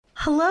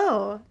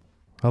Hello.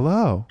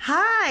 Hello.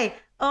 Hi.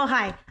 Oh,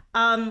 hi.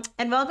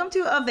 And welcome to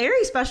a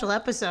very special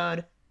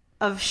episode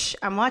of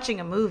I'm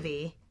watching a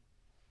movie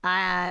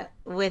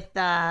with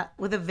a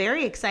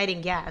very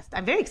exciting guest.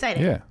 I'm very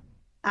excited.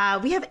 Yeah.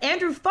 We have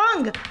Andrew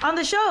Phung on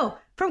the show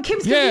from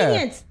Kim's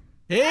Convenience.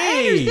 Hey,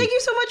 Andrew, thank you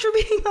so much for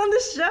being on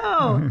the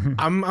show.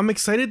 I'm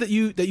excited that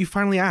you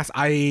finally asked.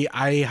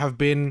 I have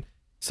been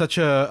such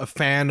a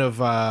fan of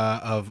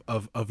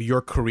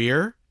your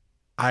career.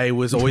 I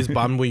was always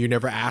bummed when you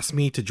never asked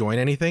me to join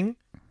anything.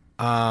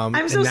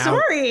 I'm so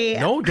sorry.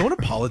 No, don't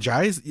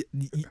apologize.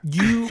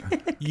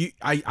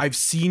 I've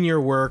seen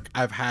your work.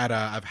 I've had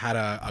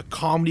a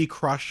comedy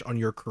crush on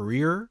your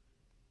career.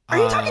 Are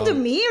you talking to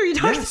me? Or are you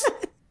talking? Yes, to...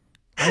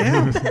 I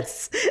am.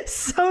 That's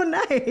so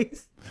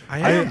nice. I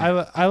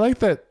am. I like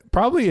that.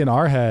 Probably in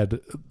our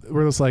head,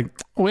 we're just like,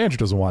 oh, Andrew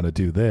doesn't want to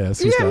do this.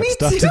 He's Yeah, got me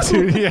stuff too.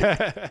 to do.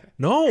 Yeah.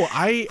 No,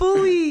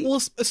 Fully.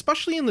 well,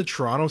 especially in the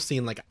Toronto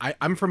scene. Like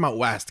I'm from out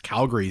west,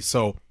 Calgary,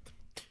 so.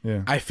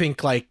 Yeah. I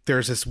think like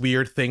there's this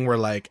weird thing where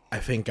like I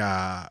think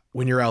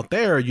when you're out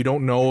there you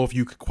don't know if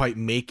you could quite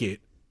make it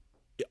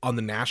on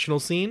the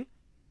national scene.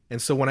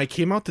 And so when I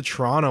came out to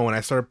Toronto and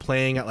I started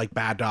playing at like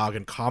Bad Dog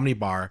and Comedy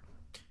Bar,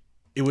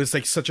 it was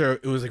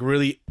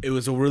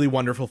a really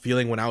wonderful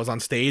feeling when I was on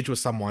stage with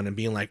someone and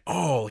being like,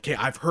 "Oh, okay,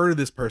 I've heard of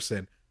this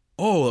person.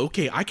 Oh,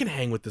 okay, I can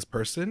hang with this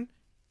person."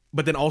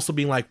 But then also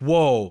being like,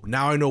 "Whoa,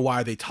 now I know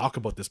why they talk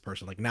about this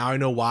person. Like now I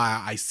know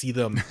why I see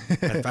them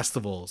at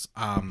festivals."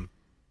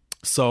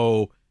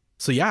 So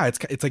yeah,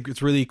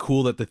 it's really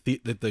cool that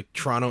the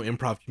Toronto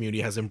improv community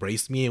has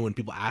embraced me, and when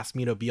people ask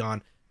me to be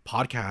on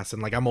podcasts,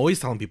 and like I'm always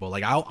telling people,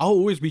 like I'll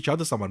always reach out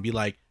to someone, and be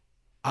like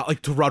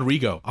to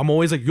Rodrigo. I'm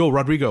always like, "Yo,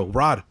 Rodrigo,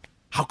 Rod,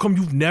 how come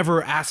you've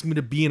never asked me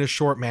to be in a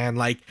short, man?"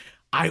 Like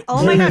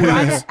Oh my God,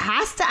 Rod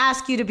has to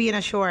ask you to be in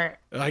a short.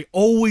 I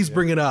always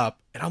bring it up,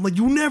 and I'm like,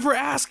 "You never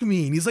ask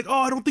me," and he's like,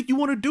 "Oh, I don't think you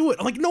want to do it."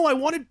 I'm like, "No, I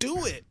want to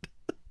do it."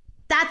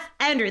 That's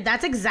Andrew.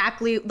 That's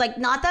exactly like,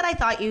 not that I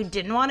thought you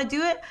didn't want to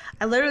do it.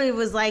 I literally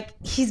was like,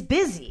 he's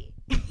busy.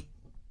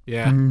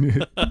 Yeah.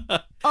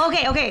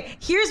 Okay.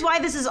 Here's why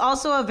this is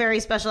also a very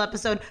special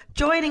episode.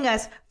 Joining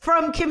us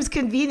from Kim's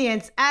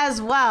Convenience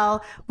as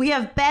well, we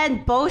have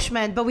Ben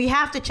Beauchemin, but we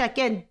have to check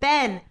in.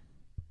 Ben,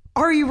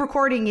 are you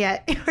recording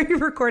yet? Are you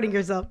recording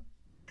yourself?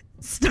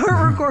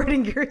 Start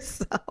recording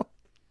yourself.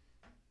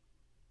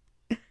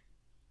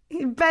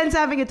 Ben's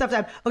having a tough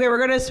time. Okay, we're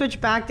going to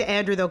switch back to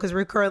Andrew, though, because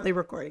we're currently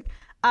recording.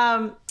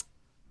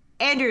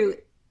 Andrew,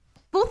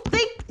 well,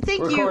 thank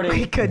you.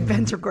 Okay, good.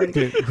 Ben's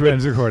recording.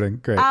 Ben's recording.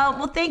 Great.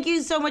 Well, thank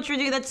you so much for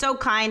doing that. So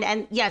kind.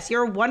 And yes,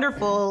 you're a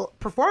wonderful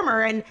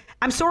performer. And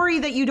I'm sorry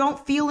that you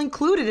don't feel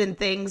included in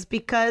things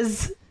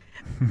because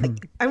and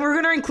we're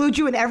going to include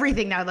you in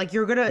everything now. Like,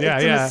 you're going to,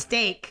 it's a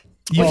mistake.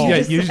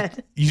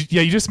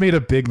 You just made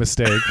a big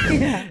mistake.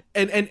 Yeah.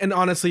 And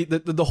honestly,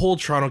 the whole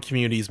Toronto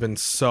community has been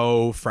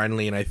so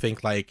friendly, and I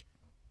think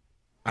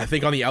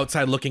on the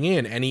outside looking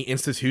in, any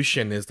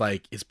institution is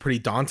pretty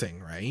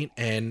daunting, right?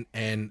 And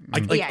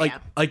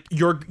like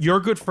your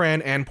good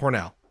friend Anne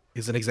Pornell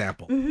is an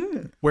example,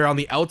 where on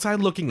the outside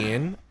looking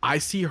in, I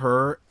see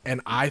her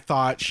and I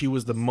thought she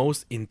was the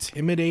most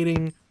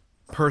intimidating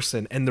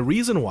person, and the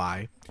reason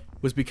why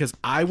was because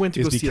I went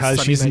to go see a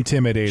Sunday she's night.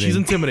 intimidating. She's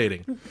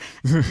intimidating.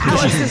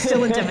 Alex is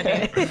still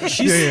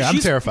intimidated. I'm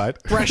terrified.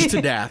 Fresh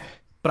to death.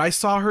 But I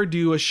saw her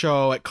do a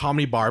show at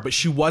Comedy Bar, but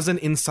she wasn't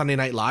in Sunday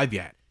Night Live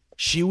yet.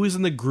 She was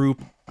in the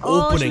group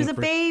opening. She was a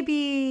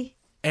baby.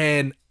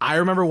 And I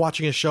remember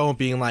watching a show and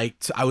being like,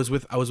 I was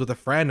with a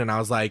friend, and I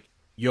was like,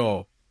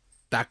 "Yo,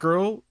 that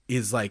girl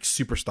is like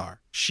superstar.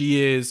 She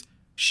is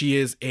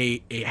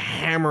a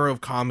hammer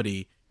of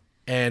comedy."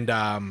 And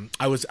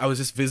I was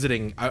just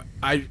visiting.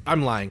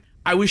 I'm lying.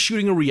 I was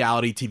shooting a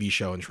reality TV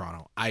show in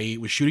Toronto. I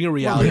was shooting a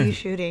reality. What were you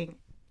shooting?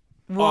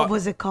 What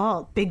was it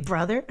called? Big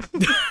Brother?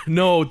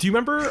 No. Do you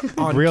remember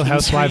on Real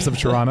Housewives of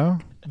Toronto?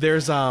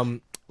 There's Love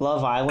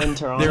Island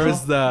Toronto. there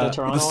was the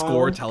Toronto Score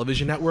Island?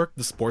 television network,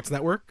 the sports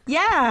network.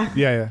 Yeah.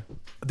 Yeah.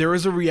 There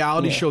was a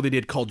reality show they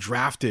did called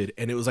Drafted,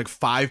 and it was like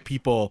 5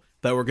 people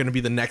that were going to be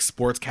the next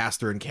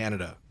sportscaster in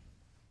Canada.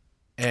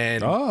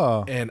 And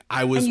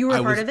I was. And you were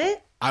part of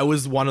it? I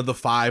was one of the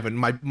 5, and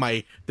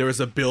my there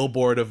was a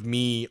billboard of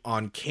me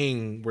on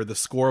King where the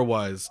score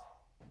was.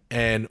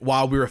 And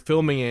while we were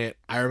filming it,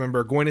 I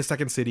remember going to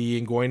Second City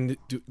and going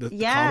to the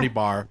Comedy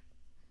Bar.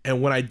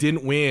 And when I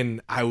didn't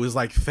win, I was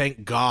like,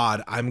 "Thank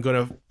God, I'm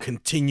gonna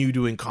continue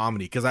doing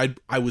comedy," because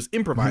I was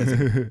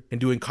improvising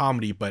and doing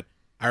comedy. But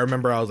I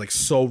remember I was like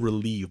so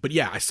relieved. But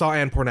yeah, I saw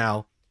Anne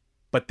Pornell.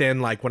 But then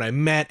like when I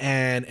met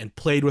Anne and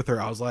played with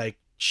her, I was like,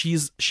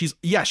 she's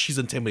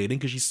intimidating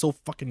because she's so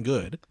fucking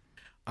good.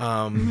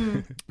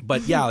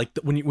 But yeah, like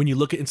when you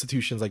look at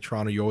institutions like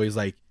Toronto, you're always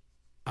like,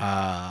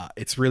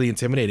 it's really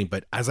intimidating.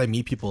 But as I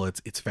meet people,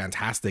 it's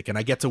fantastic, and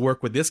I get to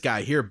work with this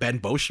guy here, Ben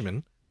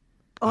Beauchemin.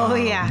 Oh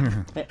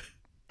yeah. Hey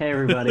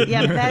everybody.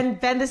 Yeah,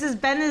 Ben. This is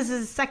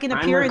his second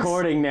appearance. I'm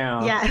recording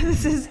now. Yeah,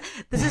 this is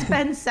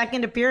Ben's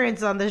second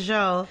appearance on the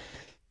show.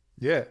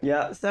 Yeah.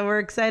 Yeah. So we're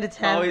excited to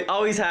have.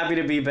 Always happy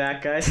to be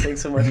back, guys.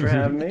 Thanks so much for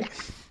having me.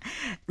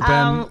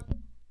 Ben,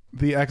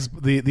 the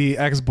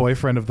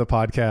ex-boyfriend of the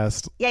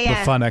podcast. Yeah.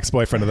 The fun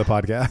ex-boyfriend of the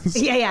podcast.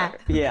 Yeah.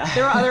 Yeah.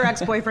 There are other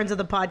ex-boyfriends of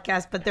the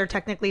podcast, but they're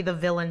technically the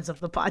villains of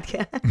the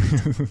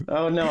podcast.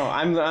 Oh no,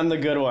 I'm the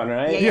good one,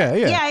 right?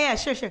 Yeah.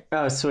 Sure.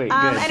 Oh sweet.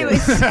 Good.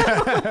 Anyways,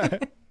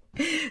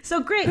 so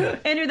great,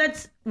 Andrew.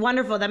 That's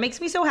wonderful. That makes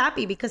me so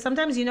happy because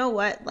sometimes you know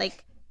what,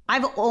 like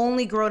I've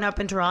only grown up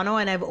in Toronto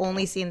and I've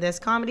only seen this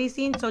comedy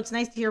scene, so it's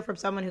nice to hear from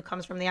someone who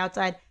comes from the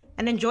outside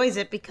and enjoys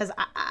it because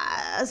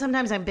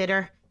sometimes I'm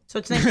bitter. So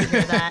it's nice to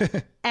hear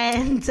that,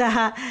 and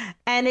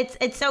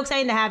it's so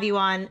exciting to have you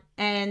on.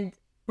 And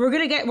we're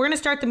gonna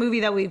start the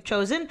movie that we've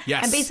chosen.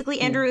 Yes. And basically,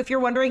 Andrew, if you're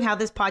wondering how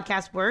this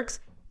podcast works,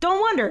 don't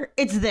wonder.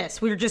 It's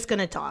this. We're just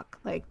gonna talk.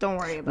 Like, don't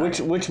worry about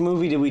it. Which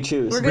movie did we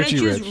choose? We're gonna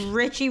choose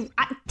Rich. Richie.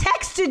 I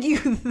texted you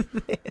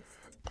this.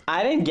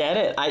 I didn't get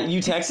it. You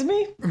texted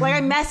me? Like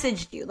I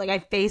messaged you. Like I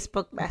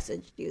Facebook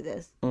messaged you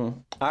this.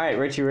 All right,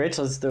 Richie Rich,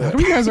 let's do How it.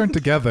 come you guys aren't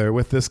together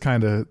with this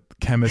kind of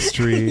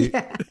chemistry?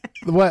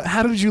 What?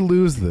 How did you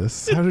lose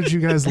this? How did you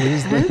guys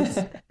lose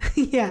this?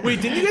 Yeah.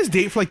 Wait, didn't you guys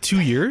date for like 2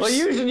 years? Well,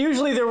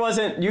 usually there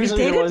wasn't. Usually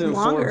dated there wasn't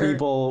longer. 4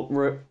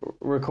 people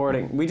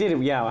recording. We did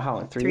it. Yeah, how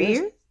long? 3 3 years?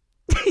 years?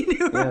 I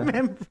don't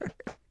remember.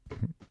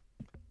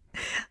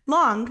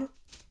 Long.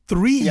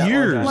 3 Yeah,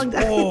 years. long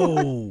time.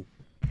 Oh.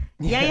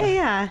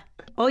 Yeah.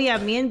 Oh yeah,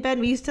 me and Ben,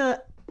 we used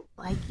to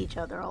like each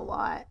other a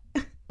lot.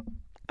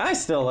 I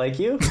still like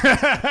you.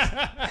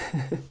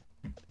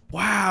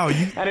 Wow. I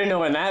didn't know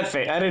when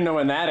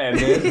that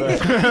ended,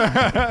 but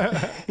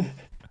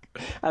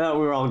I thought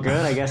we were all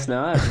good. I guess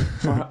not.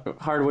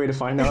 Hard way to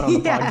find out on the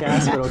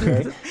podcast, but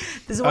okay.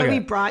 This is why Okay. we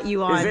brought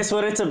you on. Is this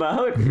what it's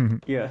about?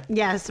 Yeah.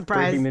 Yeah,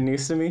 surprise. Breaking the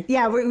news to me.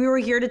 Yeah, we were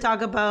here to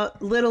talk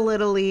about Little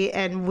Italy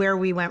and where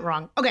we went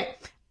wrong. Okay.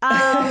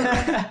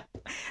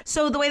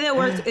 So the way that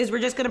works is we're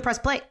just gonna press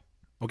play.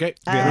 Okay.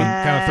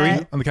 Count of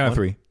three? On the count of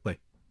three. Play.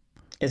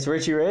 It's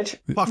Richie Rich.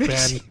 Fuck,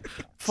 man.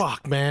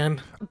 Fuck, man.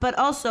 But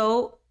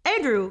also,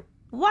 Andrew,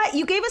 what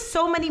you gave us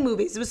so many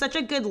movies. It was such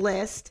a good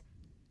list.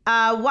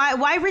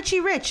 Why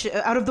Richie Rich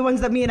out of the ones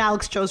that me and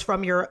Alex chose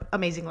from your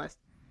amazing list?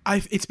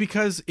 It's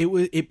because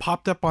it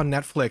popped up on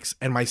Netflix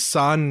and my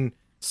son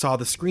saw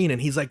the screen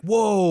and he's like,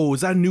 "Whoa, is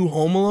that a new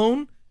Home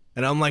Alone?"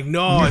 And I'm like,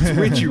 "No, it's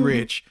Richie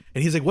Rich."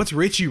 And he's like, "What's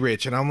Richie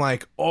Rich?" And I'm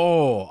like,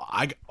 "Oh,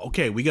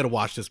 okay, we got to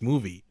watch this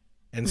movie."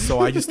 And so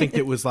I just think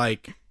it was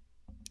like,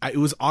 it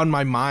was on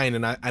my mind,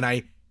 and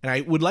I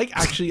would like,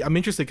 actually, I'm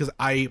interested because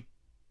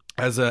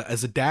as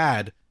a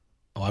dad,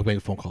 oh, I'm getting a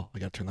phone call. I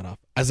got to turn that off.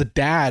 As a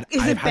dad,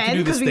 Is I've it had Ben? to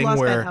do this Because we thing lost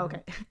where Ben. Oh,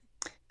 okay.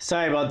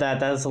 Sorry about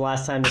that. That was the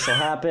last time this will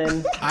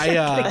happen.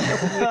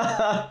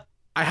 I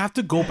have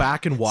to go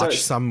back and watch Sorry.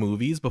 some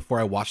movies before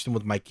I watch them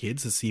with my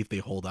kids to see if they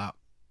hold up.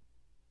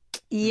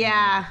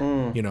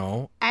 Yeah. You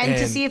know, And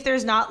to see if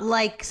there's not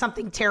like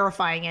something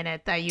terrifying in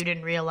it that you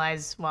didn't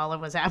realize while it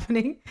was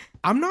happening.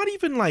 I'm not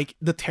even like,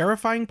 the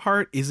terrifying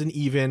part isn't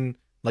even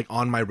like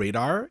on my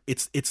radar.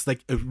 It's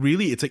like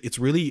it's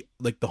really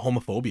like the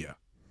homophobia.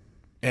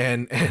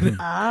 And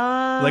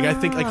like I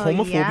think like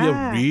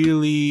homophobia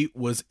really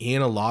was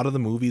in a lot of the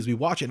movies we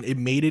watch, and it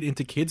made it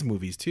into kids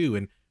movies too.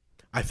 And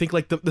I think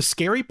like the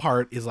scary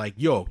part is like,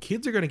 yo,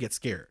 kids are gonna get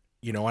scared,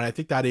 you know, and I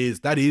think that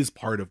is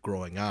part of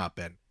growing up,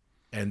 and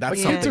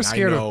that's something Kids are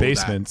scared I know of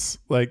basements.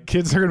 Like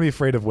kids are gonna be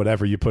afraid of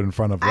whatever you put in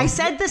front of them. I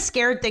said the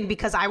scared thing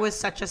because I was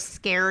such a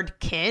scared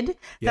kid that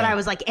Yeah. I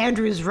was like,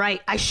 Andrew's right.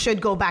 I should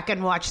go back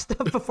and watch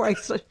stuff before I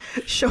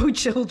show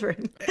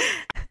children.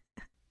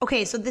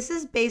 Okay, so this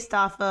is based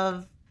off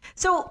of...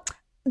 So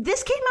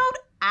this came out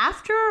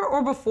after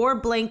or before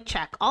Blank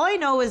Check. All I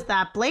know is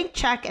that Blank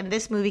Check and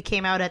this movie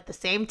came out at the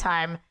same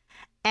time.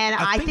 And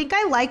I think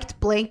I liked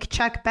Blank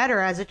Check better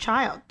as a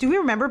child. Do we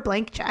remember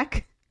Blank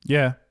Check?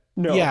 Yeah.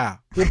 No. Yeah.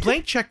 Well,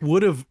 Blank Check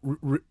would have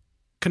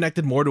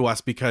connected more to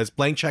us because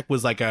Blank Check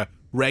was like a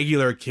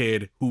regular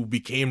kid who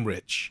became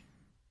rich.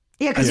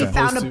 Yeah, because As he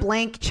found a opposed to-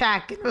 blank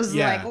check. It was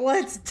Yeah. like,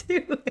 let's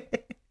do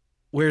it.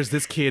 Whereas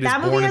this kid That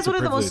is movie born has into one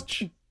of the most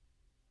privilege.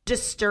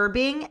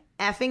 disturbing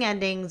effing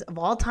endings of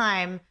all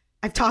time.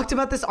 I've talked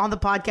about this on the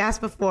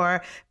podcast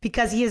before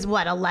because he is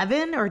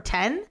 11 or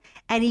 10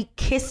 and he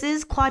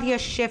kisses Claudia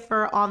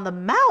Schiffer on the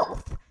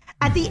mouth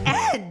at the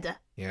end.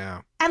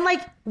 Yeah. And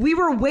like we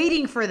were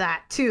waiting for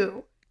that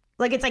too.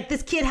 Like it's like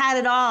this kid had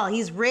it all.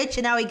 He's rich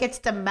and now he gets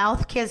to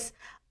mouth kiss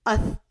a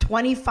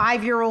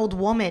 25-year-old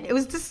woman. It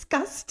was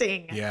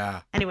disgusting.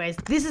 Yeah. Anyways,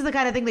 this is the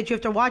kind of thing that you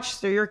have to watch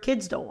so your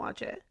kids don't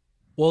watch it.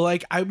 Well,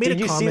 like I made Did a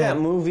you comment. see that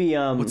movie?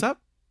 What's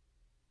up?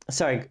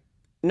 Sorry.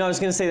 No, I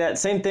was gonna say that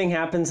same thing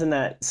happens in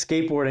that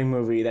skateboarding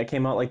movie that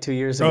came out like 2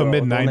 years ago. Oh, the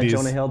one that mid-90s.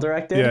 Jonah Hill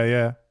directed.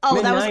 Yeah.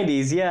 Oh, that was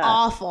Mid-90s, yeah.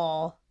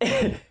 awful.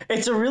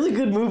 It's a really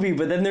good movie,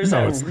 but then there's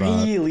No, that it's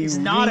not. really,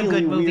 not a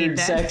really good movie, weird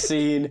Ben. sex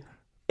scene.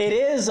 It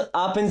is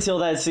up until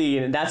that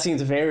scene, and that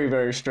scene's very,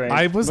 very strange.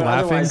 I was But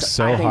laughing otherwise,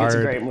 so I think hard. It's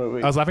a great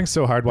movie. I was laughing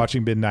so hard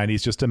watching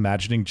mid-90s, just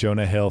imagining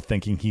Jonah Hill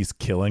thinking he's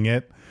killing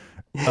it.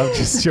 of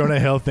just Jonah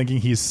Hill thinking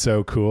he's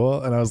so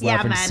cool, and I was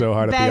laughing so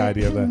hard at the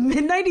idea of that.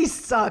 Mid-90s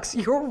sucks.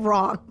 You're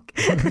wrong.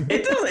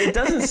 It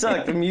doesn't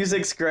suck. The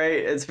music's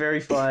great. It's very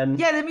fun.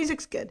 Yeah, the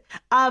music's good.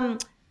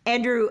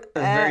 Andrew, It's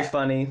very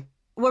funny.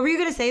 what were you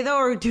gonna say though,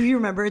 or do you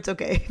remember? It's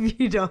okay if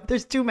you don't.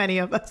 There's too many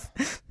of us.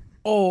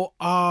 Oh,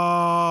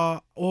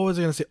 what was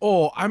I gonna say?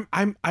 Oh, I'm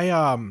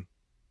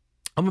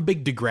a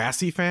big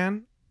Degrassi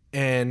fan,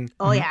 and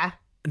Oh yeah.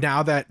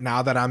 now that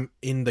I'm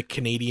in the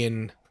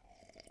Canadian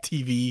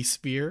TV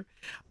sphere,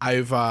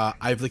 I've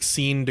like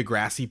seen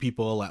Degrassi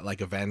people at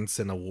like events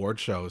and award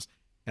shows,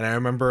 and I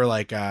remember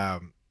like I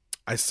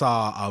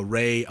saw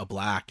Ray a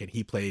Black, and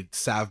he played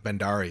Sav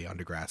Bhandari on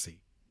Degrassi,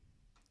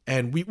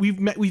 and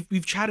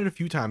we've chatted a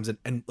few times,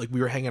 and like we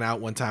were hanging out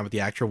one time at the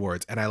Actor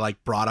Awards, and I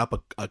like brought up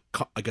a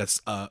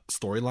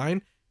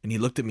storyline, and he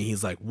looked at me,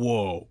 he's like,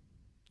 "Whoa,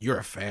 you're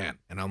a fan,"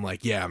 and I'm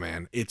like, "Yeah,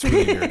 man, it's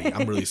really nerdy.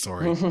 I'm really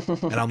sorry."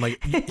 And I'm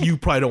like, "You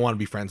probably don't want to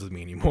be friends with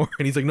me anymore."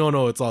 And he's like,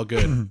 "No, it's all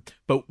good."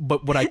 But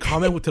what I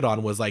commented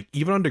on was like,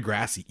 even on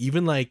Degrassi,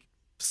 even like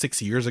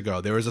 6 years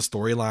ago, there was a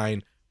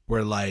storyline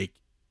where like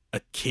a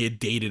kid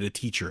dated a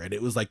teacher, and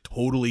it was like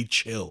totally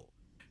chill,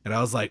 and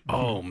I was like,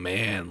 "Oh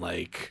man,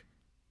 like."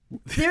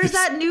 There's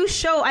that new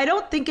show. I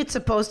don't think it's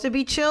supposed to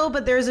be chill,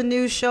 but there's a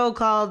new show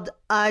called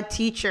A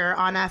Teacher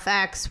on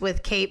FX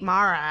with Kate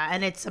Mara,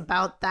 and it's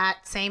about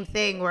that same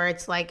thing where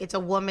it's like it's a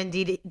woman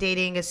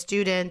dating a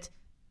student,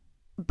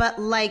 but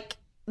like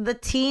the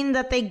teen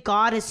that they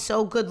got is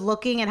so good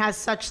looking and has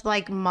such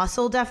like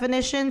muscle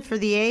definition for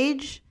the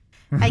age,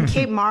 and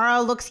Kate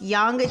Mara looks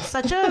young. It's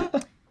such a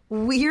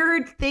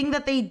weird thing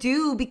that they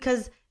do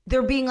because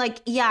they're being like,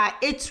 yeah,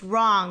 it's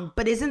wrong,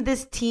 but isn't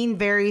this teen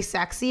very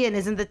sexy, and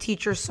isn't the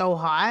teacher so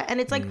hot? And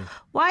it's like,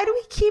 why do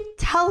we keep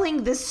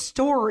telling this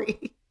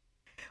story?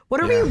 What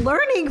are we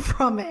learning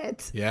from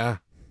it? Yeah.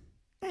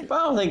 I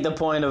don't think the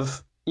point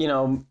of,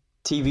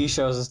 TV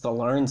shows is to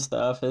learn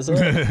stuff, is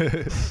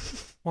it?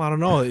 Well, I don't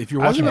know. If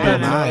you're watching I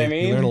Ben don't know what I 9,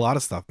 mean. you learn a lot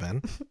of stuff,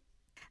 Ben.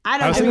 I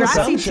don't I know. was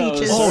Degrassi thinking some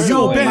teaches. shows Oh, so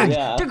yo, Ben. much.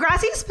 Yeah.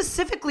 Degrassi is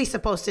specifically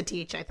supposed to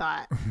teach, I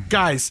thought.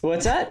 Guys,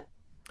 What's that?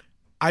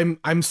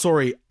 I'm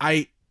sorry.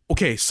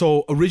 Okay,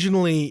 so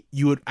originally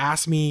you would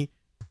ask me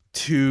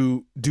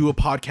to do a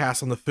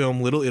podcast on the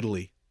film Little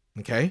Italy.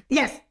 Okay.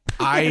 Yes.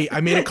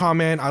 I made a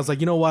comment. I was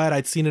like, you know what?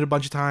 I'd seen it a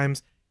bunch of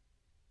times,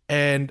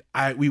 and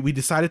we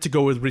decided to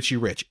go with Richie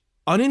Rich.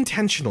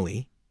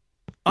 Unintentionally,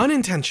 I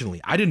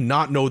did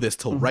not know this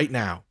till right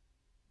now.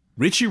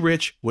 Richie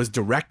Rich was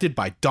directed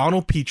by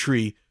Donald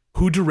Petrie,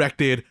 who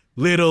directed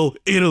Little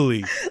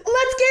Italy.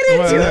 Let's get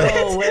into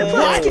Whoa, it.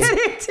 whoa.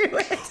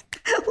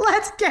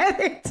 Let's get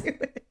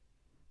into it.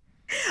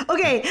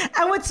 Okay,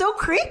 and what's so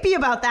creepy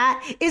about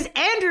that is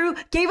Andrew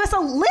gave us a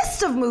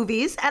list of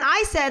movies, and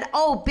I said,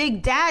 oh,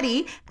 Big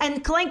Daddy,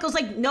 and Kalenko's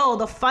like, no,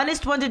 the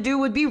funnest one to do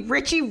would be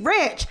Richie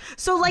Rich.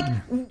 So, like,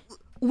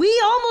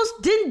 we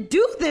almost didn't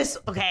do this.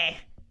 Okay,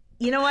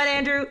 you know what,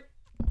 Andrew?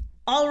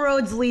 All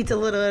roads lead to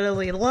Little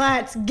Italy.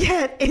 Let's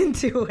get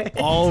into it.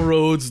 All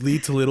roads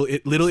lead to Little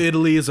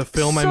Italy is a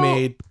film I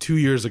made 2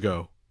 years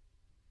ago.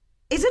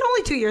 Is it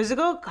only 2 years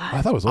ago? God.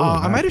 I thought it was older.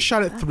 I might have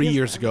shot it 3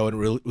 years ago,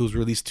 and it was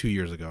released 2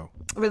 years ago.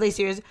 Release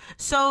years.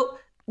 So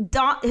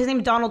his name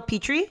is Donald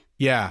Petrie.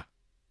 Yeah.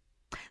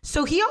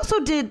 So he also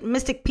did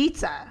Mystic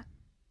Pizza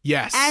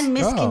Yes. and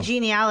Miss Oh.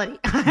 Congeniality.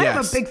 I'm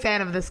Yes. a big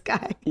fan of this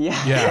guy.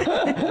 Yeah. Yeah. This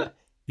is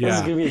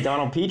Yeah. going to be a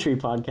Donald Petrie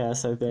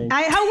podcast, I think.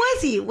 How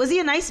was he? Was he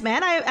a nice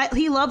man?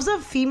 He loves a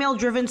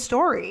female-driven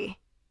story.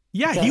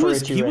 Yeah, Except he for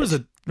was. Richie He Rich. was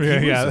a.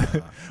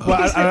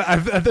 Well,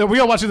 I we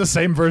all watching the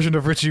same version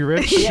of Richie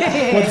Rich.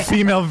 What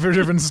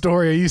female-driven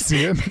story are you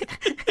seeing?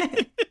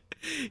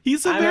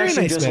 He's a I'm very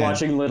actually nice just man.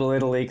 watching Little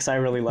Italy because I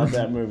really love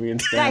that movie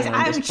instead. Guys, and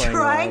I'm just playing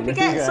trying along to with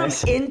you get some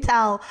guys.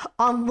 intel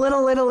on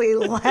Little Italy.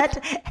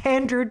 Let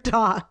Andrew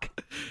talk.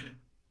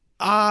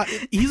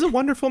 He's a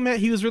wonderful man.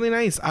 He was really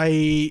nice.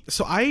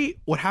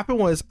 What happened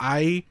was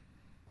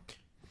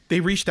they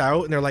reached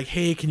out and they're like,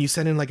 hey, can you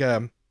send in like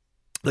an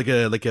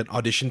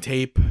audition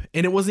tape?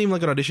 And it wasn't even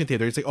like an audition tape.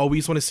 They're just like, oh, we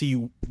just want to see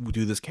you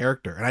do this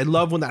character. And I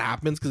love when that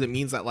happens because it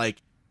means that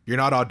like you're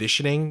not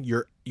auditioning,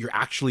 you're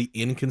actually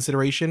in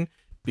consideration.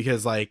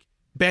 Because like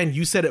Ben,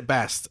 you said it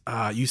best.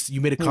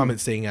 You made a comment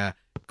saying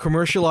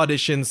commercial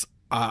auditions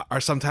are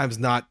sometimes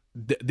not.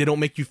 They don't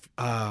make you.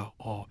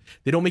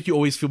 They don't make you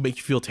always make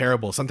you feel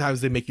terrible.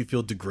 Sometimes they make you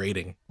feel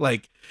degrading.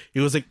 Like it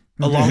was like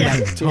along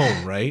that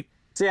tone, right?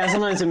 So yeah,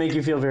 sometimes it make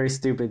you feel very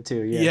stupid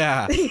too.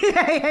 Yeah.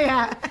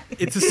 Yeah.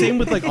 It's the same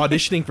with like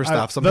auditioning for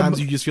stuff. Sometimes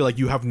you just feel like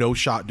you have no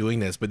shot doing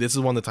this, but this is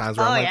one of the times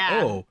where I'm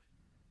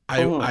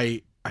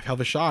like, I have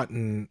a shot,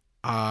 and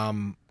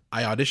I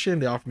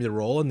auditioned. They offered me the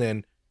role, and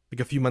then like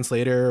a few months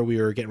later,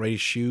 we were getting ready to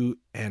shoot,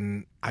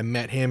 and I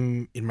met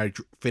him in my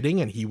fitting,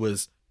 and he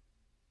was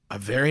a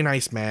very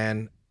nice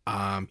man.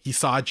 He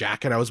saw a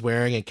jacket I was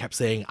wearing and kept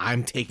saying,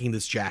 "I'm taking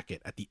this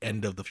jacket" at the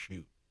end of the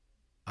shoot.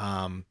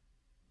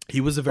 He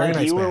was a very Like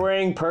nice you man. were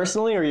wearing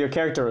personally, or your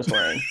character was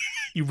wearing?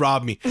 You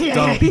robbed me. Yeah,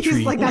 Donald he's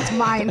Petrie. just like, that's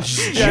mine.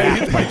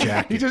 Jacked my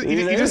jacket. He just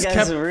This guy's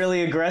kept a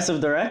really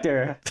aggressive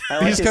director. I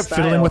he like just his kept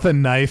style. fiddling with a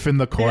knife in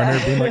the corner,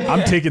 being like,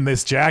 "I'm taking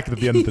this jacket at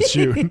the end of the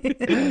shoot."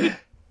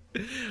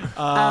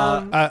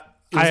 I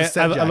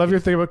love your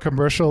thing about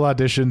commercial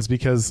auditions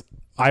because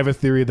I have a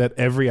theory that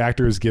every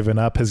actor who's given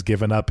up has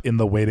given up in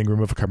the waiting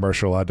room of a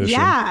commercial audition.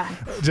 Yeah.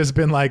 Just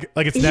been like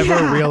it's never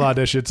a real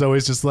audition. It's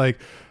always just like,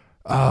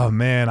 oh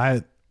man,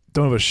 I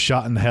don't have a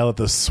shot in hell at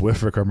the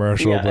Swiffer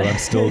commercial, but I'm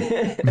still.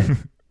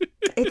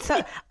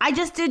 I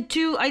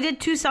did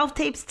two self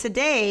tapes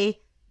today,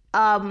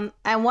 and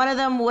one of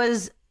them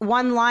was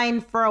one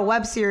line for a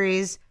web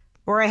series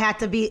where I had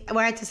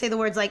to say the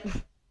words like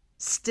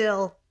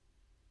still.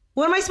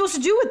 What am I supposed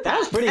to do with that? That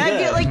was pretty And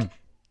good. I feel like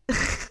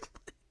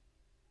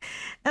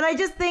and I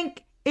just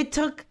think it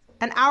took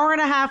an hour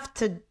and a half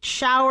to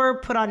shower,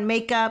 put on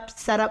makeup,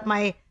 set up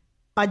my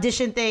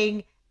audition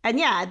thing. And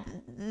yeah,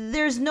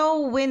 there's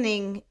no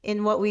winning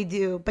in what we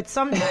do, but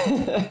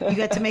someday you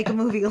get to make a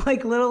movie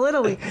like Little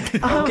Italy.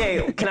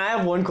 Okay, can I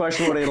have one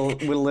question with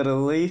Little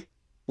Italy?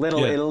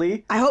 Little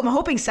Italy? I'm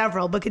hoping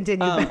several, but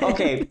continue.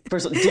 Okay,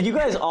 first, did you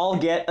guys all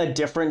get a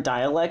different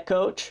dialect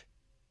coach?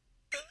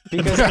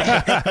 Because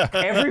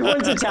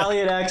everyone's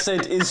Italian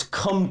accent is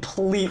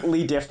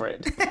completely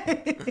different.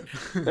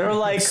 They're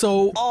like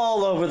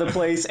all over the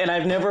place, and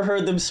I've never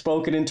heard them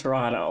spoken in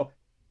Toronto.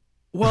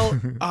 Well,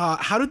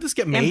 how did this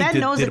get made? Ben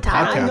knows did a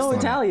Italian. podcast I know on it?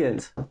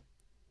 Italians.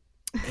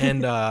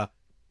 And how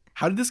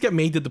did this get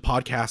made? Did the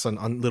podcast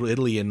on Little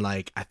Italy? And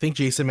like, I think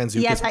Jason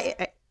Mantzoukas Yes,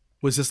 I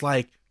was just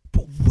like,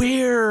 but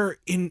where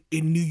in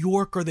New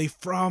York are they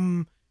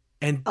from?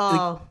 And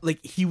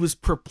like he was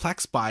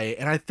perplexed by it.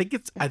 And I think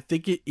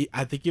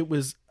it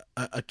was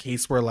a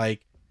case where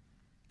like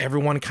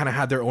everyone kind of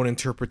had their own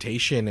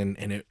interpretation,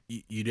 and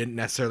you didn't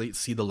necessarily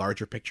see the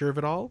larger picture of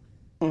it all.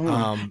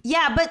 Mm-hmm.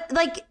 yeah, but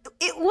like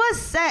it was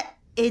set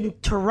in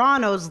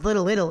Toronto's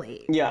Little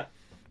Italy. Yeah.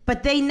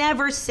 But they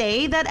never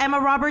say that Emma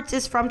Roberts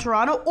is from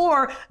Toronto,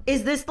 or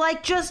is this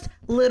like just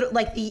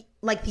like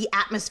the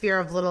atmosphere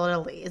of Little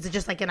Italy? Is it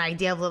just like an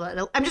idea of Little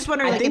Italy? I'm just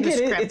wondering. I Like think in the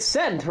script. it's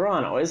set in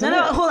Toronto, isn't it?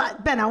 No, hold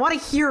on, Ben. I want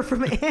to hear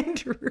from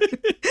Andrew.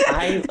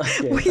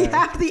 We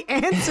have the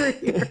answer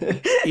here.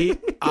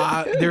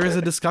 There is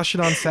a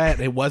discussion on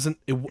set. It wasn't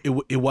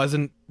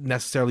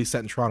necessarily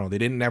set in Toronto. They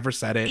didn't never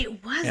set it.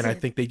 It wasn't. And I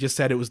think they just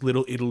said it was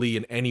Little Italy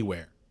and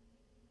anywhere.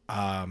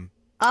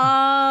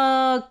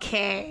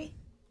 Okay.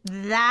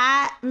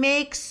 That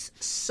makes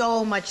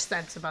so much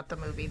sense about the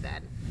movie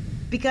then.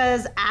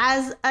 Because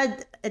as an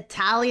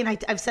Italian,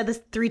 I've said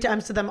this 3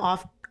 times to them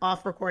off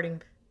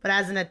recording, but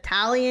as an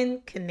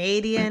Italian,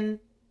 Canadian,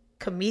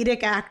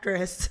 comedic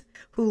actress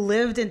who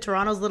lived in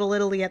Toronto's Little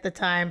Italy at the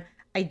time,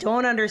 I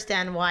don't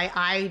understand why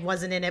I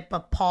wasn't in it,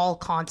 but Paul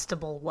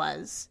Constable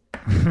was.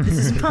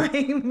 This is my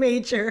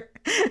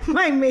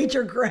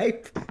major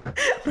gripe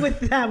with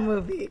that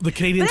movie. The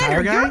Canadian But Tire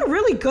Andrew, guy? You're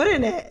really good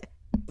in it.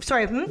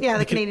 Sorry, yeah,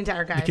 the Canadian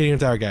Tire guy. The Canadian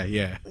Tire guy,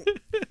 yeah.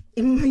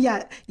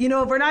 Yeah, you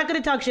know, we're not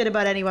going to talk shit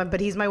about anyone, but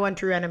he's my one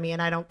true enemy,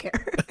 and I don't care.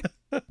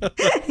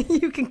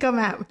 You can come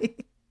at me.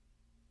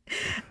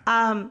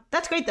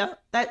 That's great though.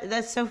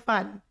 That's so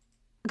fun.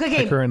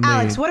 Okay,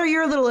 Alex, what are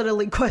your Little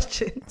Italy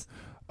questions?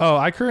 Oh,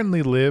 I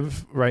currently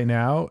live right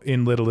now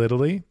in Little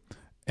Italy,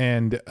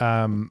 and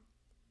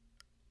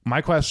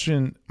my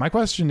question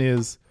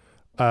is,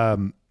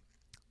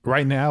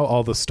 right now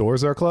all the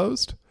stores are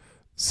closed,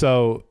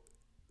 so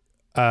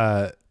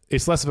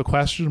it's less of a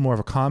question, more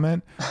of a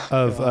comment.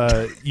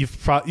 Of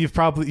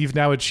you've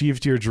now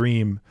achieved your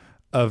dream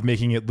of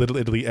making it Little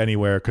Italy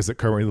anywhere, because it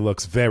currently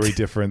looks very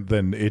different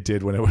than it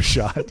did when it was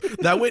shot.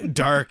 That went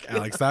dark,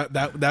 Alex.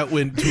 That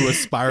went to a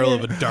spiral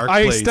of a dark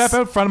I place. step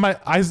out front of my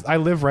I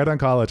live right on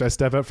College. I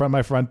step out front of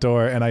my front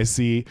door and I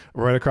see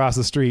right across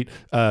the street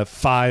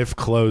 5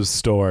 closed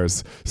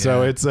stores.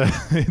 So it's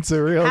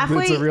a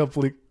real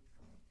bleak.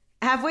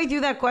 Halfway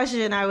through that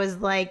question, I was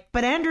like,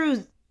 but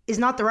Andrew is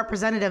not the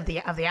representative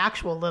of the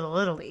actual Little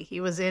Italy.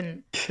 He was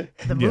in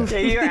the movie. Yeah,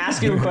 you're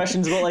asking him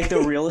questions about like the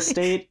real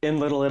estate in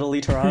Little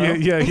Italy, Toronto.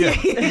 Yeah.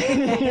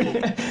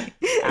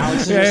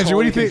 Alex is Andrew,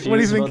 what do you think? confused What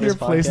do you think about your this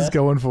place is podcast.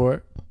 going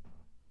for?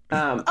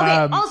 Okay,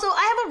 also,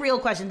 I have a real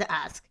question to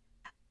ask.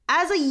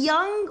 As a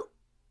young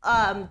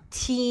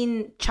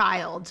teen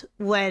child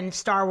when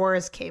Star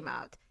Wars came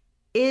out,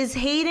 is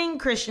Hayden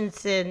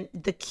Christensen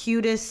the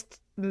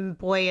cutest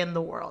boy in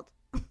the world?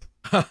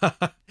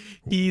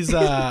 He's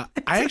I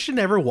actually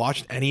never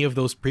watched any of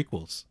those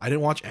prequels. I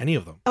didn't watch any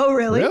of them. Oh,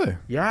 really? Really?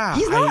 Yeah.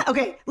 He's not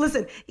okay.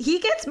 Listen, he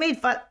gets made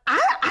fun. I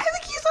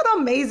think he's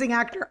an amazing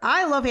actor.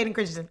 I love Hayden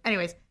Christensen.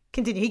 Anyways,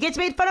 continue. He gets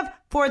made fun of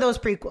for those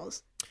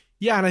prequels.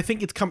 Yeah, and I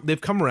think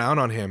they've come around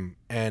on him,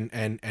 and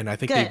I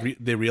think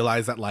they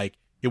realize that like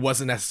it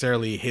wasn't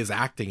necessarily his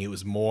acting; it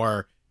was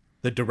more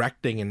the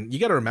directing. And you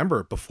got to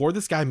remember, before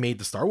this guy made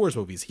the Star Wars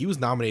movies, he was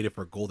nominated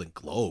for a Golden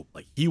Globe.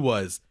 Like he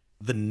was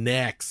the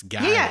next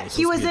guy. Yeah,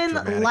 he was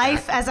in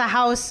Life as a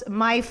House,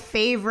 my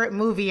favorite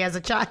movie as a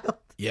child.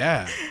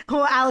 Yeah.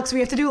 Oh, Alex,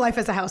 we have to do Life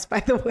as a House, by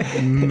the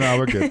way. No,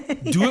 we're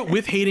good. Do it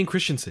with Hayden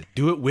Christensen.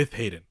 Do it with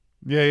Hayden.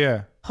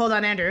 Yeah. Hold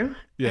on, Andrew.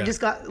 Yeah. I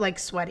just got like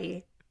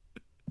sweaty.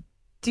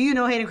 Do you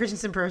know Hayden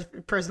Christensen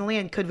personally,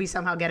 and could we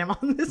somehow get him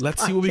on this?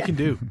 Let's see what we podcast? can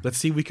do. Let's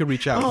see if we can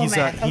reach out. Oh he's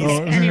man.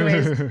 Okay.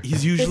 Anyways,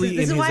 he's usually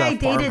this is in his why I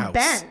dated farmhouse.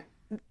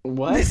 Ben.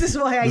 What? This is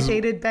why I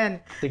dated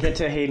Ben. To get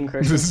to Hayden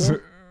This is,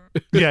 Christensen?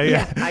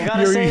 yeah. I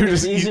gotta say,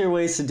 there's easier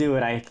ways to do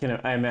it.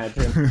 I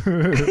imagine.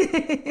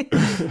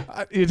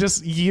 You're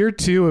just year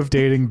 2 of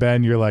dating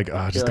Ben. You're like,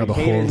 oh, just You're gotta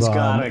like, Hayden's hold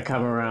on. gotta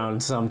come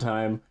around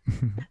sometime.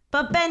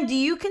 But Ben, do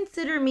you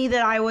consider me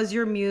that I was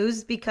your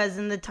muse because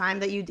in the time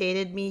that you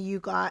dated me, you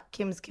got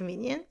Kim's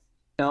Convenience?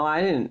 No,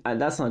 I didn't.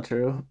 That's not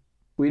true.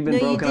 We'd been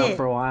No, you broken up did.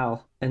 for a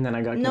while, and then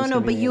I got. No,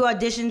 Kim's but you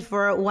Convenience. auditioned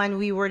for it when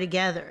we were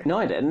together. No,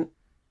 I didn't.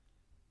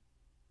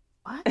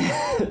 What?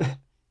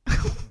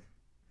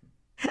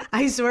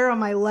 I swear on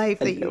my life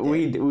that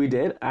you did. We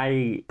did.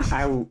 I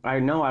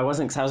know I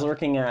wasn't, because I was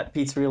working at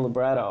Pizzeria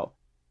Libretto.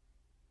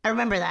 I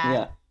remember that.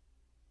 Yeah,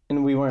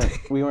 and we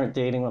weren't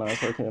dating when I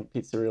was working at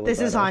Pizzeria Libretto. This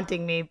is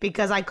haunting me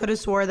because I could have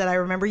swore that I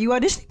remember you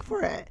auditioning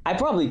for it. I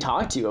probably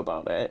talked to you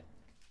about it.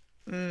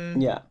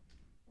 Yeah,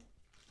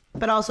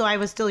 But also, I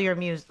was still your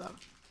muse, though.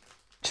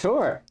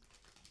 sure.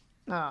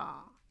 Oh,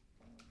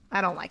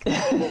 I don't like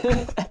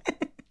that.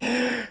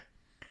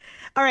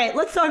 All right,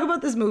 let's talk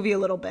about this movie a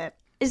little bit.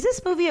 Is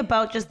this movie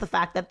about just the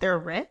fact that they're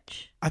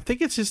rich? I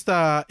think it's just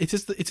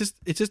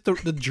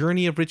the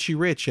journey of Richie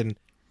Rich, and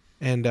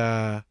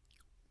I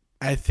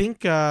think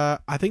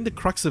the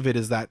crux of it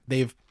is that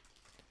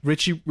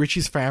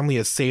Richie's family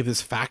has saved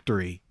this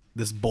factory,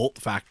 this bolt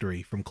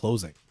factory, from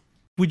closing.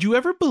 Would you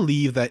ever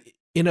believe that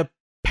in a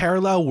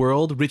parallel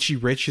world, Richie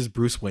Rich is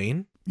Bruce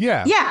Wayne?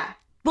 Yeah. Yeah.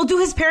 Well, do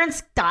his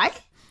parents die?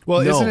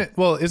 Well,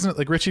 No. isn't it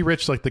like Richie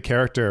Rich, like the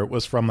character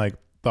was from like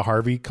the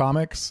Harvey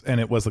comics, and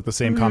it was like the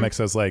same comics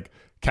as like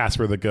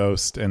Casper the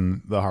Ghost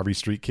and the Harvey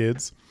Street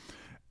Kids.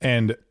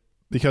 And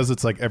because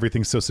it's like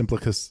everything's so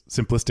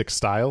simplistic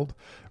styled,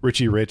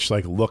 Richie Rich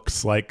like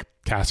looks like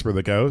Casper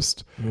the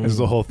Ghost. And there's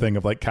the whole thing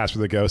of like Casper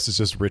the Ghost is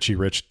just Richie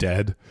Rich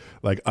dead,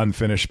 like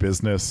unfinished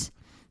business,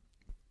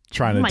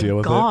 trying to deal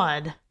with it.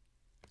 God.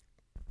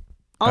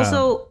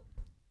 Also,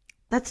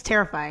 that's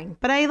terrifying.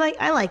 But I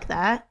like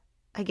that,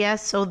 I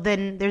guess. So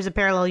then there's a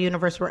parallel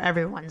universe where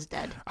everyone's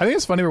dead. I think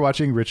it's funny we're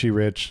watching Richie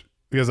Rich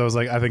because I was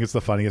like, I think it's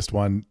the funniest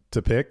one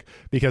to pick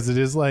because it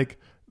is like,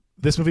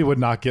 this movie would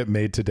not get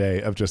made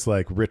today of just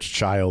like rich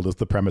child is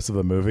the premise of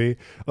the movie.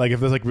 Like if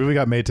this like movie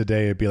got made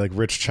today, it'd be like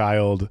rich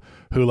child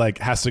who like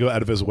has to go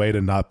out of his way to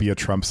not be a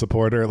Trump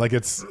supporter. Like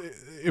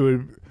it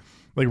would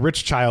like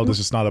rich child is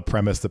just not a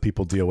premise that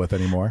people deal with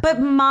anymore. But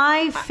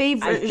my I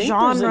favorite think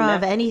genre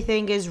of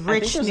anything is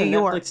rich I think New there's a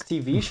York.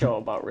 Netflix TV show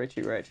about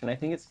Richie Rich, and I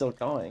think it's still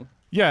going.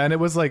 Yeah, and it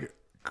was like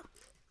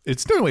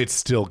it's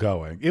still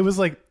going. It was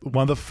like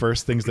one of the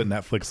first things that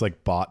Netflix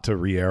like bought to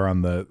re-air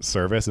on the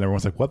service, and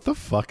everyone's like, "What the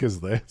fuck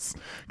is this?"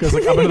 Because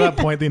like up until that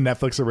point, the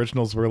Netflix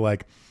originals were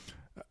like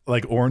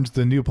Orange is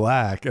the New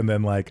Black, and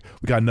then like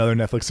we got another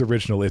Netflix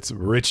original. It's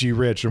Richie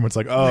Rich, and everyone's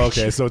like, "Oh,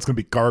 okay, so it's gonna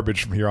be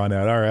garbage from here on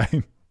out." All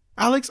right.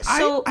 Alex,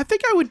 I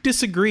think I would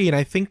disagree, and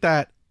I think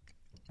that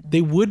they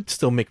would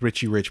still make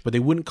Richie Rich, but they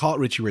wouldn't call it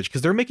Richie Rich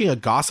because they're making a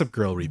Gossip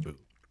Girl reboot,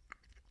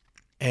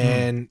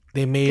 and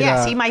they made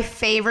See, my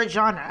favorite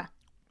genre.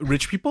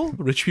 rich people.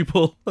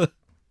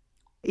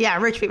 Yeah,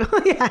 rich people.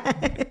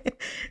 Yeah.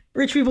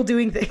 Rich people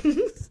doing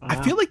things.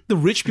 I feel like the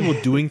rich people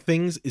doing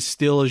things is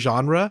still a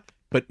genre,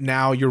 but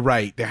now you're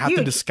right. They have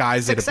to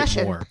disguise it a bit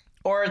Succession. more.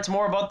 Or it's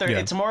more about their. Yeah.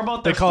 It's more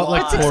about They their. call it,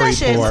 like, flaws. Tory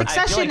Succession. poor. I feel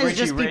Succession like is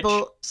just Richie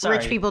people, Sorry,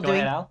 rich people go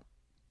doing. ahead, Al.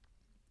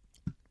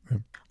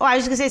 Oh, I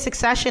was just gonna say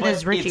Succession But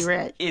is Richie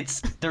Rich.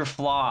 It's their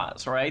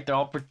flaws, right? They're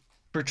all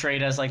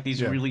portrayed as like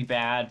these really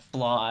bad,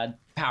 flawed,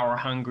 power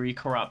hungry,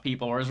 corrupt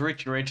people. Whereas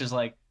Richie Rich is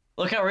like,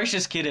 look how rich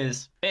this kid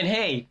is, and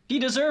hey, he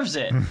deserves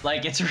it.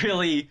 Like it's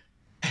really.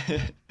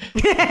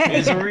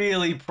 It's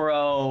really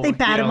pro. They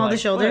pat him on the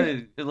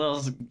shoulder. What a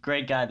little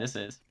great guy this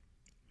is.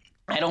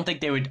 I don't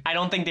think they would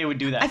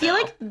do that. I feel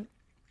now. like,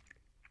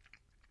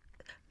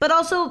 but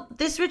also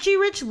this Richie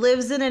Rich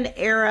lives in an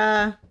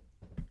era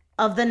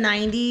of the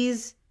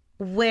 90s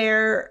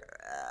where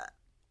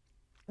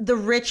the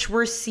rich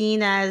were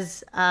seen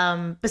as,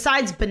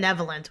 besides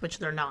benevolent, which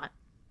they're not,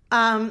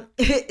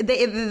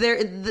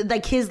 they're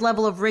like his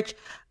level of rich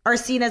are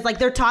seen as like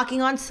they're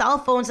talking on cell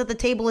phones at the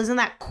table. Isn't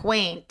that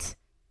quaint?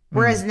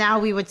 Whereas now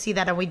we would see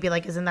that and we'd be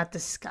like, isn't that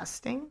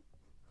disgusting?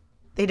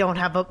 They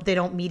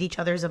don't meet each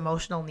other's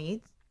emotional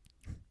needs.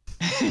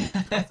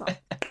 That's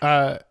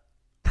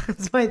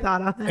my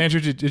thought on that. Andrew,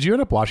 did you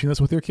end up watching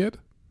this with your kid?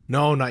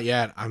 No, not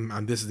yet.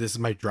 This is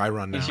my dry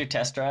run now. Is your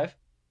test drive?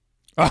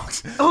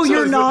 Oh,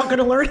 you're not going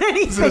to learn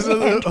anything.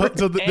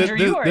 Andrew,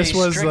 you are this a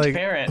was strict like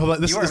parent. hold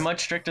on, You are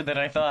much stricter than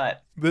I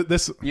thought.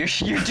 this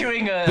You're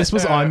doing a This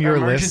was on your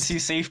emergency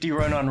safety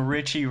run on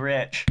Richie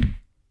Rich.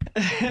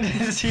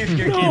 To see if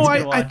your kids No,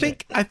 can watch I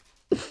think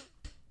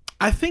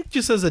I think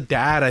just as a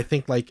dad, I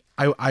think like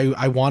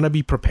I want to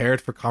be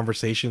prepared for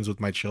conversations with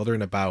my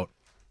children about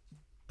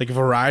like a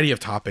variety of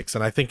topics,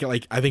 and I think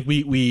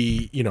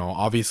we you know,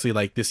 obviously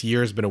like this year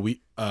has been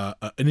an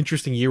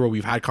interesting year where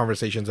we've had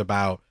conversations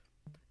about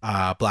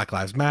Black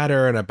Lives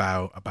Matter and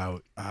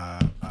about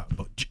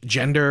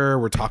gender.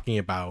 We're talking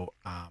about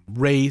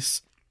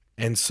race,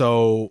 and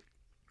so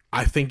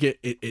I think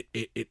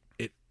it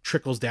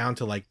trickles down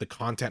to like the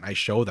content I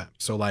show them.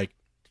 So like,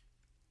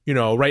 you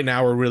know, right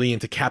now we're really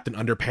into Captain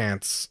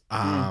Underpants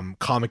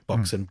comic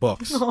books and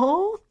books.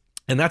 Oh.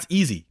 And that's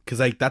easy because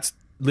like that's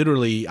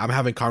literally I'm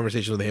having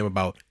conversations with him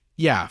about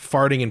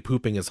farting and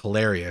pooping is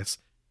hilarious,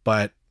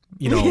 but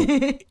you know,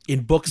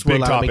 in books we're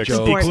Big allowed to make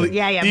topics.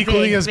 jokes.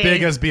 Equally as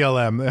big as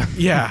BLM.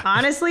 Yeah.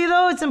 Honestly,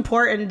 though, it's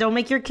important. Don't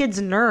make your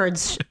kids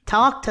nerds.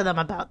 Talk to them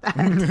about that.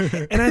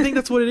 And I think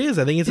that's what it is.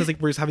 I think it's just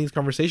like we're just having these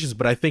conversations,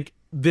 but I think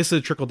this is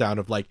a trickle down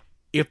of like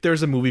if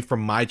there's a movie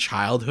from my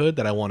childhood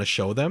that I want to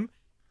show them,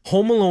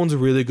 Home Alone's a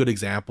really good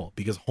example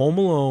because Home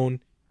Alone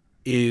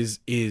is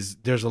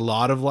there's a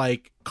lot of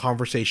like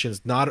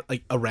conversations not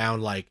like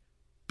around like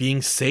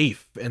being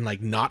safe and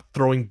like not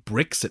throwing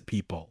bricks at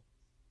people.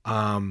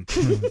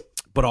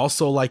 But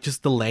also like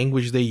just the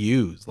language they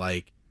use,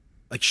 like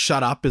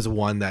shut up is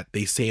one that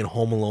they say in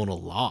Home Alone a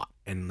lot.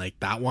 And like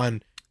that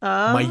one,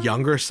 my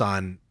younger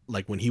son,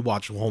 like when he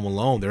watched Home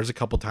Alone, there's a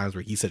couple times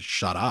where he said,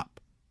 shut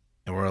up.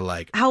 And we're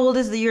like, how old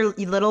is your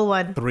little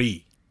one?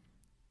 3.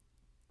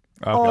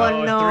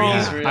 Oh, no. 3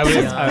 is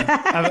really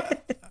young.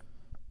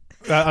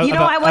 You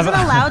know, I wasn't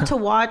allowed to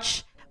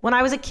watch, when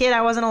I was a kid,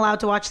 I wasn't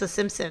allowed to watch The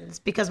Simpsons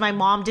because my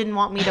mom didn't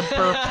want me to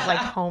burp like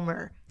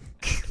Homer.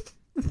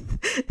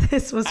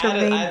 This was her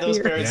main I had those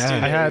fear. parents too.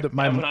 I had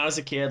my when I was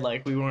a kid,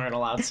 like we weren't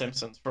allowed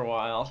Simpsons for a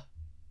while.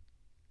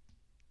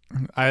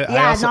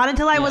 Not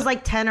until I was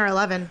like 10 or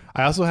 11.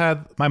 I also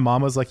had my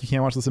mom was like, you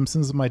can't watch The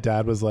Simpsons, and my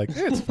dad was like,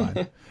 it's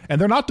fine.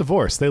 And they're not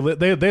divorced.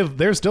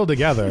 They're still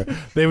together.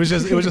 It was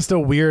just a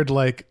weird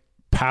like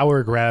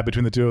power grab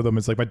between the two of them.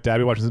 It's like my dad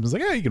would watch The Simpsons,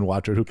 like, yeah, you can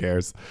watch it, who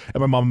cares?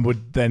 And my mom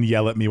would then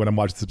yell at me when I'm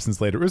watching The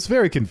Simpsons later. It was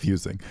very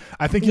confusing.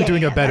 I think you're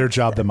doing a better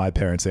job than my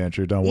parents,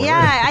 Andrew. Don't worry.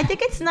 Yeah, I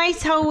think it's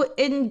nice how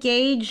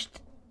engaged.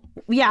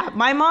 Yeah,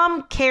 my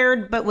mom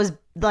cared, but was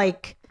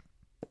like,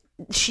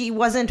 she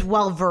wasn't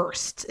well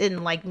versed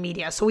in like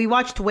media. So we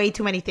watched way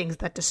too many things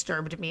that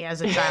disturbed me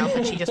as a child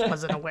that she just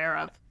wasn't aware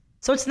of.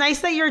 So it's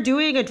nice that you're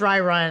doing a dry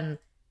run.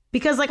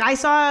 Because, like, I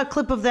saw a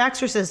clip of The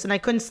Exorcist and I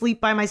couldn't sleep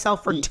by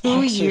myself for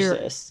 2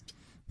 years.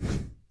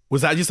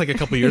 Was that just like a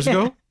couple years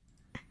ago?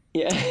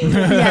 Yeah. Yeah,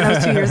 that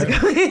was 2 years ago.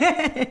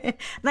 And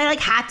I, like,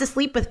 had to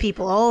sleep with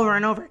people over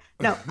and over.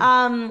 No.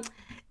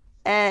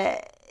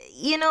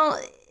 You know,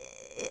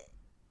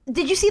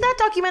 did you see that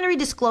documentary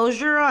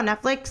Disclosure on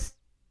Netflix?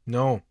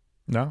 No.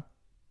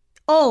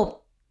 Oh,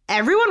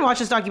 everyone watch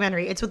this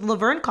documentary. It's with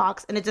Laverne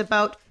Cox, and it's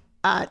about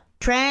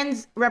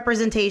trans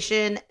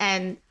representation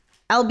and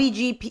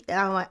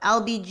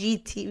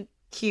LGBTQ,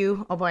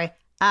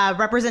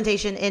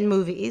 representation in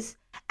movies.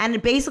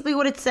 And basically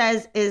what it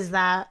says is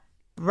that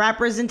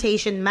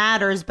representation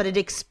matters, but it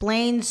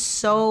explains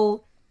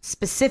so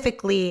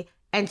specifically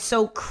and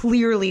so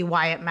clearly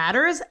why it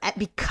matters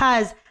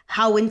because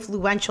how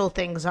influential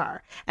things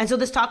are. And so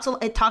it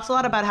talks a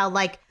lot about how,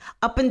 like,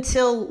 up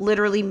until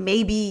literally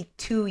maybe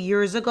 2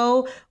 years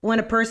ago, when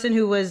a person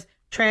who was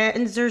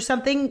trans or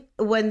something,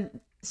 when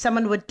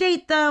someone would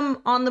date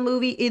them in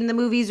the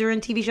movies or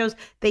in TV shows,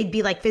 they'd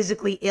be like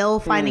physically ill,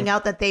 finding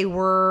out that they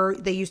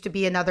used to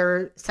be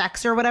another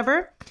sex or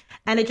whatever.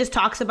 And it just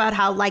talks about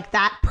how like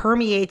that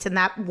permeates and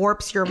that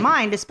warps your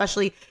mind,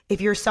 especially if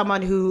you're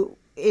someone who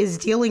is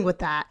dealing with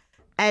that.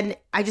 And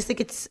I just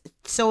think it's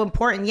so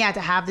important,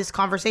 to have this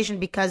conversation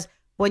because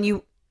when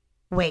you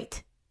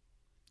wait.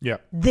 Yeah.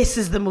 This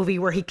is the movie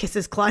where he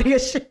kisses Claudia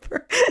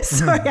Schiffer.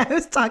 Sorry, I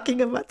was talking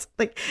about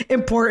something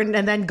important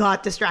and then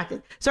got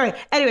distracted. Sorry.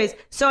 Anyways,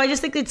 so I just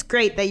think it's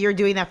great that you're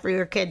doing that for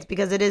your kids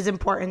because it is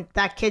important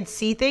that kids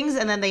see things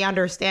and then they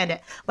understand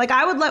it. Like,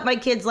 I would let my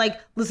kids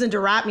like listen to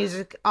rap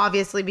music,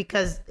 obviously,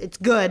 because it's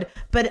good.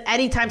 But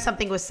anytime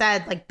something was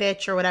said, like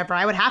bitch or whatever,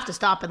 I would have to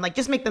stop and like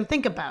just make them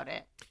think about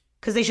it.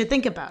 Because they should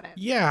think about it.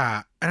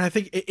 Yeah, and I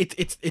think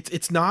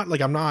it's not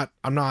like I'm not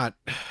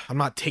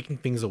taking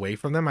things away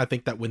from them. I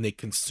think that when they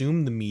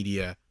consume the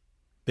media,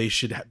 they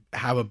should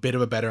have a bit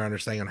of a better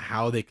understanding on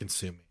how they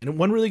consume it. And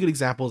one really good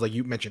example is like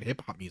you mentioned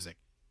hip hop music.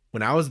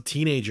 When I was a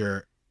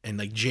teenager and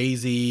like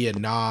Jay-Z and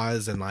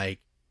Nas and like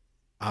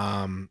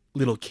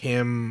Lil'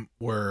 Kim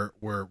were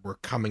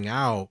coming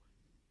out,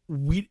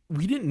 we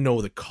didn't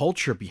know the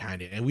culture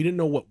behind it and we didn't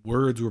know what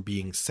words were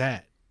being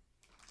said.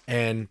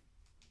 And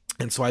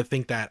so I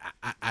think that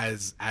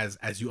as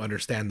you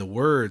understand the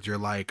words, you're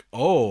like,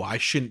 oh, I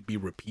shouldn't be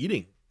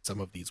repeating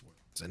some of these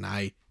words. And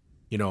this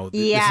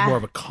is more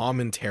of a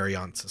commentary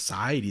on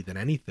society than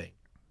anything.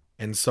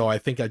 And so I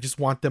think I just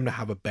want them to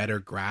have a better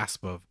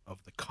grasp of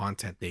the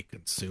content they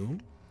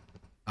consume.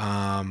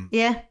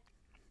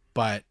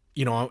 But,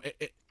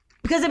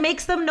 because it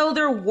makes them know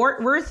their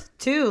worth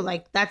too.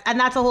 Like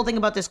that's the whole thing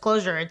about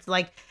Disclosure. It's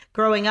like,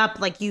 growing up,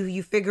 like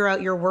you figure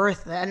out your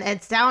worth, and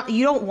it's down.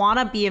 You don't want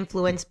to be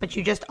influenced, but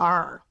you just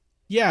are.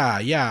 Yeah.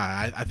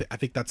 I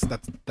think that's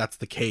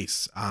the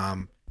case.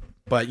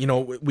 But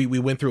we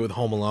went through it with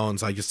Home Alone,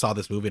 so I just saw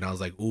this movie and I was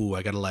like, ooh,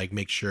 I gotta like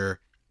make sure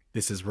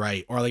this is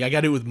right, or like I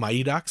got it with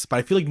Mighty Ducks, but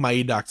I feel like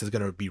Mighty Ducks is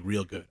gonna be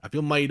real good. I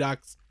feel Mighty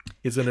Ducks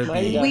is gonna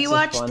Mighty be. Ducks We is a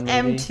watched fun movie.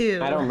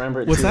 M2. I don't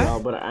remember it What's too that? well,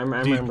 but I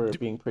remember it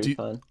being pretty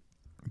fun.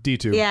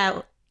 D2.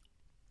 Yeah.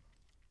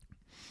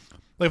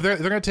 Like if they're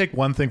going to take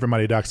one thing from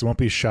Mighty Ducks, it won't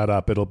be shut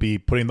up. It'll be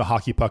putting the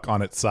hockey puck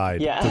on its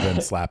side Yeah. to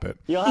then slap it.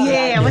 You'll have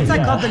Yeah. that- What's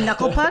that called? The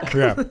knuckle puck?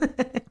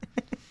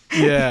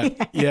 Yeah.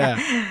 Yeah.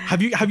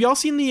 Have y'all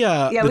seen the we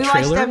watched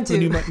trailer them for the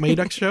new too. Mighty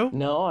Ducks show?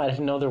 No, I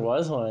didn't know there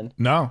was one.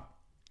 No.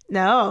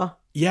 No.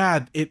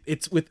 Yeah,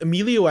 it's with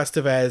Emilio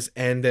Estevez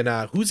and then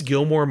who's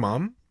Gilmore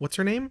mom? What's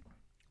her name?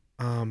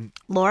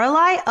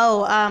 Lorelai?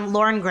 Oh,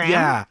 Lauren Graham.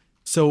 Yeah.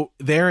 So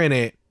they're in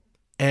it,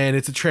 and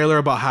it's a trailer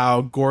about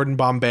how Gordon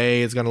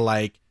Bombay is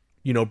gonna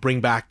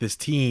bring back this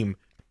team.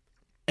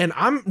 And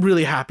I'm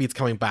really happy it's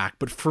coming back.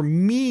 But for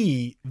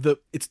me,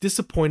 it's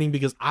disappointing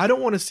because I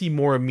don't want to see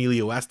more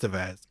Emilio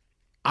Estevez.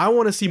 I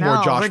want to see more No,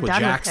 we're Joshua done with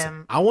Jackson.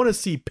 him. I want to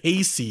see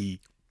Pacey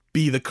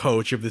be the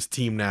coach of this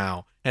team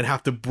now and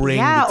have to bring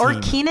Yeah, the or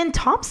team. Keenan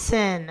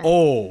Thompson.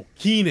 Oh,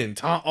 Keenan.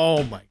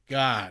 Oh my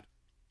God.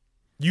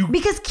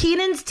 Because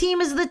Keenan's team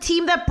is the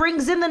team that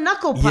brings in the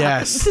knuckle puck.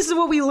 Yes. This is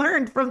what we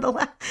learned from the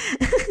last.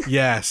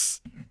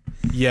 Yes.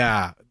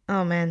 Yeah.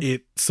 Oh man. As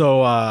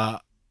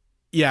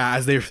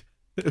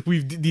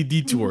we've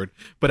detoured,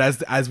 but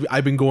as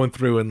I've been going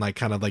through and like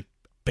kind of like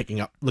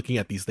looking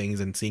at these things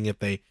and seeing if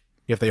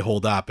they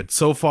hold up, and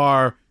so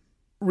far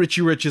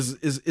Richie Rich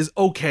is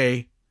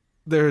okay.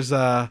 There's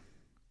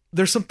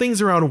some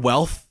things around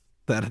wealth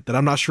that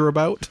I'm not sure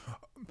about.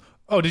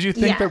 Oh, did you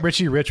think Yeah. that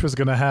Richie Rich was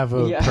going to have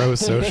a Yeah.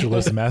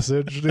 pro-socialist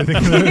message? Do you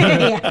think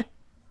Yeah.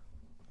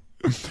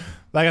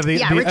 like at the,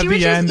 Yeah, at Richie the Rich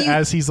is- end, you-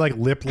 as he's like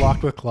lip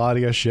locked with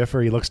Claudia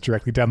Schiffer, he looks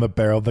directly down the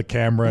barrel of the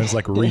camera and is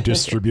like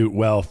redistribute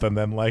wealth, and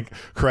then like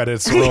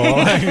credits roll.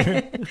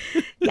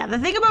 Yeah, the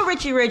thing about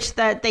Richie Rich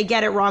that they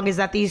get it wrong is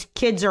that these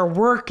kids are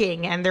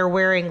working and they're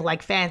wearing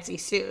like fancy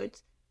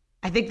suits.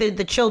 I think that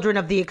the children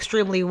of the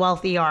extremely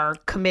wealthy are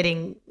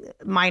committing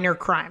minor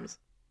crimes.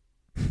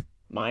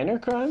 Minor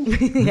crime?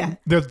 Yeah.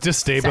 They're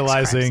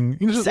destabilizing.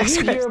 You know, just- Sex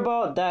Did you hear crimes.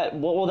 about that?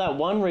 Well, that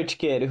one rich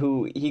kid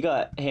who he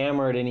got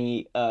hammered and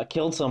he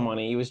killed someone.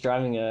 He was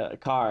driving a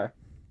car,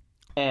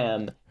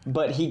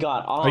 but he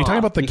got off. Are you talking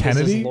about the because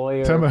his Kennedy?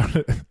 lawyer- Talking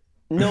about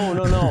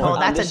No. Oh,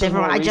 that's a This is different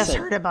more one. I just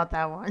recent. heard about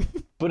that one.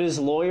 But his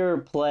lawyer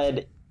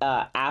pled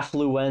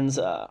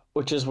affluenza,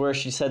 which is where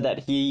she said that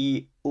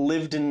he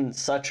lived in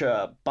such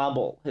a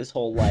bubble his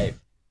whole life,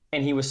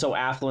 and he was so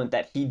affluent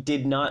that he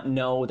did not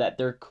know that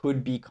there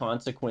could be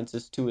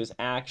consequences to his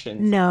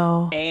actions.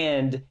 No.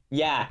 And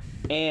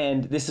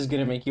this is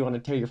gonna make you want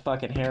to tear your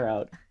fucking hair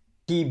out.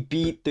 He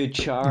beat the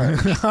charge.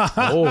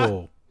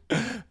 Oh,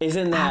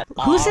 Isn't that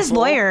Who's his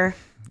awful? lawyer?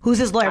 Who's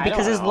his lawyer? I Because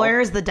don't his know. lawyer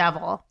is the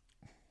devil.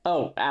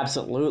 Oh,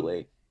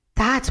 absolutely.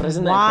 That's But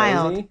isn't that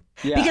wild. crazy?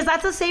 Yeah. Because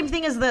that's the same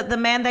thing as the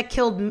man that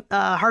killed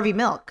Harvey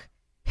Milk.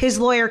 His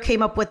lawyer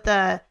came up with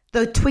the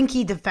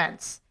Twinkie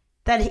defense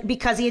that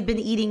because he had been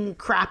eating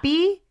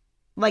crappy,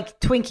 like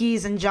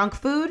Twinkies and junk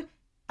food,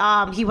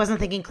 he wasn't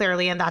thinking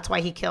clearly, and that's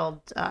why he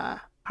killed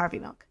Harvey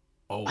Milk.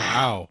 oh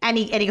wow. And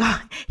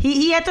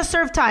he had to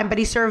serve time, but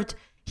he served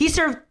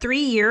 3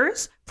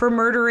 years for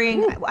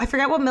murdering. I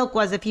forget what Milk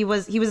was. If he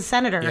was a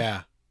senator.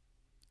 Yeah.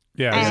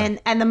 yeah.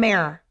 And the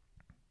mayor.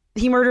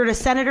 He murdered a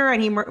senator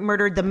and he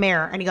murdered the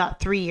mayor, and he got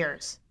 3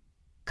 years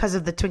because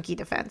of the Twinkie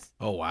defense.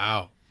 Oh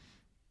wow.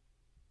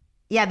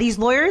 Yeah, these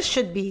lawyers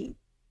should be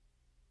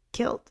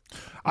killed.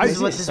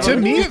 To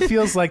me, it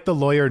feels like the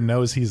lawyer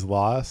knows he's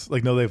lost.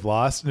 Like, no, they've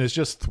lost, and is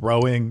just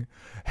throwing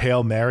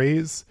Hail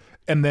Marys.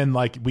 And then,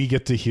 like, we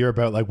get to hear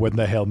about, like, when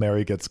the Hail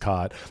Mary gets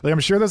caught. Like, I'm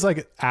sure there's,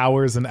 like,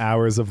 hours and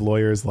hours of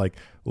lawyers, like,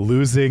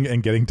 losing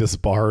and getting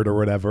disbarred or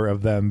whatever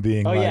of them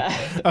being, like,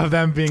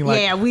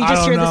 yeah, we I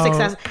just hear don't the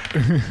know.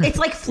 success. It's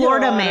like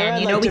Florida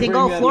Man, we think,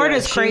 oh,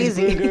 Florida's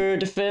crazy. Cheeseburger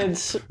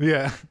defense.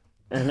 Yeah.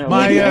 No,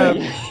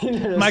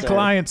 My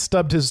client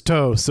stubbed his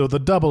toe, so the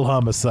double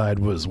homicide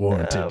was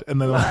warranted.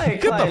 And then, My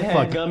like, get client the had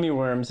fuck. gummy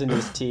worms in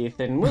his teeth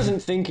and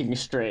wasn't thinking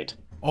straight.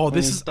 Oh, when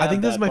this he is. I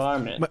think stabbed this is that my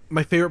barman.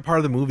 my favorite part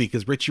of the movie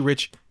because Richie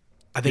Rich,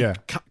 I think,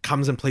 Yeah.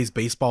 comes and plays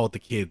baseball with the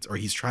kids, or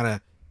he's trying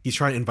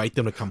to invite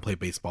them to come play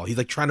baseball. He's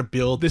like trying to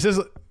build. This is.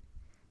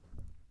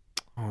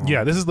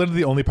 Yeah, this is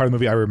literally the only part of the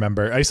movie I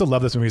remember. I used to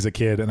love this movie as a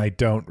kid, and I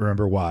don't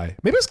remember why.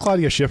 Maybe it's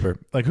Claudia Schiffer.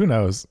 Like, who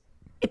knows?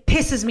 It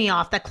pisses me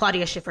off that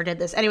Claudia Schiffer did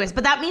this. Anyways,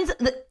 but that means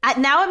that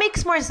now it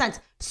makes more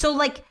sense. So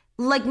like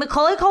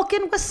Macaulay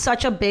Culkin was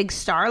such a big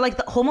star. Like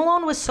the Home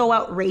Alone was so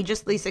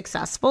outrageously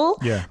successful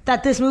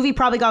that this movie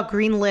probably got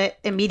greenlit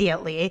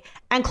immediately.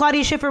 And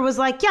Claudia Schiffer was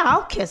like, yeah,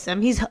 I'll kiss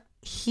him.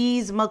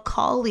 He's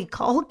Macaulay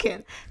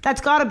Culkin.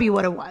 That's got to be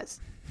what it was.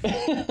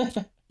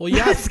 Well,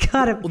 yeah. That's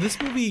gotta Well,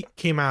 this movie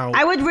came out.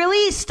 I would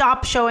really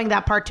stop showing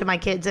that part to my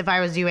kids if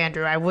I was you,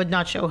 Andrew. I would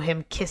not show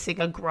him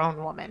kissing a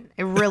grown woman.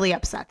 It really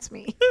upsets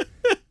me.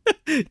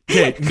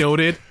 Okay,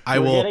 noted. I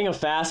We're will. getting a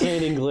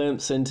fascinating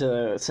glimpse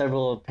into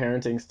several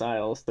parenting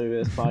styles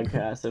through this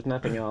podcast, if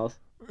nothing else.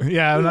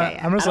 Yeah, Yeah.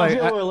 I'm just I don't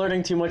like, feel we're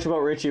learning too much about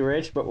Richie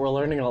Rich, but we're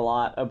learning a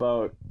lot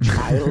about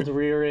child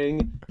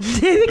rearing. I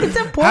think it's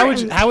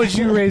important. how would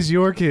you raise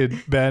your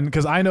kid, Ben?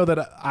 Because I know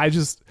that I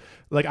just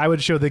like I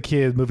would show the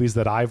kid movies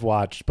that I've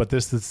watched, but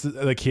this is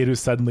the kid who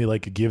suddenly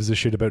like gives a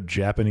shit about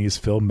Japanese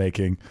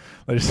filmmaking.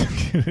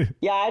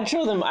 Yeah,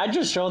 I'd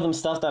just show them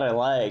stuff that I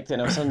liked,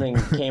 and if something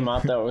came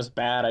up that was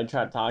bad, I'd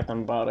try to talk to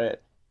them about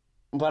it.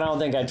 But I don't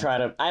think I'd try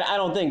to. I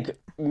don't think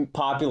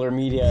popular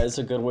media is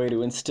a good way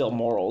to instill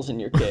morals in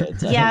your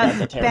kids.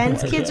 Yeah,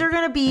 Ben's kids are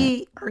gonna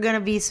be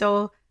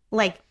so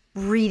like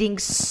reading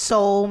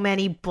so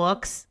many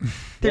books.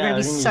 They're gonna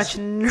be such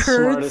nerds.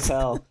 Smart as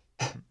hell.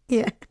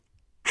 Yeah,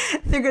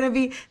 they're gonna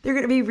be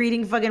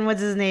reading fucking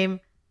what's his name,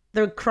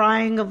 The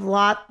Crying of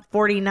Lot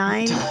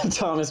 49.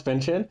 Thomas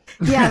Pynchon.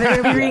 Yeah, they're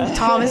gonna be reading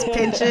Thomas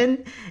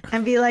Pynchon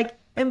and be like,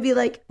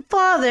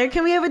 Father,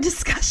 can we have a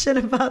discussion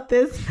about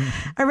this?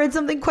 I read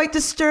something quite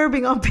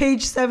disturbing on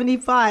page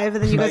 75,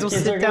 and then you guys will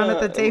sit down at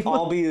the table.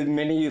 All be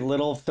mini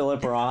little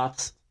Philip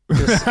Roths,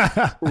 just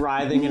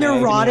writhing and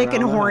neurotic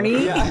and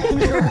horny. Yeah,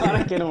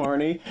 neurotic and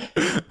horny.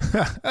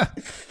 I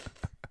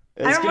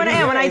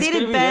remember when I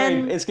dated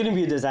Ben. It's going to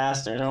be a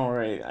disaster. Don't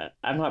worry.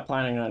 I'm not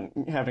planning on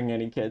having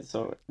any kids,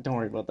 so don't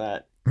worry about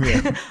that.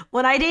 Yeah.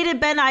 When I dated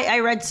Ben, I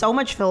read so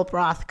much Philip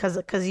Roth because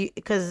it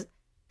was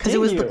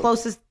the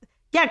closest.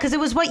 Yeah, because it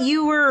was what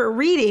you were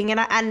reading,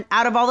 and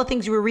out of all the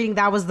things you were reading,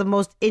 that was the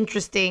most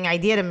interesting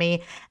idea to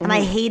me, and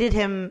I hated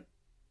him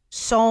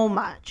so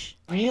much.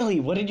 Really?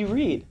 What did you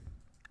read?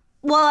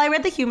 Well, I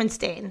read The Human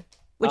Stain,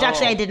 which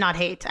actually I did not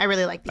hate. I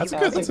really liked The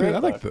Human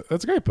Stain.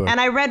 That's a great book. And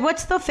I read,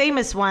 what's the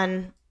famous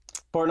one?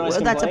 Portnoy's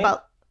That's Complaint?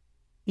 about,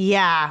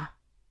 yeah.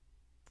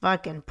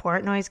 Fucking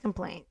Portnoy's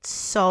Complaint.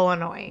 So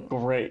annoying.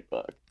 Great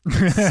book.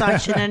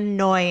 Such an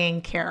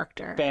annoying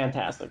character.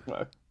 Fantastic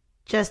book.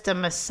 Just a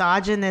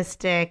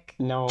misogynistic.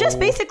 No. Just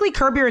basically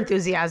Curb Your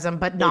Enthusiasm,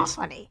 but not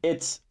funny.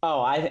 It's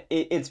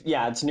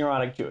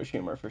neurotic Jewish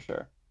humor for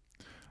sure.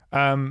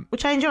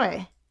 Which I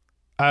enjoy.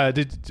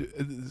 Did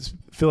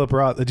Philip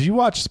Roth? Did you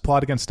watch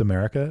Plot Against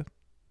America?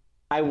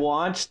 I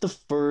watched the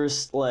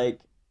first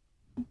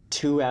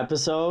 2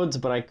 episodes,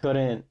 but I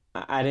couldn't.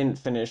 I didn't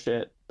finish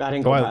it. I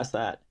didn't go past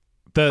that.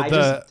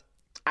 So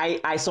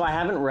I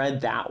haven't read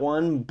that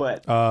one,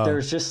 but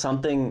there's just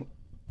something.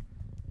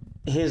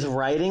 His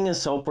writing is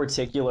so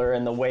particular,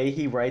 and the way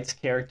he writes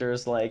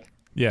characters,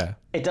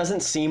 it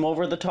doesn't seem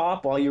over the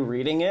top while you're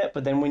reading it,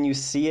 but then when you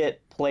see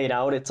it played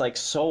out, it's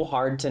so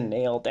hard to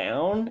nail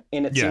down,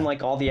 and it seemed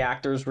like all the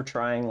actors were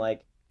trying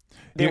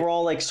they were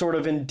all sort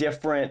of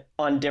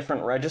on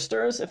different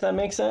registers, if that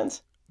makes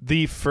sense.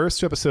 The first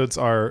 2 episodes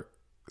are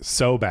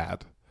so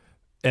bad,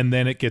 and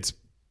then it gets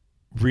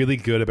really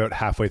good about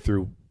halfway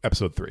through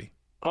episode 3.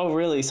 Oh,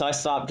 really? So I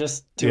stopped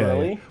just too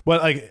early?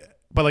 Well,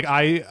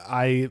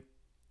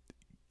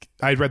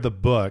 I'd read the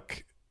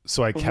book,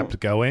 so I kept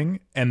going,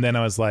 and then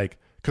I was like,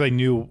 because I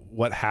knew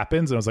what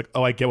happens, and I was like,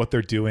 oh, I get what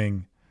they're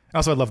doing.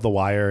 Also, I love The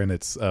Wire, and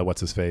it's what's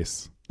his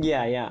face.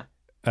 Yeah.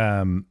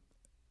 And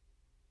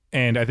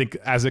I think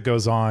as it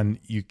goes on,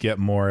 you get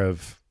more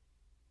of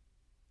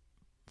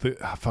the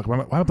why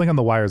am I blanking on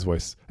The Wire's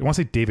voice? I want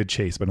to say David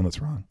Chase, but I know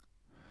that's wrong.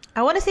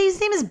 I want to say his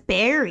name is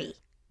Barry.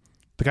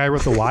 The guy who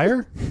wrote The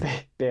Wire?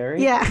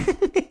 Barry? Yeah.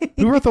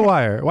 Who wrote The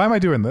Wire? Why am I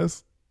doing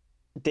this?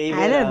 David.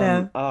 I don't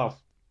know. Oh,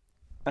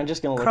 I'm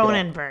just gonna look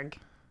Cronenberg. it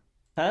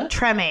up. Huh?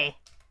 Treme.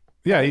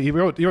 Yeah, he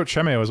wrote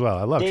Tremeo as well.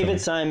 I love David Tremeo.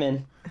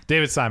 Simon.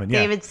 David Simon.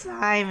 Yeah. David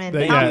Simon.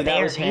 Yeah. Not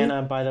That was Barry.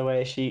 Hannah, by the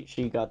way.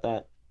 She got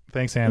that.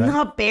 Thanks, Hannah.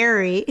 Not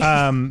Barry.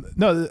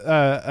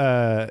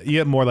 You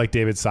get more like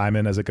David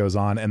Simon as it goes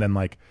on, and then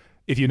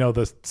if you know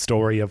the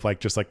story of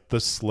just the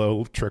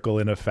slow trickle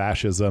in of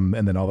fascism,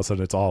 and then all of a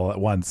sudden it's all at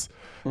once,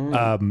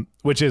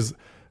 which is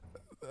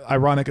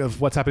ironic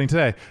of what's happening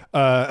today.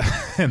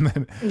 And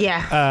then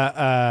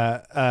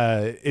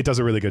it does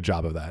a really good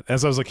job of that. And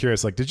so I was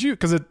curious, did you?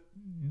 Because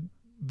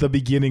the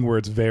beginning where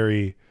it's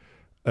very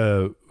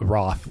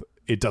Roth,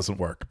 it doesn't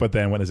work, but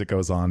then as it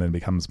goes on and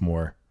becomes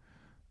more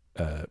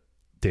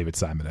David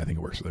Simon, I think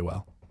it works really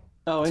well.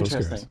 Oh, So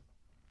interesting.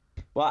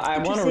 Well, I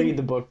want to read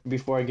the book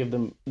before I give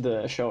them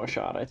the show a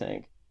shot, I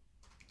think.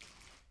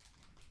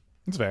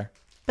 It's fair.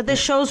 But the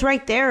show's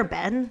right there,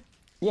 Ben.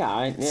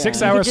 Yeah.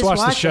 6 hours to just watch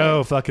the watch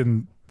show,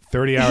 fucking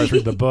 30 hours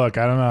read the book.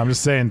 I don't know. I'm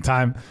just saying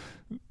time.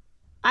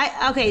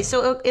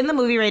 So in the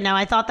movie right now,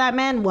 I thought that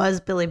man was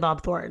Billy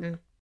Bob Thornton.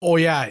 Oh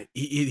yeah,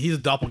 he's a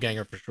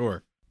doppelganger for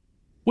sure.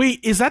 Wait,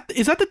 is that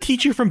the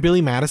teacher from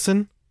Billy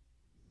Madison?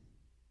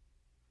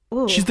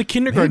 Ooh. She's the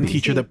kindergarten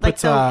teacher that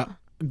puts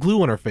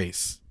glue on her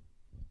face.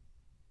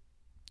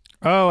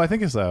 Oh, I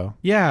think so.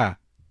 Yeah.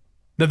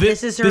 Now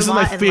this is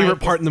my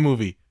favorite part in the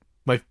movie.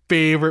 My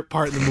favorite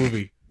part in the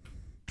movie.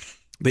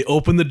 They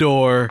open the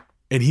door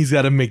and he's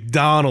got a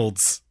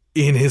McDonald's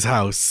in his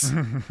house.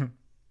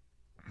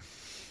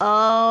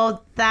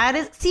 Oh, that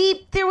is...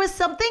 See, there was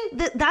something...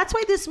 That's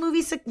why this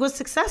movie was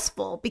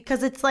successful.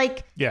 Because it's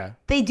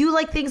they do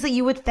things that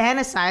you would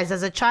fantasize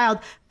as a child.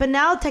 But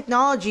now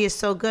technology is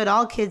so good.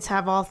 All kids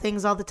have all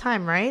things all the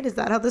time, right? Is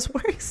that how this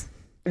works?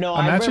 No,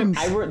 Imagine...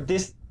 I wrote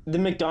this... the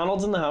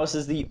McDonald's in the house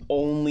is the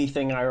only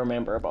thing I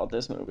remember about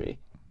this movie.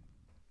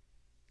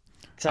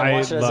 Because I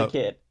watched it as a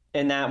kid,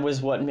 and that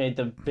was what made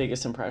the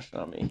biggest impression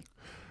on me.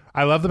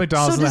 I love the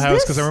McDonald's in the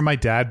house because I remember my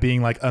dad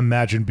being like,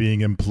 imagine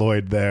being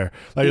employed there.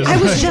 Like, I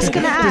was just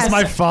going to ask. Is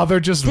my father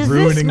just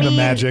ruining the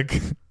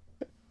magic?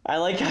 I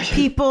like how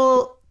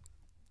people...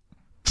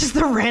 Just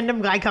the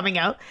random guy coming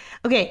out.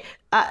 Okay,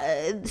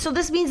 so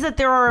this means that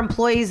there are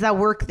employees that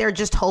work there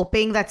just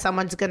hoping that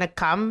someone's going to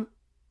come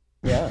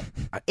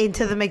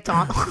into the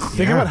McDonald's.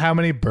 Think about how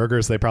many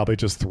burgers they probably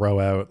just throw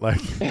out.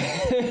 Like,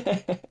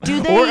 do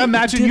they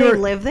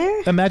live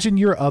there? Imagine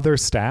your other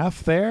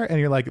staff there, and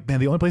you're like, man,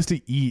 the only place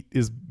to eat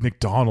is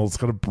McDonald's.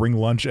 Got to bring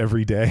lunch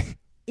every day.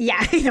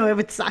 Yeah, it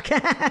would suck.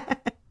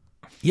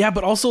 Yeah,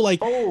 but also like,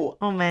 oh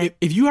man,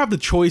 if you have the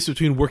choice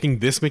between working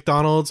this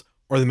McDonald's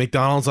or the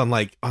McDonald's on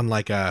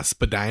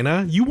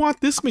Spadina, you want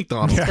this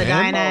McDonald's.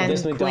 Spadina and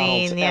this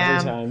McDonald's Queen,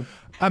 every time.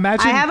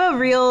 Imagine. I have a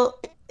real.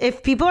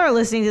 If people are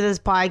listening to this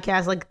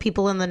podcast, like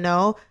people in the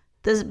know,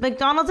 the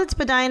McDonald's at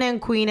Spadina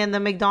and Queen and the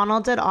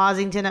McDonald's at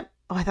Ossington.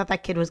 I thought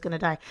that kid was gonna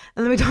die.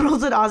 And the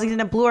McDonald's at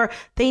Ossington and Bloor,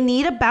 they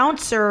need a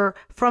bouncer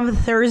from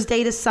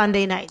Thursday to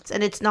Sunday nights,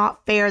 and it's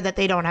not fair that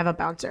they don't have a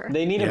bouncer.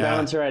 They need a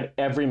bouncer at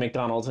every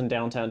McDonald's in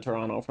downtown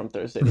Toronto from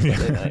Thursday to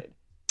Sunday night.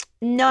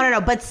 No,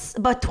 but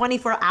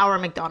 24-hour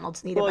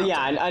McDonald's need a bouncer. Well,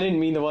 yeah, I didn't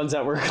mean the ones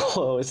that were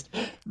closed.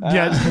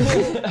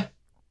 Yeah.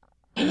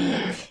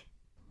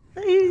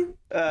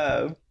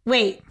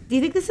 Wait, do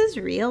you think this is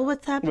real?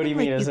 What's happening? What do you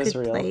mean? Is this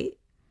real?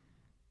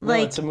 No,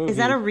 it's a movie. Is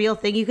that a real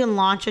thing? You can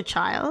launch a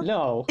child?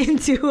 No.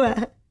 Into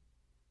a...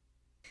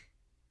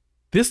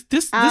 This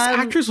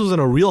actress was on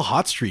a real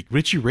hot streak.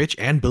 Richie Rich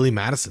and Billy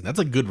Madison. That's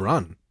a good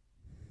run.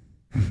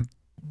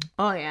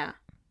 Oh, yeah.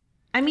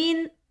 I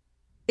mean,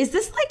 is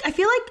this like... I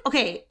feel like...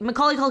 Okay,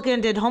 Macaulay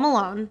Culkin did Home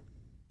Alone.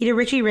 He did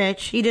Richie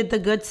Rich. He did The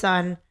Good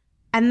Son.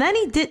 And then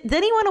he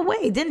went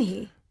away, didn't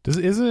he?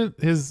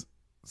 Isn't his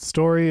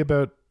story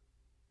about...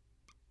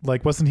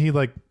 Like, wasn't he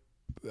like...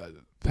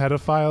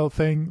 pedophile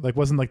thing? Like,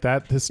 wasn't like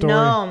that his story?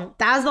 No,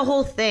 that was the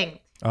whole thing.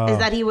 Is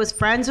that he was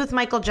friends with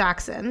Michael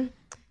Jackson.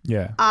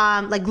 Yeah.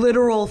 Like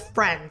literal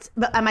friends.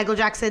 But Michael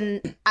Jackson,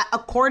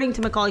 according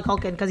to Macaulay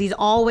Culkin, because he's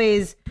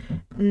always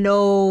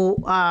no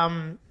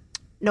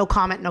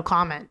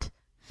comment.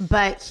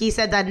 But he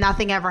said that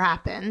nothing ever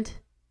happened.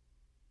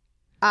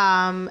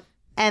 And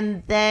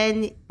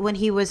then when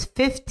he was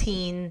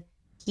 15,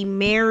 he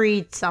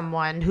married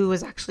someone who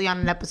was actually on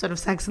an episode of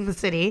Sex and the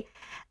City.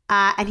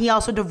 And he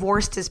also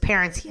divorced his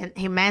parents. He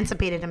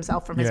emancipated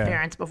himself from his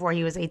parents before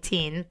he was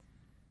 18.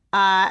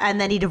 And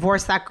then he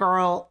divorced that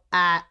girl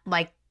at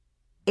like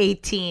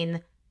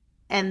 18.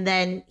 And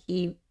then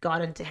he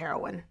got into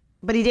heroin.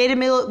 But he dated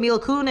Mila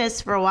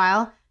Kunis for a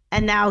while.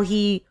 And now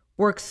he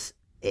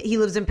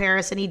lives in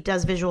Paris and he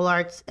does visual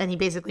arts. And he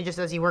basically just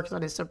says he works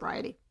on his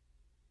sobriety.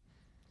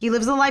 He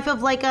lives the life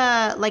of like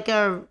a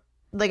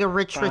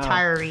rich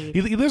retiree.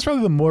 He lives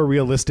probably the more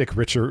realistic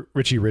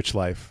Richie Rich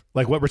life.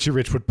 Like what Richie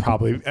Rich would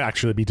probably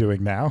actually be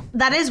doing now.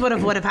 That is what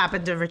would have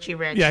happened to Richie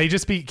Rich. Yeah, he'd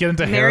just get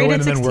into heroin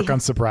and then work on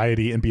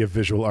sobriety and be a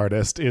visual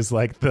artist is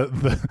like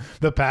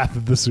the path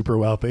of the super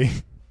wealthy.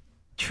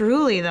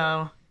 Truly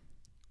though.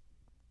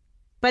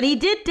 But he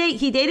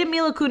dated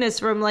Mila Kunis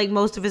from like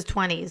most of his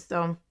 20s,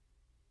 so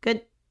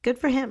good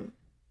for him.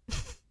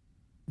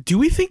 Do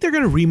we think they're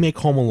gonna remake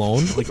Home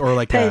Alone,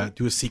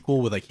 do a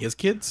sequel with like his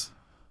kids?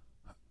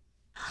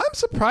 I'm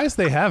surprised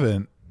they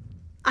haven't.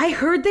 I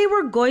heard they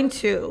were going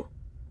to.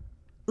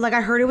 Like,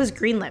 I heard it was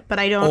greenlit, but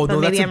I don't know. Oh, no,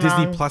 maybe that's a I'm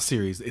Disney wrong. Plus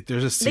series.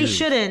 There's a series. They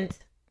shouldn't.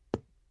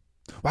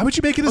 Why would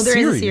you make it a there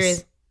series? Is a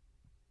series.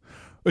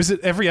 Or is it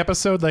every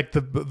episode like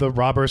the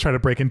robbers try to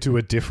break into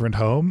a different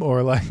home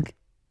or like...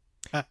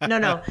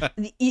 No.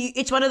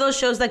 It's one of those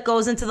shows that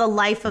goes into the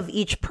life of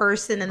each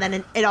person and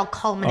then it all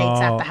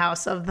culminates at the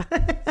house of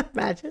the...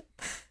 Imagine.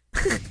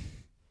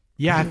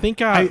 Yeah, I think...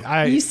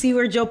 you see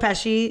where Joe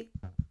Pesci...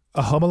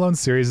 A Home Alone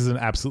series is an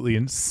absolutely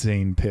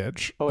insane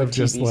pitch. Oh, a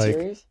TV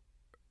series?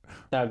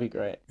 That would be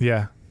great.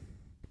 Yeah.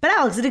 But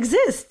Alex, it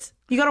exists.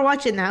 You got to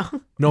watch it now.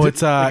 No,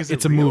 it's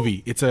a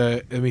movie.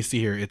 Let me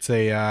see here. It's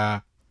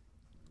a...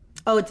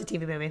 Oh, it's a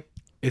TV movie.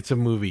 It's a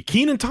movie.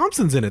 Kenan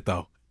Thompson's in it,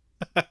 though.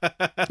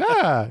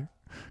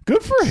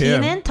 Good for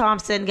him. Kenan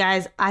Thompson,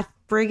 guys, I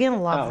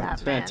friggin' love that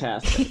it's man.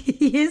 fantastic.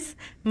 He is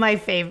my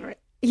favorite.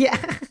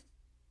 Yeah.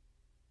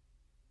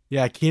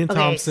 Yeah, Kenan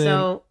Thompson,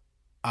 so...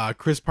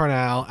 Chris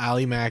Parnell,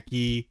 Ali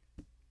Mackey,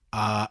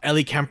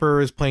 Ellie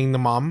Kemper is playing the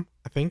mom,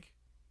 I think.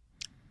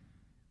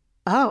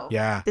 Oh,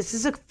 yeah. This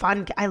is a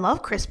fun. I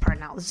love Chris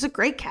Parnell. This is a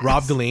great cast.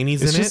 Rob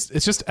Delaney's in it.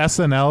 It's just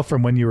SNL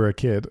from when you were a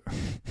kid.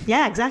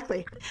 Yeah,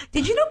 exactly.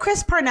 Did you know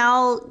Chris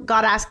Parnell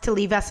got asked to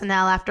leave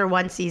SNL after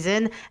one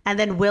season, and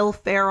then Will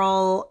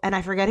Ferrell and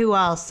I forget who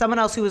else, someone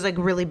else who was like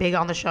really big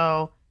on the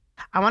show.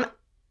 I can't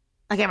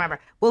remember.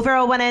 Will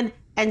Ferrell went in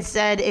and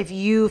said, "If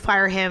you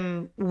fire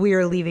him,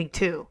 we're leaving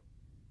too."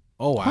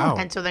 Oh wow!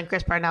 And so then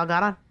Chris Parnell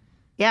got on.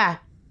 Yeah,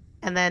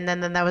 and then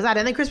that was that.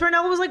 And then Chris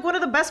Parnell was like one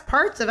of the best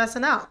parts of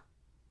SNL.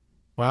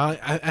 Well,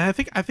 I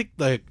think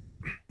like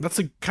that's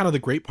the kind of the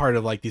great part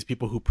of like these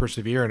people who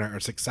persevere and are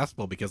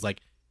successful, because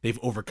like they've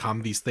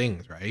overcome these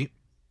things, right?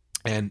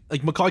 And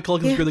like Macaulay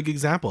Culkin is a really good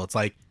example. It's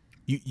like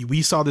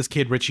we saw this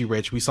kid Richie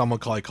Rich, we saw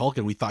Macaulay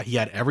Culkin, we thought he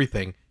had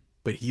everything,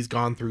 but he's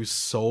gone through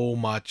so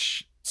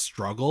much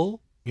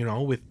struggle, you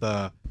know, with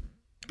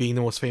being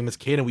the most famous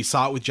kid. And we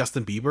saw it with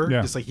Justin Bieber.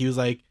 Yeah. Just like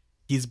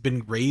he's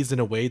been raised in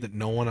a way that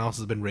no one else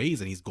has been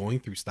raised, and he's going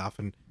through stuff.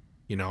 And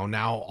you know,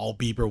 now all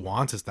Bieber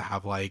wants is to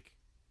have like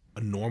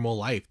a normal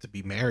life, to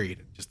be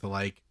married, just to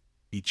like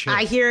be chill.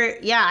 I hear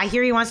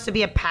he wants to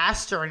be a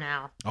pastor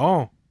now.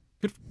 Oh,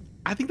 good.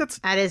 I think that's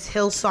At his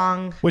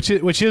Hillsong.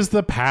 Which is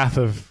the path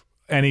of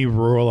any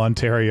rural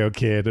Ontario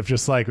kid, of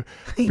just like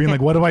being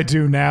like, what do I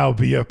do now?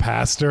 Be a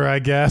pastor, I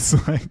guess.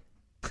 Like,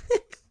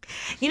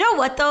 You know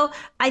what though?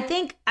 I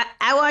think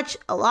I watch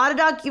a lot of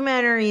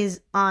documentaries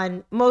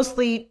on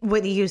mostly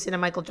Whitney Houston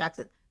and Michael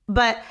Jackson,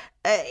 but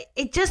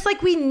it just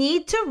like we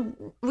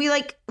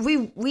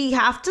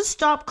have to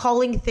stop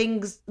calling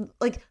things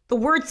like the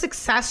word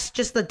success.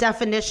 Just the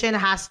definition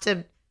has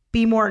to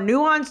be more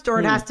nuanced, or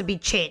it has to be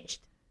changed.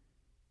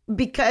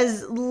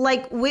 Because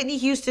like Whitney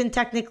Houston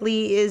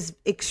technically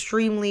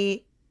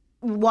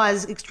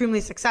was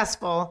extremely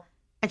successful,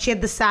 and she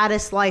had the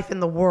saddest life in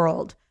the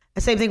world. The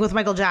same thing with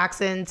Michael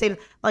Jackson. Same,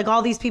 like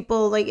all these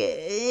people. Like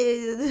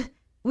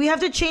we have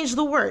to change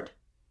the word.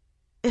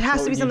 It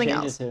has to be something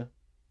else.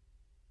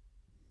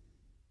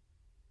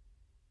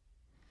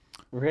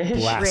 Rich?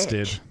 blasted.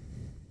 Rich.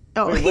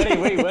 Oh,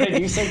 Wait, what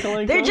did you say,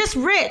 Kalinka? they're just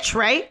rich,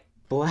 right?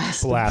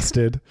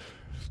 Blasted.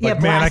 Yeah,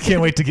 Like, man, I blasted.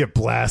 can't wait to get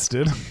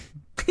blasted.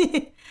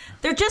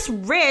 They're just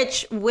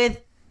rich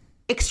with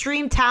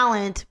extreme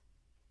talent.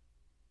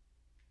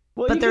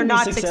 Well, but you they're can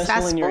not be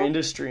successful in your successful.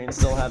 industry and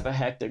still have a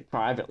hectic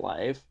private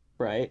life,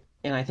 right?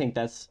 And I think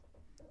that's,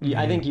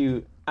 I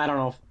don't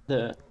know if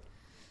the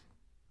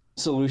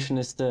solution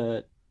is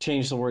to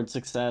change the word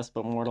success,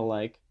 but more to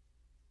like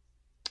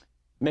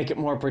make it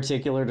more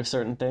particular to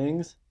certain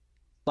things.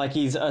 Like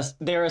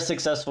they're a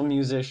successful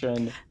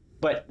musician,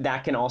 but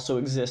that can also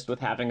exist with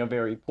having a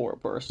very poor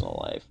personal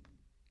life,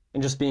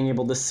 and just being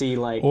able to see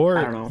like, Or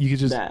I don't know, you could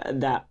just-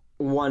 that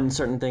one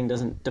certain thing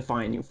doesn't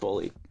define you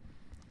fully.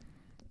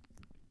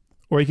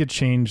 Or you could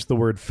change the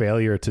word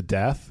failure to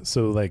death.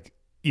 So like,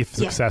 if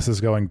success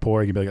is going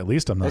poor, you can be like, at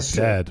least I'm not That's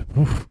true. dead.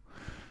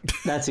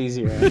 That's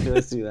easier. Actually.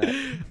 Let's do that.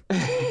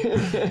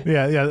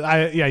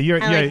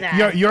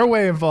 Your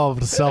way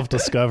involved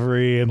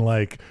self-discovery and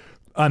like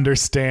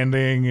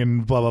understanding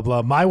and blah blah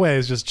blah. My way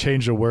is just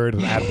change a word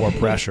and add more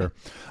pressure.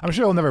 I'm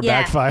sure it'll never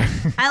Yeah. backfire.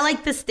 I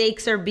like the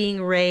stakes are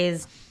being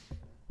raised.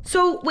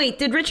 So wait,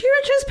 did Richie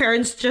Rich's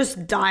parents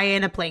just die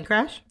in a plane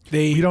crash?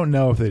 You don't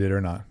know if they did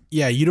or not.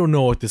 Yeah, you don't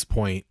know at this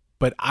point.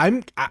 But I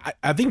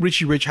think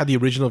Richie Rich had the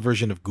original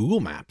version of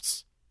Google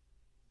Maps.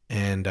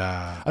 And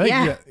I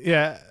think,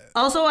 yeah.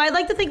 Also, I'd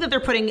like to think that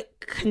they're putting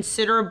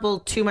considerable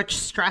too much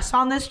stress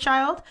on this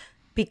child,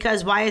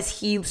 because why is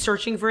he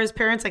searching for his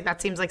parents? Like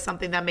that seems like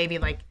something that maybe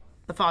like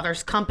the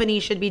father's company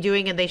should be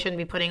doing, and they shouldn't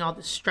be putting all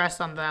the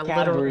stress on the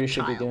literal Cadbury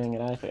should child. be doing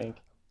it, I think.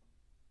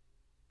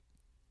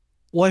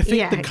 well, I think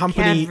Yeah, the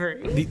company,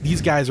 Cadbury.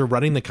 these guys are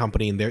running the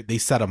company, and they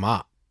set him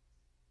up.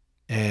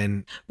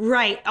 And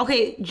Right.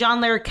 Okay.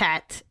 John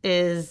Larroquette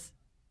is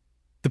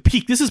the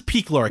peak. This is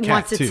peak Laura Cat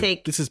Wants to too.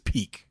 take- This is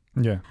peak.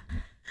 Yeah.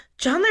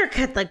 John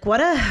Larroquette. Like what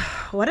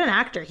an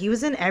actor. He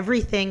was in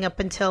everything up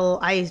until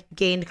I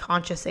gained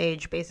conscious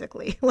age,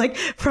 basically. Like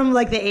from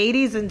like the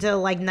 80s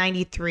until like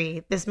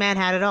 93. This man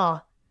had it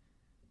all.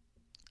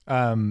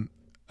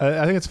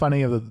 I think it's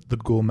funny of the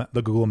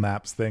Google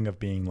Maps thing of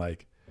being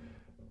like,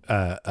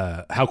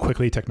 how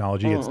quickly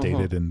technology gets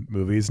dated in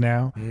movies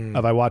now.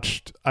 I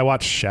watched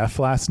Chef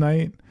last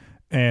night,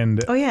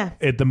 and Oh yeah.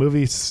 the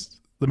movie's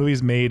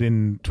made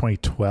in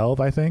 2012,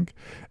 I think,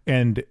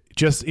 and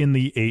just in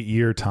the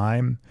 8-year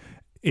time,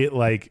 it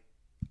like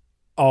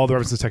all the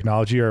references to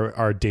technology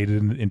are dated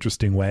in an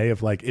interesting way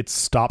of like it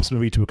stops the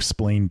movie to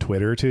explain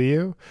Twitter to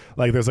you.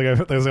 Like there's a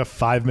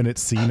 5-minute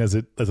scene as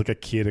like a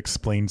kid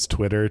explains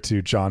Twitter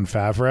to Jon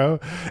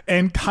Favreau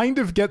and kind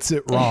of gets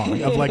it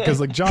wrong of like, cause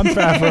like Jon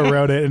Favreau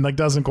wrote it and like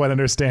doesn't quite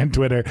understand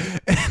Twitter.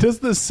 And it does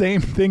the same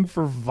thing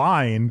for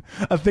Vine,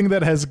 a thing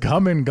that has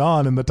come and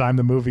gone in the time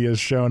the movie has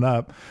shown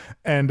up.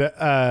 And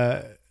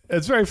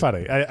it's very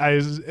funny.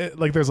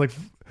 Like there's like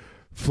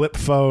flip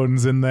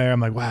phones in there. I'm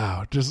like,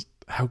 wow, just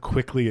how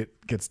quickly it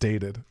gets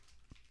dated.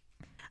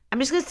 I'm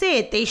just gonna say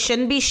it. They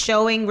shouldn't be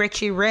showing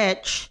Richie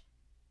Rich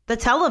the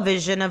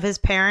television of his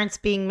parents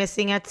being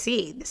missing at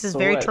sea. This is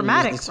very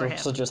traumatic for him.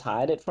 So just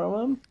hide it from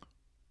him?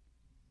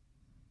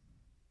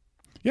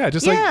 Yeah,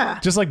 just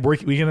like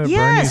Weekend at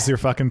Bernie's your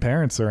fucking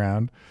parents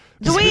around.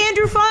 The way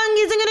Andrew Phung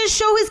isn't gonna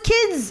show his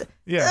kids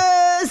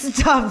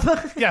stuff.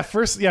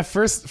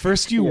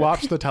 First you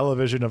watch the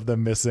television of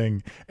them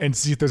missing and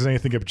see if there's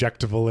anything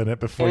objectable in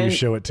it before you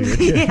show it to your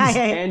kids.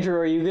 Andrew,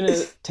 are you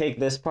gonna take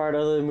this part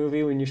of the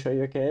movie when you show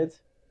your kids?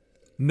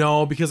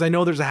 No, because I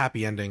know there's a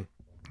happy ending.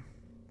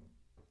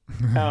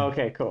 Oh,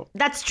 okay, cool.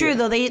 That's true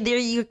though.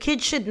 Your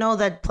kids should know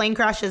that plane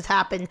crashes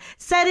happen.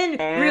 Set in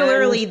real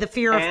early the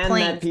fear of and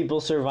planes. that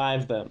people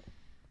survive them.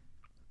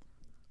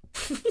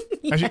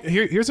 Actually,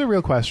 here's a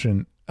real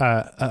question.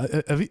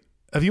 Have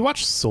you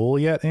watched Soul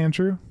yet,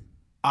 Andrew?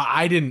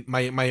 I didn't.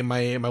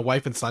 My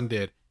wife and son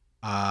did.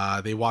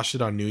 They watched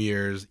it on New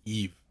Year's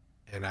Eve,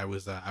 and I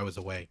was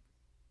away.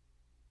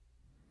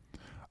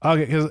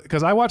 Okay,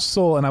 because I watched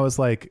Soul and I was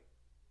like,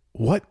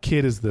 what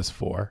kid is this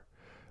for?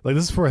 Like,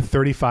 this is for a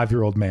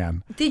 35-year-old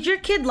man. Did your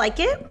kid like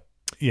it?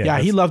 Yeah,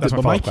 he loved it.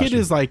 But my kid question.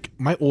 is like,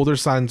 my older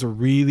son's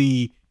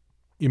really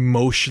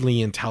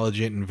emotionally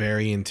intelligent and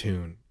very in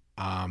tune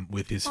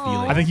with his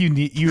feelings. I think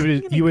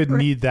you would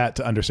need that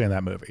to understand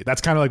that movie.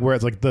 That's kind of like where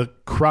it's like the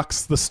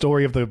crux, the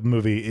story of the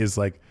movie is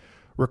like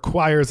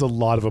requires a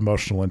lot of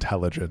emotional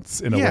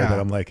intelligence in a way that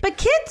I'm like. But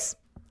kids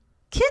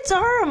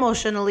are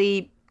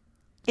emotionally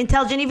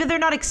intelligent, even if they're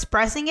not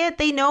expressing it.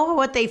 They know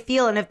what they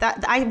feel, and if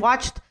that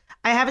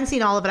I haven't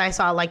seen all of it. I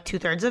saw like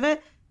 2/3 of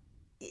it.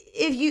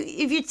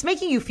 If it's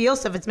making you feel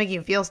stuff, it's making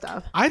you feel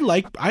stuff. I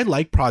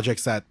like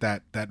projects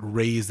that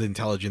raise the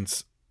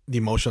intelligence, the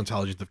emotional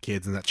intelligence of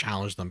kids, and that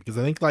challenge them, because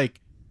I think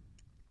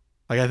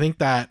I think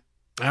that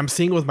I'm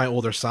seeing with my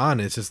older son,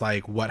 it's just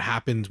like what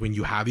happens when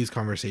you have these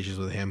conversations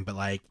with him. But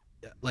like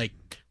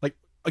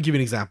I'll give you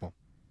an example.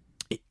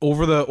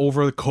 Over the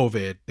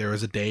COVID, there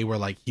was a day where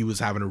like he was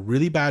having a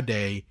really bad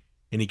day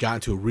and he got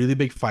into a really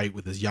big fight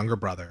with his younger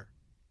brother,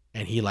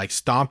 and he like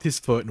stomped his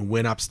foot and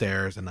went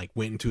upstairs and like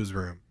went into his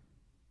room.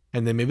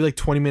 And then maybe like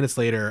 20 minutes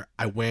later,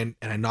 I went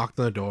and I knocked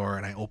on the door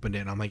and I opened it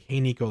and I'm like, hey,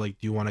 Nico, like,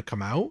 do you want to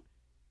come out?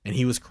 And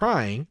he was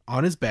crying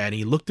on his bed. And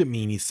he looked at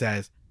me and he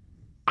says,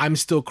 I'm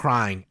still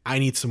crying. I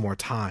need some more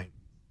time.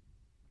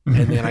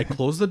 And then I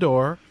closed the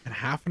door, and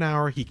half an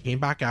hour he came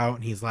back out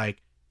and he's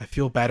like, I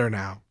feel better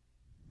now.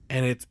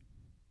 And it's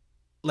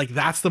like,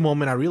 that's the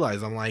moment I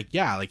realized, I'm like,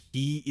 yeah, like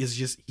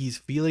he's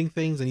feeling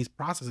things and he's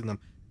processing them.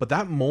 But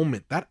that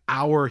moment, that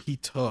hour he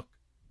took,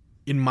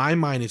 in my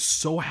mind, is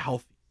so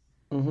healthy.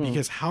 Mm-hmm.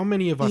 Because how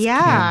many of us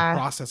can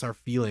process our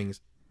feelings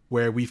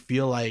where we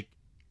feel like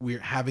we're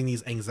having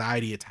these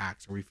anxiety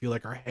attacks, or we feel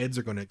like our heads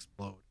are going to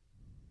explode?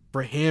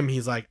 For him,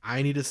 he's like,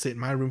 I need to sit in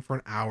my room for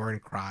an hour and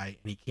cry.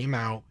 And he came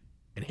out,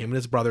 and him and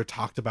his brother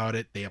talked about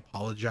it. They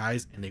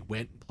apologized and they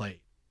went and played.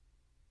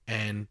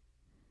 And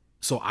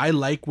so I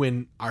like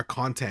when our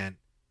content,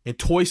 and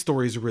Toy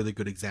Story is a really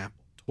good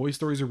example. Toy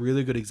Story is a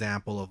really good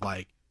example of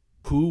like,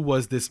 who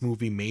was this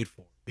movie made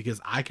for? Because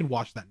I can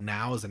watch that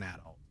now as an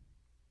adult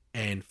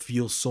and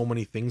feel so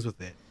many things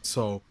with it.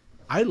 So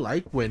I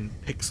like when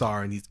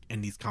Pixar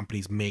and these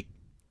companies make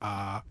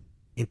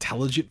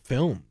intelligent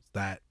films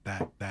that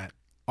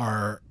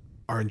are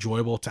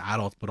enjoyable to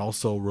adults, but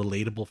also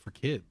relatable for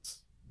kids.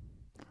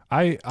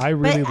 I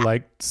really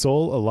liked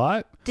Soul a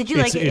lot. Did you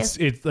like it?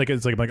 It's like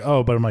I'm like,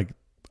 oh, but I'm like,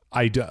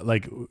 I do,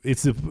 like,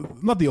 it's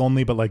not the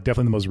only, but like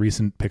definitely the most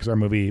recent Pixar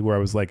movie where I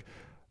was like,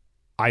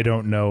 I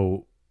don't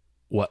know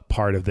what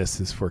part of this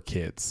is for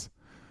kids.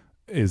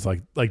 Is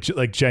like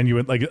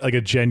genuine, like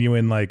a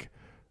genuine, like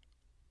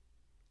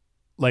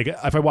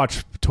if I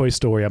watch Toy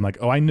Story, I'm like,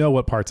 oh, I know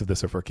what parts of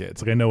this are for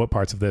kids. Like I know what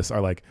parts of this are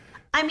like.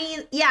 I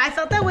mean, yeah, I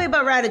felt that way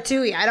about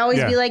Ratatouille. I'd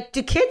always be like,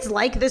 do kids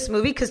like this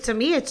movie? Because to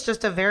me, it's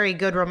just a very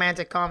good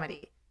romantic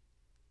comedy.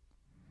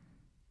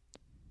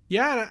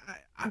 Yeah,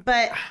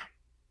 but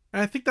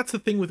I think that's the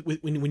thing with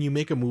when you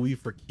make a movie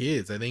for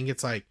kids. I think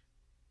it's like,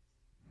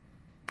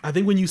 I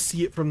think when you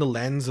see it from the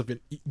lens of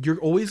it, you're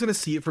always going to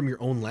see it from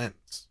your own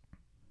lens,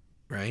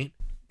 right?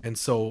 And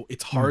so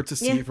it's hard to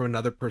see it from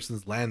another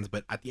person's lens.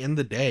 But at the end of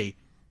the day,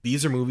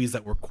 these are movies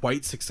that were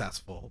quite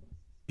successful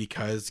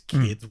because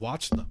kids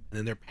watch them, and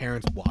then their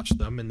parents watch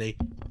them, and they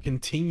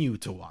continue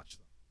to watch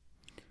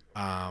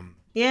them.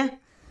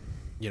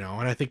 You know,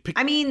 and I think...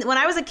 I mean, when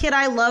I was a kid,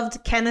 I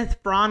loved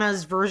Kenneth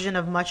Branagh's version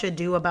of Much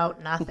Ado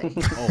About Nothing.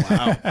 Oh,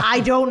 wow. I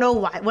don't know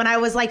why. When I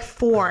was like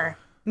 4,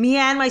 me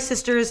and my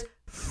sisters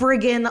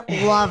friggin'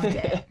 loved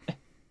it.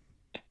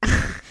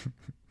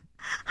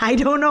 I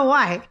don't know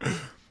why.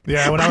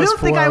 Yeah, when I was 4,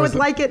 think I would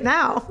like it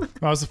now. When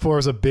I was 4, I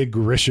was a big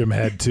Grisham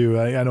head too.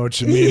 I know what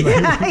you mean.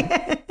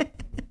 Yeah.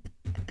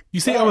 You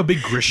say I'm a big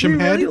Grisham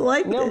head? Really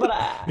liked it. But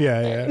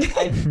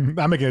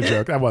I'm making a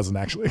joke. I wasn't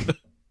actually.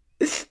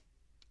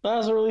 That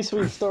was a really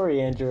sweet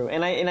story, Andrew,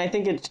 and I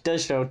think it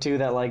does show too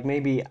that like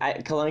maybe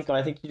Kalenko,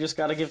 I think you just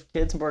got to give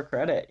kids more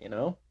credit, you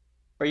know,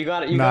 or you got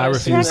to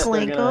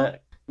assume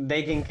that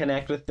they can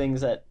connect with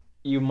things that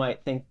you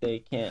might think they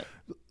can't.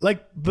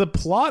 Like the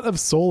plot of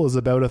Soul is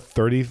about a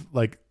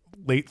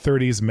late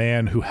 30s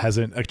man who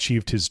hasn't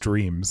achieved his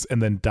dreams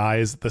and then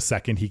dies the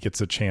second he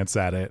gets a chance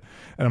at it,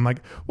 and I'm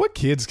like, what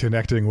kid's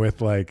connecting with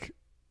like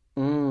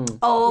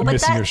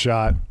missing your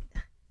shot?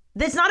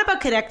 That's not about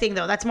connecting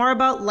though. That's more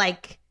about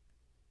like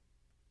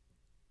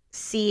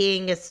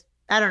seeing,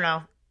 I don't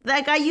know,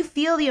 that guy, you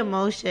feel the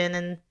emotion,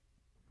 and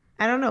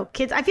I don't know,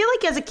 kids, I feel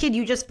like as a kid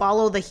you just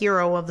follow the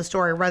hero of the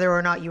story whether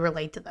or not you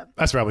relate to them.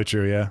 That's probably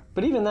true, yeah.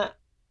 But even that.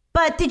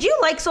 But did you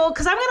like Soul?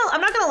 Because I'm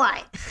not gonna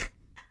lie,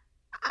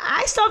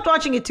 I stopped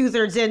watching it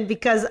 2/3 in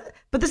because,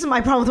 but this is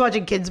my problem with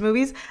watching kids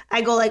movies.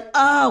 I go like,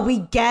 oh, we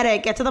get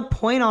it. Get to the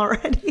point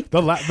already.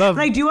 And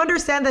I do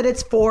understand that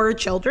it's for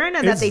children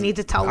and that they need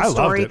to tell the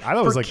story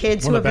for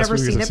kids who have never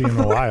seen it before. In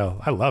a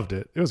while. I loved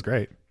it. It was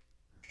great.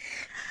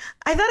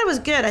 I thought it was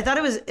good. I thought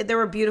there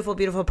were beautiful,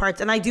 beautiful parts.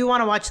 And I do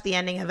want to watch the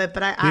ending of it.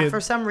 But for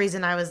some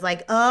reason, I was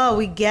like, oh,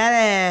 we get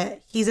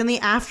it. He's in the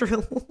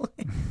afterlife.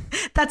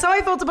 That's how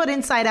I felt about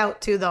Inside Out,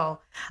 too, though.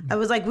 I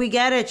was like, we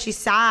get it. She's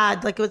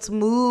sad. Like, let's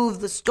move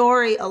the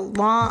story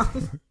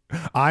along.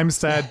 I'm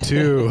sad,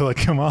 too. Like,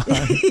 come on.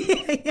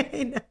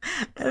 I know.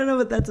 I don't know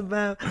what that's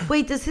about.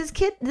 Wait, does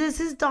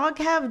his dog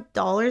have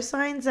dollar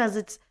signs as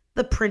it's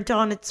the print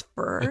on its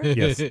fur?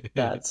 Yes.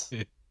 That's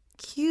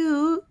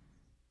cute.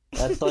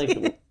 That's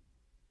like...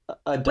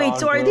 Wait,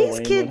 so are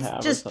these kids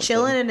just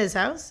chilling in his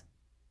house?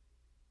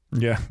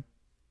 Yeah.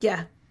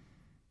 Yeah.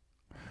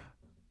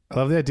 I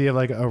love the idea of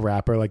like a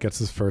rapper like gets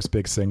his first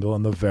big single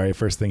and the very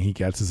first thing he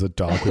gets is a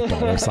dog with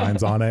dollar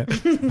signs on it.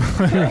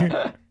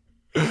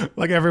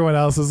 Like everyone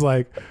else is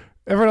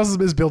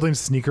building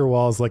sneaker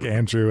walls like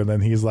Andrew, and then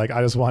he's like,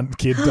 I just want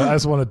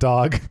a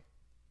dog.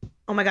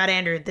 Oh my God,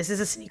 Andrew, this is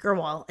a sneaker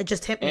wall. It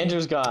just hit me.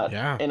 Andrew's got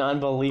an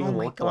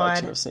unbelievable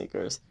collection of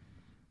sneakers.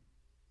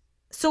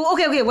 So,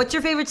 okay. What's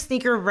your favorite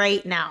sneaker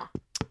right now?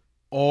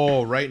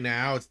 Oh, right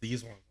now it's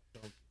these ones.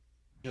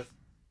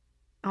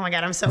 Oh my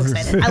God, I'm so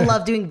excited. I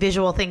love doing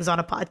visual things on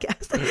a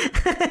podcast.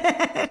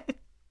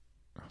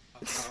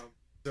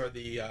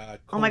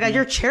 Oh my God,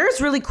 your chair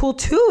is really cool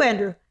too,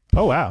 Andrew.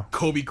 Oh, wow.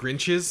 Kobe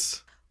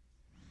Grinches.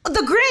 Oh,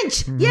 the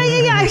Grinch.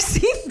 Yeah. I've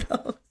seen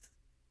those.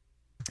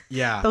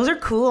 Yeah. Those are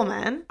cool,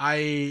 man.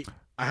 I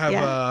have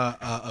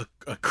a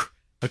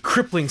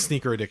crippling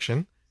sneaker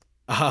addiction.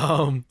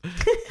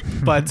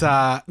 But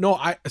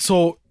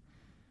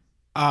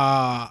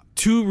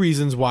two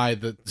reasons why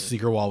the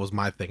sneaker wall was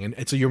my thing.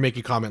 And so you're making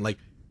a comment like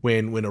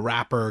when a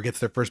rapper gets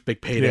their first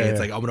big payday, it's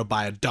like, I'm going to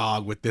buy a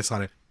dog with this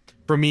on it.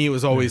 For me, it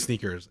was always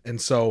sneakers. And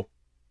so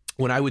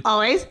when I would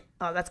always,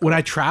 oh, that's cool. When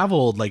I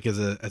traveled, like as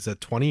a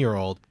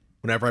 20-year-old,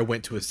 whenever I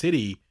went to a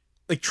city,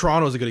 like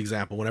Toronto is a good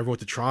example. Whenever I went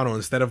to Toronto,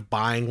 instead of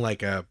buying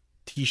like a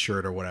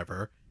t-shirt or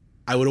whatever,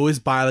 I would always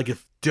buy like a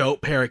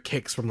dope pair of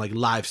kicks from like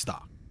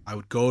Livestock. I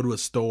would go to a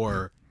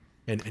store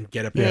and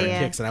get a pair of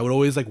kicks, and I would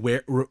always like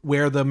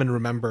wear them and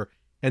remember.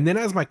 And then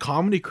as my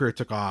comedy career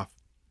took off,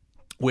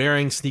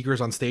 wearing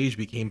sneakers on stage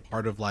became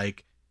part of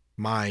like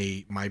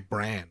my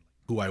brand,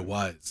 who I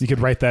was. You could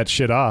write that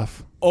shit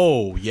off.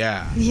 Oh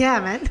yeah,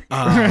 man.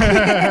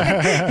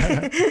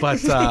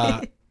 But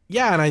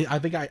and I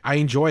think I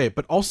enjoy it.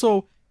 But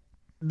also,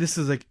 this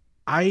is like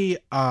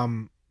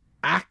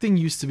acting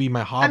used to be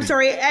my hobby. I'm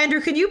sorry,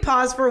 Andrew, could you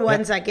pause for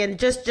 1 second?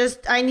 Just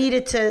I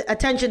needed to,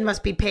 attention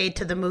must be paid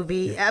to the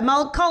movie.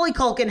 Macaulay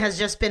Culkin has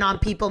just been on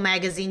People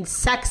Magazine's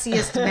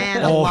Sexiest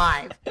Man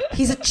Alive.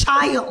 He's a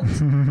child.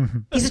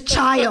 He's a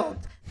child.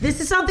 This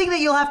is something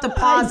that you'll have to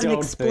pause and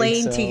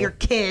explain to your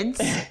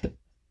kids.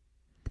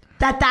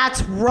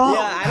 That's wrong.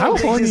 Yeah, how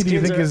horny do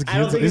you think his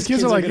kids are? His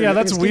kids are like, yeah,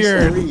 that's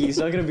weird. He's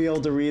not going to be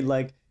able to read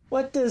like,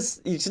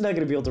 he's not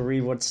going to be able to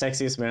read what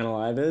Sexiest Man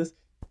Alive is.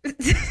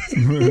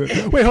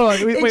 Wait, hold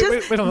on. Wait,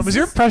 hold on. Was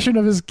your impression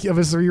of his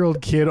 3-year-old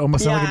kid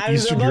almost like an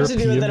Eastern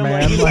European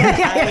man?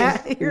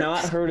 I've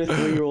not heard a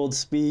 3-year-old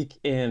speak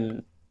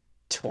in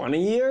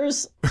 20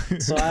 years,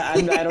 so I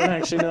don't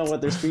actually know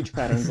what their speech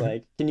pattern's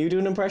like. Can you do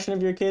an impression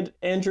of your kid,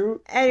 Andrew?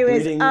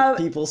 Anyways, reading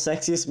People's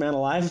Sexiest Man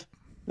Alive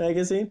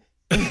magazine.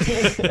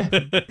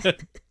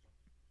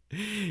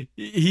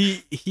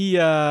 He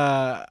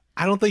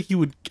I don't think he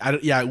would.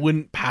 It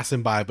wouldn't pass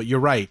him by. But you're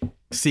right.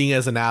 Seeing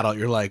as an adult,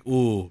 you're like,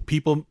 ooh,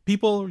 people,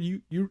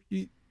 you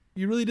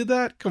really did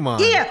that? Come on.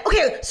 Yeah.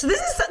 Okay. So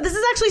this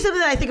is actually something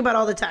that I think about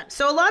all the time.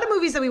 So a lot of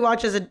movies that we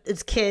watch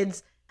as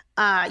kids,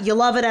 you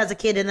love it as a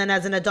kid, and then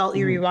as an adult,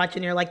 you rewatch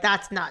and you're like,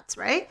 that's nuts,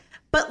 right?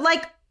 But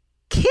like,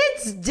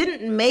 kids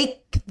didn't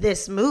make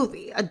this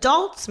movie.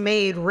 Adults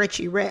made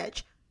Richie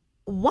rich.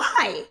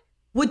 Why?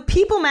 Would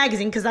People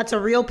Magazine, because that's a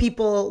real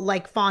People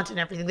like font and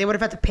everything, they would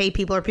have had to pay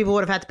people, or people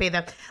would have had to pay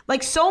them.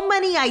 Like, so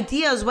many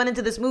ideas went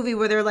into this movie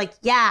where they're like,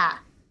 yeah,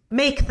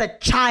 make the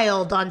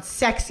child on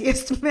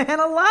Sexiest Man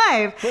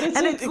Alive. But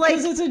it's like,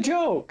 because it's a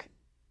joke.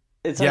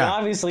 It's like,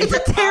 obviously, it's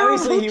a terrible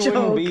obviously he joke.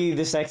 wouldn't be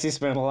the Sexiest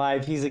Man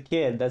Alive. He's a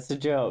kid. That's the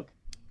joke.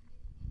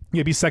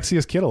 He'd be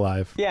Sexiest Kid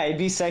Alive. Yeah, he'd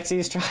be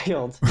Sexiest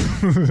Child.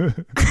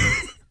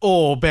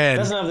 Oh, Ben. It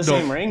doesn't have the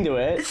same ring to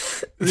it.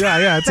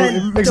 Yeah,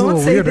 it makes it a little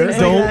say weirder. things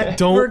like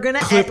Don't We're gonna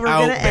clip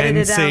out edit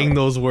Ben saying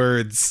those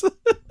words.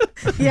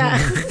 Yeah.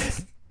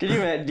 Can you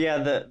imagine? Yeah,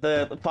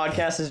 the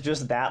podcast is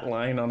just that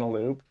line on a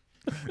loop.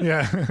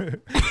 Yeah.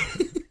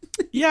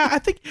 Yeah, I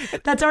think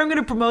that's how I'm going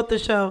to promote the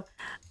show.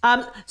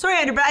 Sorry,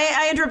 Andrew, but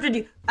I interrupted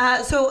you.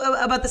 So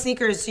about the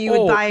sneakers, so you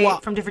would buy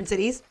from different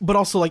cities? But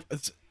also, like,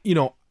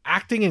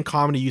 acting and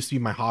comedy used to be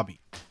my hobby.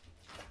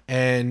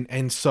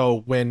 And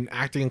so when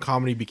acting and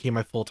comedy became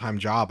my full-time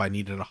job, I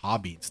needed a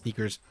hobby. And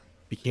sneakers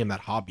became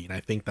that hobby. And I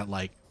think that,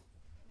 like,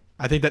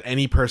 I think that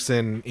any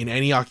person in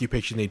any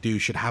occupation they do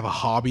should have a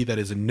hobby that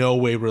is in no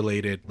way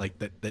related, like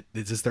that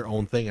is just their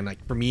own thing. And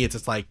like for me, it's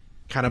just like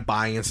kind of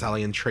buying and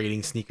selling and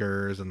trading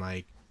sneakers and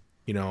like,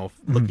 you know,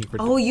 looking for.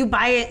 Oh, you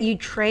buy it, you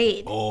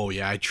trade. Oh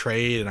yeah, I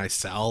trade and I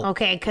sell.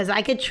 Okay, because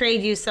I could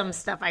trade you some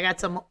stuff. I got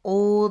some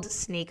old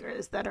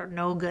sneakers that are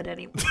no good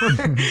anymore,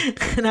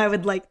 and I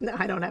would like. No,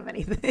 I don't have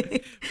anything.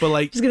 But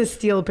like, just gonna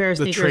steal a pair of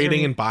the sneakers.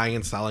 trading and buying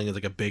and selling is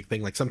like a big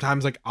thing. Like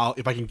sometimes, like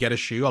if I can get a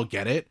shoe, I'll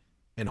get it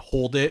and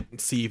hold it and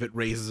see if it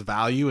raises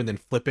value, and then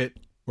flip it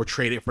or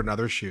trade it for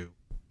another shoe.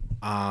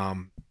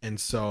 And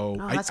so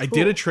I cool.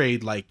 did a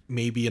trade like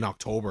maybe in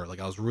October. Like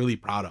I was really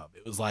proud of.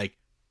 It was like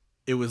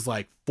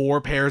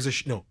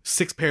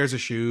 6 pairs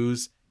of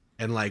shoes,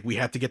 and like we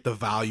had to get the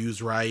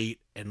values right,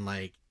 and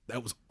like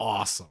that was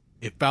awesome.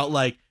 It felt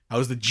like I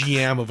was the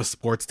GM of a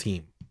sports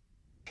team.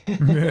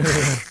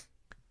 That's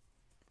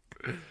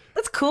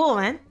cool,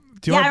 man.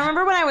 I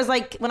remember when I was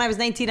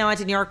 19, I went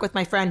to New York with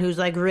my friend who's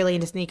like really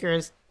into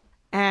sneakers,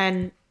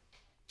 and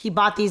he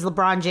bought these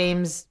LeBron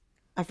James,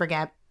 I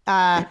forget.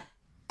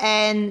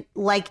 And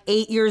like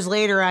 8 years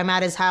later, I'm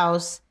at his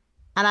house,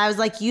 and I was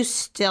like, "You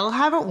still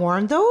haven't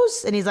worn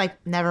those?" And he's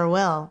like, "Never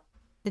will."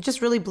 It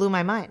just really blew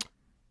my mind.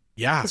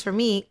 Yeah, because for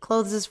me,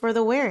 clothes is for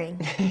the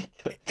wearing.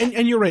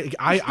 and you're right.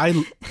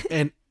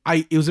 It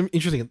was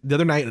interesting. The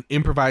other night, an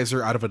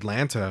improviser out of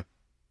Atlanta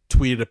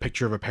tweeted a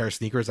picture of a pair of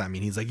sneakers at me,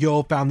 and he's like,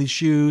 "Yo, found these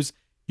shoes.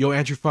 Yo,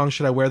 Andrew Phung,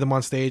 should I wear them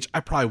on stage?"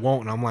 I probably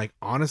won't. And I'm like,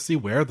 honestly,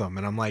 wear them.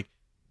 And I'm like,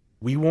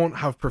 we won't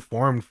have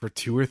performed for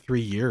 2 or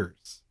 3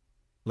 years.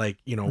 Like,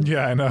 you know.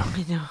 Yeah, I know.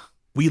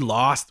 We've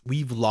lost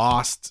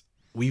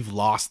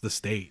the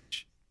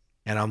stage.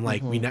 And I'm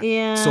like,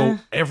 yeah. So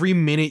every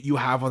minute you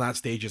have on that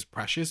stage is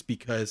precious,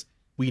 because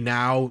we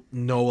now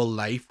know a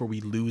life where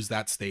we lose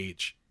that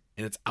stage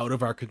and it's out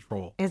of our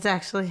control. It's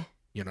actually,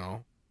 you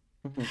know,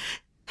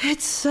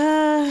 it's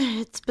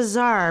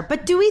bizarre.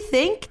 But do we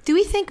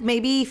think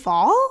maybe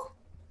fall?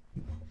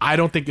 I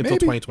don't think until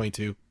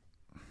 2022.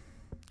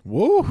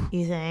 Whoa.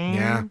 You think?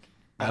 Yeah.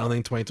 I don't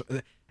think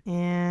 2022.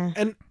 Yeah.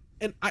 And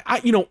I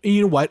you know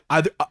what?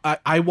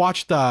 I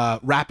watched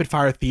Rapid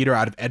Fire Theater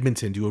out of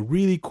Edmonton do a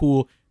really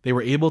cool. They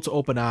were able to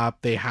open up.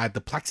 They had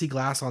the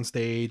plexiglass on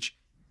stage.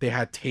 They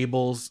had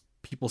tables,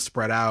 people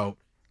spread out.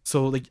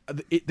 So like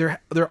there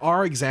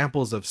are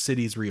examples of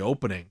cities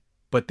reopening,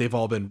 but they've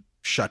all been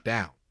shut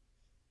down.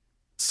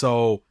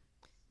 So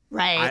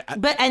right.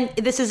 And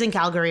this is in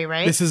Calgary,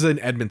 right? This is in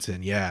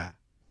Edmonton, yeah.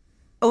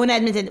 Oh, in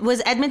Edmonton.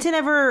 Was Edmonton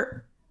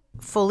ever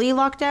fully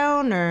locked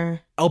down,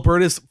 or?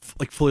 Alberta's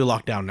like fully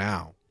locked down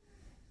now.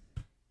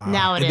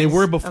 Now it is. They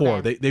were before.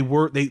 Okay.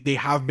 They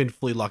have been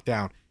fully locked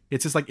down.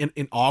 It's just like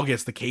in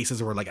August the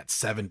cases were like at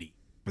 70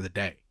 for the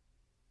day.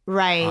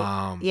 Right.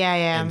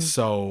 Yeah. And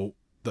so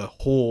the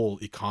whole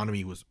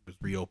economy was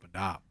reopened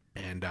up.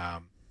 And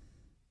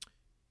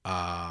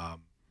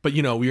but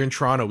you know, we were in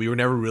Toronto. We were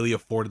never really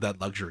afforded that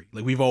luxury.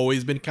 Like we've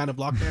always been kind of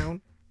locked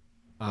down.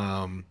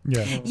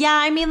 Yeah,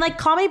 I mean, like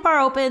Comedy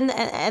Bar opened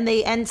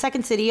and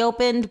Second City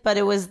opened, but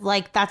it was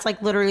like that's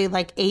like literally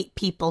like 8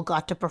 people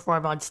got to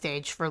perform on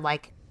stage for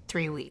like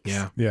 3 weeks.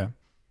 Yeah.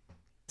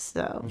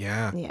 So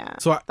yeah.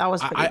 So that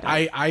was pretty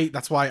I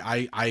that's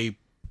why I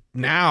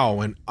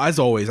now, and as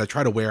always, I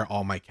try to wear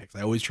all my kicks.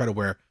 I always try to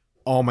wear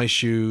all my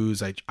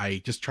shoes.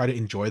 I just try to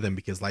enjoy them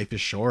because life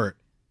is short.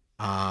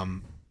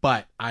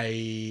 But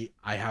I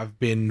have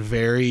been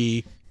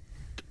very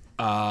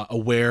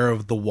aware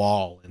of the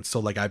wall, and so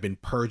like I've been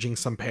purging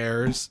some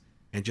pairs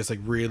and just like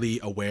really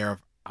aware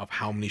of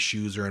how many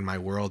shoes are in my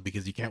world,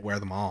 because you can't wear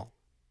them all.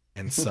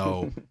 And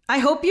so I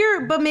hope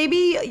but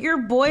maybe your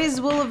boys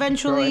will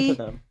eventually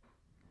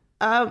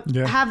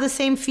have the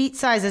same feet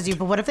size as you.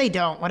 But what if they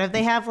don't? What if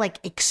they have like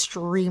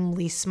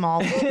extremely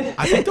small feet?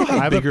 I think they'll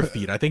have bigger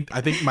feet. I think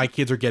my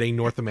kids are getting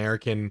North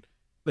American.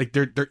 Like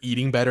they're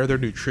eating better. Their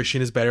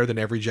nutrition is better than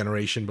every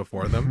generation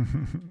before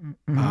them.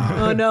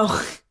 Oh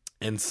no.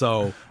 And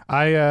so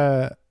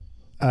Andrew,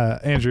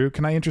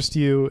 can I interest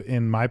you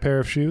in my pair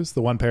of shoes?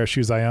 The one pair of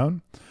shoes I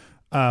own.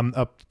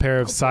 A pair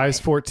of size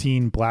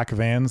 14 black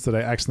Vans that I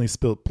accidentally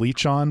spilt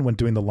bleach on when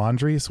doing the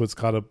laundry, so it's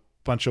got a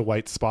bunch of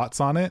white spots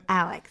on it.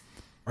 Alex,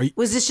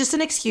 was this just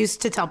an excuse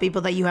to tell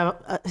people that you have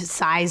a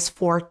size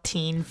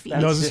 14 feet? No,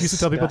 I was just used to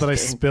tell people that I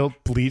spilt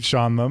bleach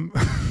on them.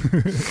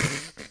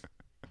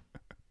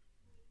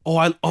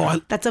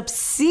 That's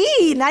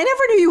obscene. I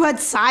never knew you had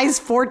size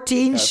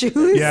 14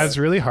 shoes. Yeah, it's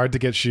really hard to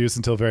get shoes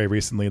until very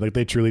recently. Like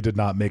they truly did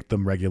not make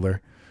them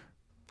regular.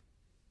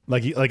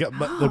 Like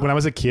when I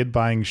was a kid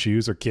buying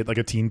shoes, or like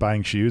a teen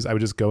buying shoes, I would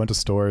just go into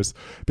stores,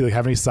 be like,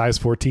 "Have any size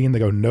 14?" They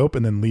go, "Nope,"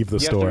 and then leave the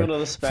store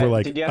for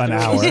like an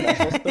hour.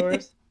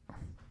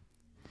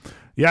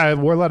 Yeah, I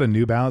wore a lot of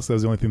New Balance. That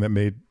was the only thing that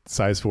made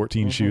size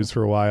 14 shoes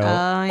for a while.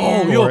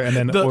 And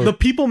then the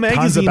People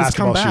magazine has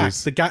come back.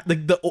 Shoes. The guy,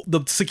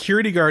 the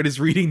security guard is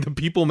reading the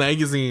People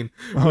magazine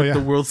with the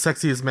world's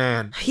sexiest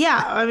man.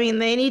 Yeah, I mean,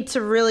 they need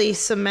to really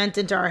cement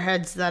into our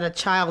heads that a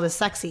child is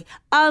sexy.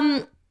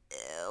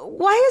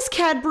 Why is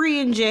Cadbury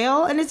in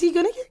jail, and is he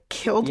gonna get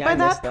killed by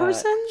that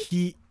person?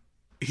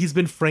 he's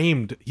been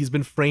framed. He's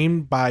been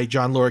framed by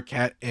John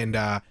Larroquette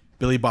and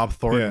Billy Bob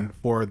Thornton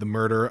for the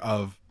murder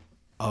of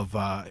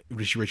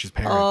Richie's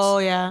parents. Oh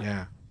yeah.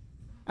 Yeah.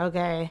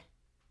 Okay.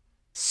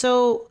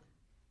 So,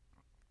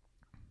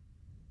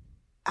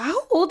 how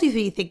old do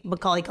you think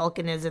Macaulay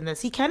Culkin is in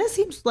this? He kind of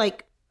seems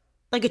like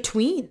a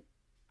tween.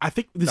 I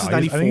think this is I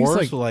think he's 94,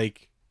 like- so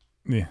like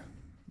Yeah.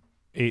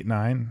 8,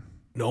 9.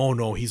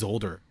 no, he's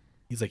older.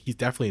 He's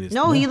definitely in his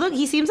No,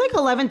 he seems like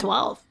 11,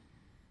 12.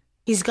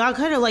 He's got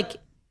kind of like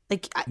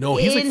No,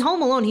 he's in like-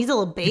 Home Alone. He's a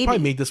little He baby.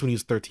 probably made this when he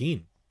was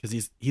 13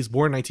 because he's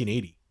born in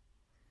 1980.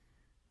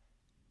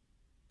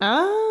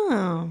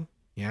 Oh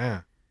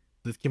Yeah.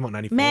 This came out in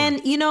 94. man,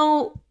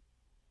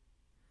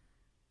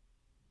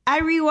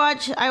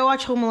 I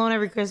watch Home Alone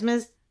every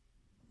Christmas.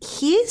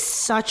 He's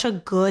such a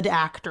good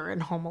actor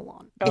in Home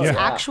Alone. Oh, It's yeah.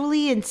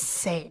 actually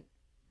insane.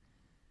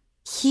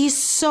 He's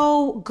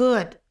so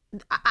good.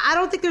 I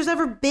don't think there's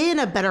ever been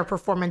a better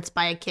performance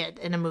by a kid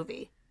in a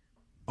movie.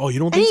 Oh, you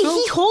don't And think so?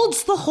 he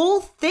holds the whole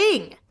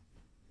thing.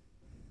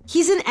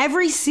 He's in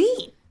every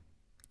scene.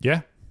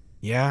 Yeah.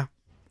 Yeah.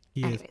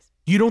 He is. Anyways,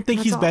 You don't think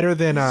that's he's all. better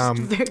than He's just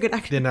a very good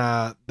actor.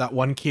 that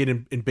one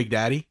kid in Big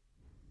Daddy?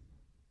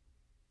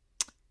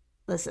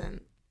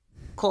 Listen,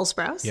 Cole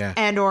Sprouse, Yeah.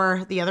 and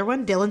or the other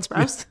one, Dylan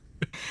Sprouse.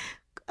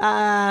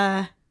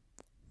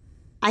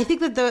 I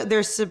think that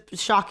they're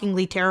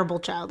shockingly terrible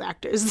child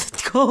actors,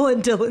 Cole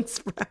and Dylan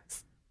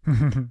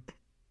Sprouse.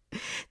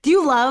 Do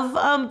you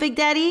love Big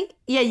Daddy?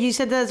 Yeah, you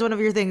said that as one of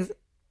your things.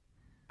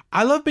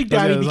 I love Big Yeah,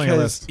 Daddy it was on your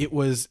because list. it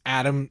was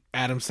Adam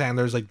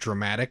Sandler's like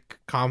dramatic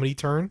comedy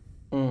turn.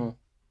 Mm.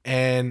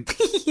 And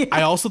Yeah.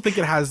 I also think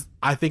it has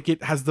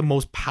the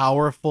most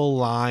powerful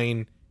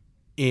line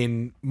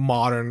in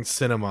modern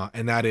cinema,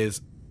 and that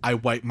is I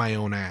wipe my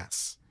own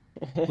ass.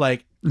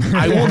 Like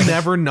I will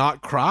never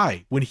not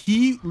cry. When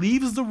he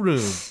leaves the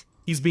room,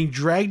 he's being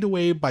dragged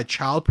away by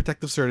Child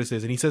Protective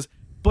Services and he says,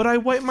 "But I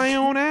wipe my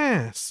own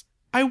ass.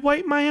 I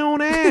wipe my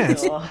own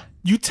ass."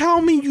 You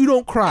tell me you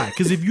don't cry,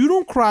 because if you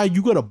don't cry,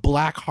 you got a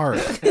black heart.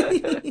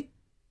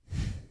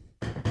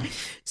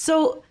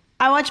 So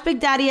I watched Big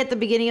Daddy at the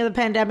beginning of the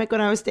pandemic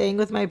when I was staying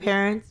with my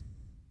parents.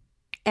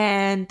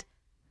 And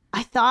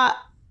I thought,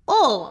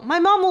 oh, my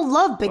mom will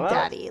love Big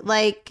Daddy.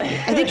 Like,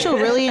 I think she'll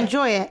really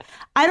enjoy it.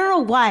 I don't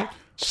know why.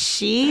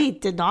 She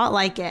did not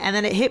like it. And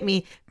then it hit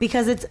me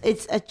because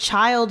it's a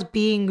child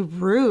being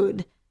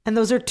rude. And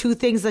those are two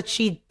things that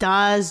she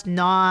does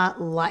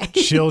not like.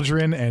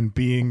 Children and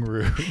being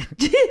rude.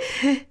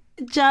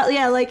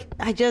 Yeah, like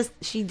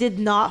she did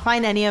not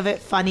find any of it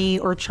funny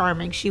or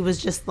charming. She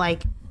was just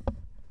like,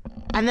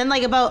 and then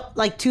like about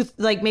like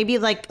maybe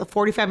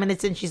 45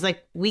 minutes in, she's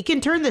like, "We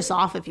can turn this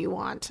off if you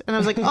want." And I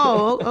was like,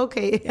 "Oh,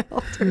 okay,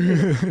 I'll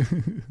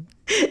turn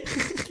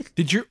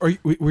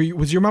it."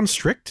 Was your mom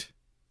strict?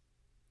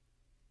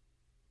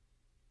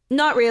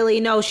 Not really.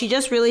 No, she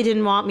just really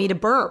didn't want me to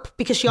burp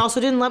because she also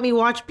didn't let me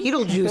watch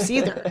Beetlejuice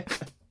either.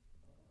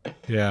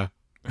 Yeah.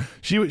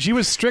 She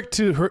was strict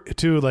to her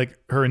intestinal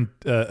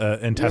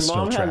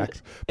mom had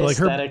tract, but like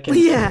her aesthetic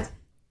Yeah,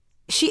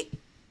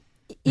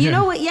 you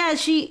know what? Yeah,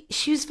 she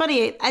was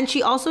funny, and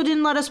she also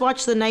didn't let us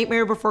watch The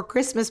Nightmare Before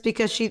Christmas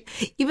because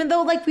even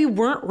though like we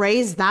weren't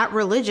raised that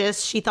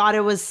religious, she thought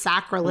it was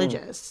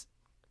sacrilegious.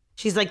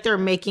 She's like, they're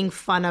making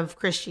fun of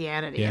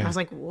Christianity, and Yeah. I was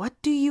like, what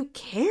do you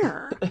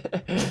care?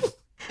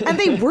 And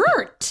they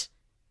weren't.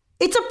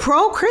 It's a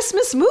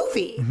pro-Christmas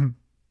movie. Mm-hmm.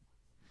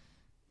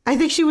 I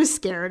think she was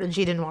scared and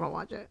she didn't want to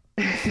watch it.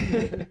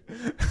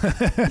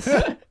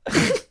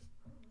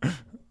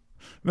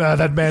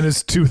 that man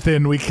is too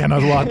thin. We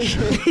cannot watch.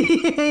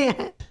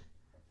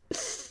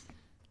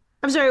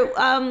 I'm sorry.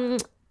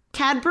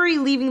 Cadbury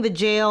leaving the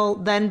jail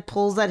then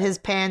pulls at his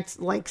pants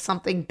like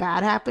something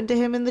bad happened to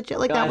him in the jail.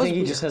 Like that I was think he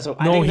weird. just has. I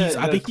No, think he's-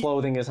 I the think he-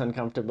 clothing is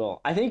uncomfortable.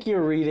 I think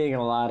you're reading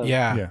a lot of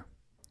Yeah.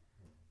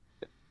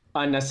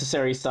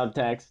 unnecessary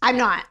subtext. I'm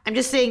not. I'm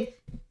just saying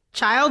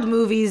child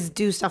movies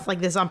do stuff like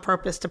this on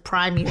purpose to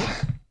prime you.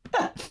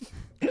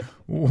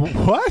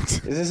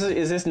 What?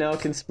 Is this now a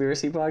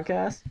conspiracy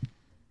podcast?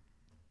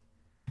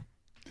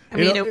 I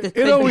mean, It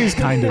could always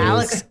be. kind of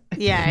Alex, is.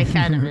 Yeah, it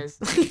kind of is.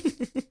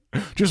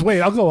 Just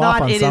wait. I'll go off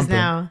Not on it is something.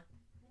 now.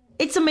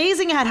 It's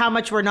amazing at how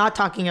much we're not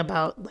talking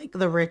about like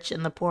the rich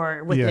and the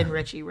poor within Yeah.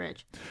 Richie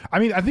Rich. I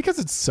mean, I think because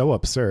it's so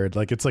absurd.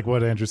 Like it's like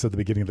what Andrew said at the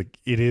beginning. Like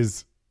it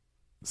is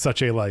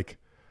such a like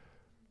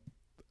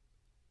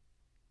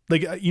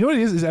you know what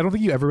it is I don't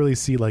think you ever really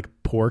see like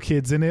poor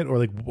kids in it, or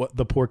like what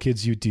the poor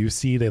kids you do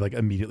see they like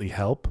immediately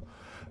help.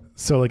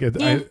 So like I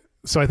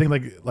think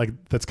like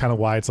that's kind of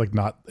why it's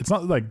not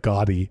like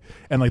gaudy,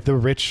 and like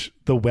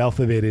the wealth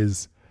of it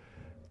is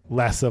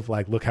less of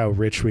like, look how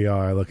rich we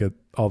are, look at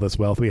all this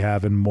wealth we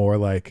have, and more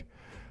like,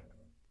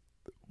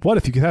 what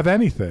if you could have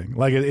anything?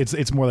 Like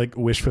it's more like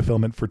wish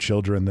fulfillment for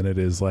children than it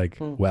is like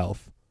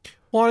wealth.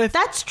 Well,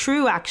 That's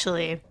true,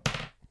 actually.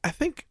 I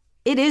think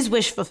It is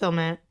wish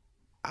fulfillment.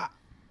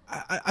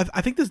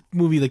 I think this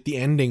movie, like the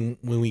ending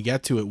when we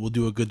get to it, will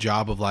do a good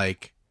job of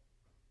like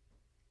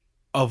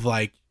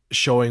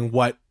showing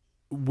what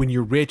when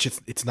you're rich,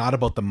 it's not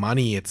about the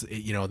money. It's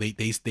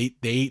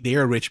they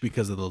are rich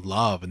because of the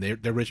love, and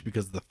they're rich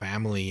because of the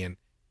family, and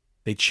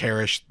they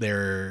cherish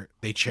their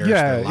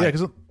their life.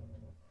 Because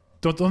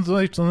don't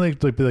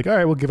they be like, all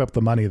right, we'll give up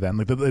the money then.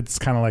 Like it's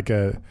kind of like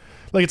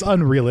it's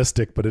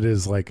unrealistic, but it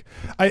is like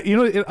I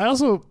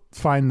also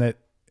find that,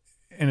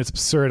 and it's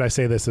absurd. I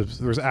say this,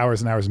 there's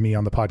hours and hours of me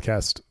on the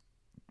podcast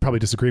probably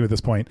disagreeing with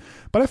this point,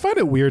 but I find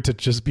it weird to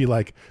just be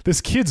like,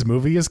 this kid's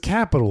movie is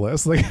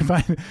capitalist. Like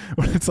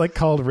when it's like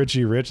called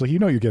Richie Rich, like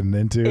you're getting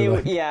into. It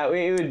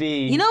would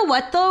be. You know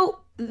what though?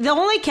 The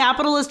only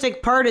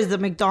capitalistic part is the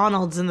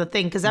McDonald's and the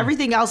thing, because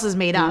everything else is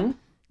made up.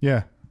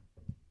 Yeah.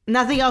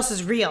 Nothing else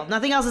is real.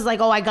 Nothing else is like,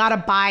 oh, I gotta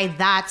buy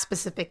that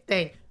specific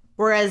thing.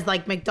 Whereas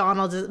like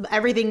McDonald's is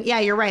everything.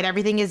 Yeah, you're right.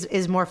 Everything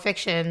is more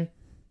fiction.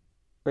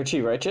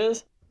 Richie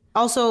Riches.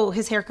 Also,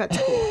 his haircut's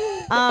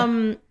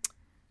cool.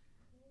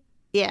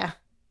 Yeah.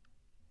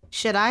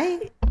 Should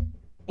I?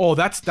 Oh,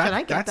 that's Should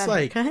I get that's that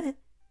like haircut?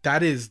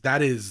 that is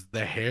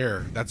the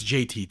hair. That's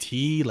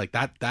JTT. Like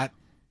that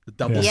the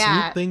double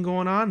Yeah. suit thing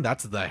going on.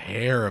 That's the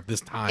hair of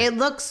this time. It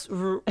looks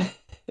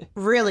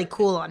really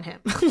cool on him.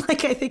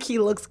 Like I think he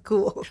looks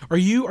cool. Are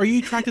you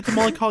attracted to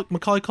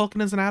Macaulay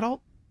Culkin as an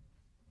adult?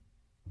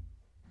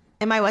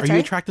 Am I what? Are Sorry?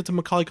 you attracted to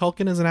Macaulay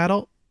Culkin as an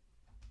adult?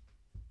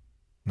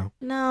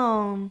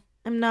 No,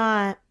 I'm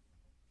not.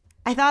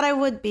 I thought I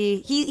would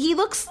be. He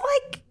looks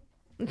like.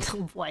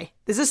 Oh boy,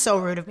 this is so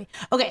rude of me.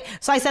 Okay,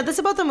 so I said this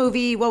about the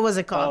movie. What was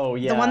it called? Oh,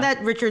 yeah. The one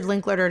that Richard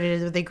Linklater did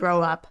where they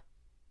grow up.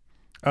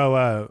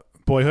 Oh,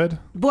 Boyhood.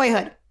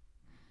 Boyhood.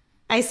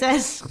 I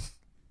said,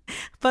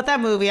 but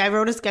that movie, I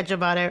wrote a sketch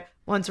about it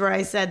once where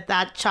I said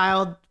that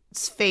child's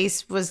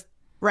face was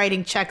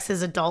writing checks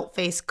his adult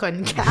face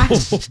couldn't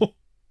cash.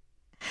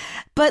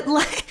 But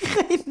like,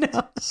 I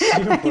know.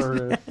 Super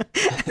rude.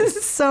 This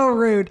is so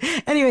rude.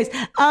 Anyways,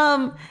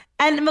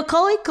 and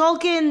Macaulay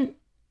Culkin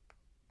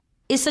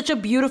is such a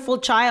beautiful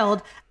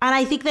child, and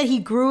I think that he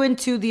grew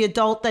into the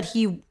adult that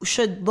he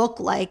should look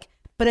like,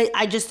 but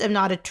I just am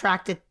not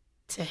attracted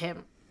to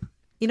him.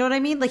 You know what I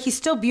mean? Like he's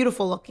still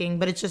beautiful looking,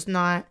 but it's just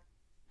not.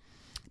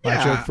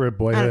 My joke for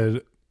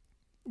Boyhood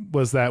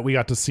was that we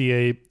got to see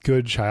a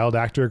good child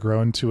actor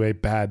grow into a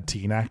bad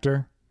teen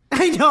actor.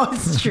 I know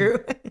it's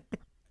true.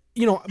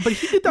 But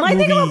he did that My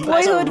movie. thing about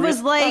Boyhood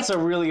was like, that's a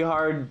really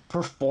hard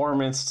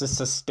performance to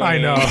sustain. I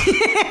know.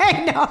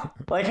 I know.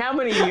 Like how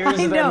many years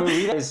of that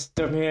movie is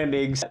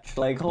demanding?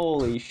 Like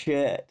holy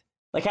shit.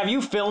 Like have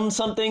you filmed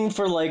something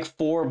for like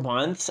 4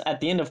 months? At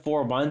the end of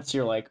 4 months,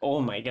 you're like,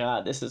 oh my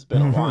god, this has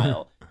been a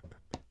while.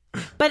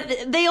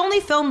 But they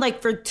only filmed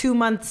like for 2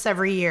 months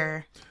every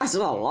year. That's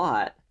not a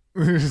lot.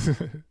 But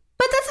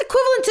that's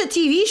equivalent to a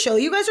TV show.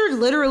 You guys are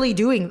literally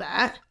doing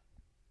that.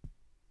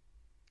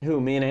 Who,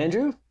 me and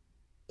Andrew?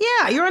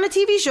 Yeah, you're on a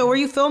TV show where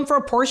you film for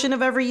a portion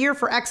of every year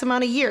for X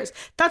amount of years.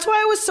 That's why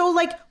I was so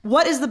like,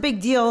 what is the big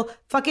deal?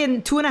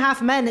 Fucking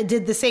 2.5 Men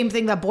did the same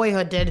thing that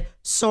Boyhood did.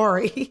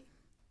 Sorry.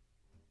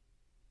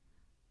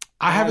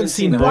 I haven't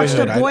seen Watch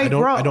the Boyhood. boy I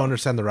grow. don't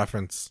understand the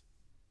reference.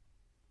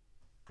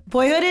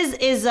 Boyhood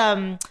is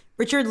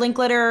Richard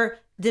Linklater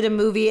did a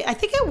movie. I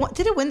think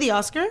did it win the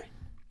Oscar?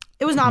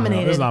 It was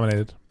nominated. No, it was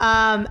nominated.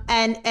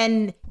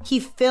 And he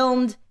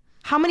filmed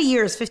how many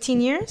years?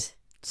 15 years?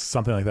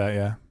 Something like that,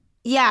 yeah.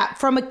 Yeah,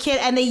 from a kid,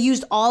 and they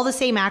used all the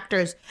same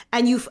actors,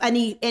 and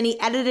he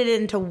edited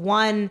it into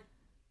one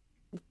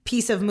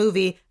piece of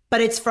movie, but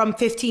it's from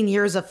 15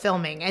 years of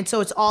filming, and so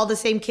it's all the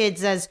same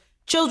kids as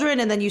children,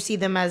 and then you see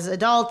them as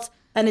adults,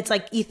 and it's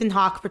like Ethan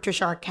Hawke,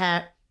 Patricia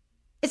Arquette.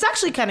 It's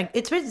actually kind of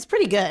it's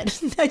pretty good.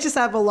 I just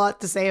have a lot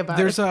to say about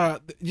There's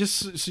it.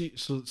 just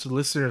so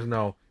listeners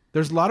know,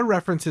 there's a lot of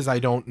references I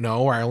don't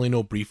know, or I only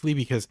know briefly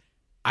because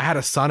I had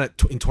a son in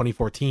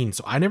 2014,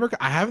 so I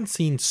haven't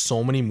seen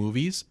so many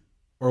movies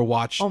or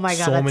watched Oh my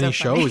God, so that's many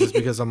so funny. shows just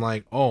because I'm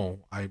like, oh,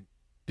 I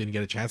didn't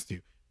get a chance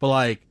to. But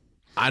like,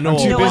 I know I'm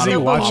too a lot busy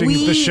of watching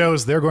we- the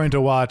shows they're going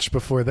to watch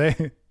before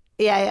they.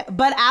 Yeah.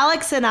 But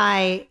Alex and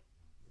I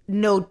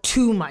know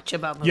too much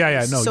about movies.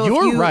 Yeah, no, So if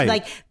you're right.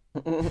 Like,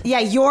 yeah,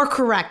 you're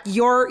correct.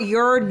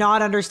 Your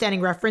not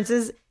understanding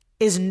references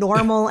is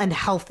normal and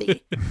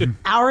healthy.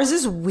 Ours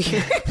is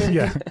weird.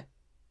 Yeah.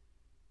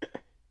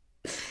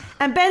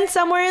 And Ben's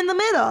somewhere in the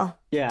middle.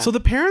 Yeah. So the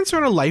parents are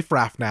on a life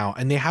raft now,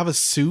 and they have a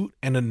suit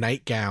and a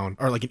nightgown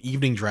or like an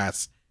evening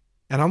dress,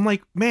 and I'm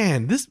like,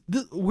 man, this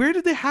where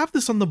did they have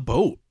this on the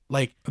boat?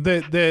 Like,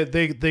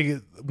 They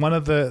one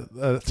of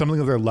the something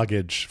of their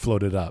luggage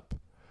floated up.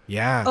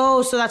 yeah,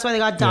 Oh, so that's why they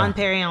got Don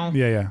Yeah. Perignon.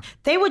 Yeah.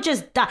 They would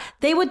just die.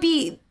 They would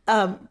be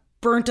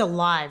burnt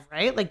alive,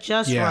 right? Like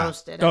just Yeah.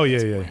 roasted. Oh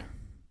yeah.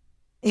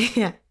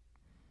 Yeah.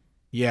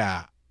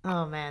 yeah.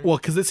 Oh man. Well,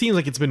 because it seems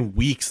like it's been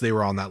weeks they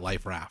were on that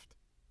life raft.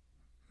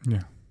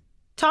 Yeah.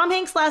 Tom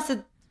Hanks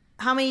lasted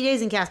how many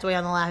days in Castaway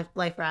on the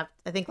life raft?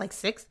 I think like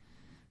 6.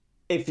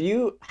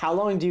 How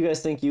long do you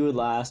guys think you would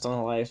last on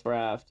a life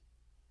raft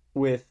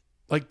with?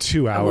 Like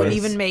 2 I hours. wouldn't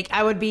even make.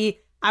 I would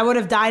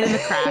have died in the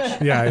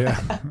crash.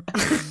 Yeah.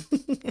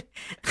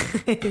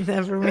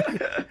 Never made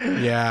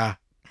it. Yeah.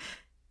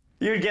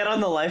 You'd get on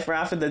the life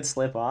raft and then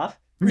slip off?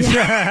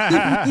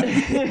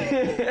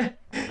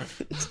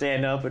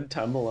 Stand up and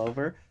tumble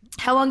over.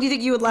 How long do you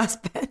think you would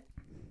last, Ben?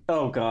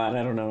 Oh God,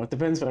 I don't know. It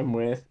depends what I'm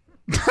with.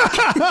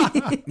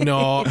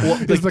 No,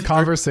 well, Is the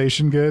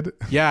conversation good?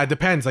 yeah, it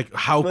depends. Like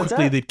how What's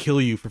quickly that? they'd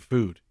kill you for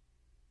food.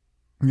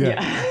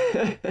 Yeah.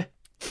 Yeah.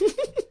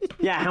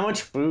 Yeah, how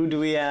much food do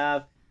we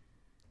have?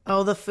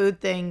 Oh, the food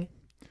thing.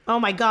 Oh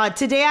my God.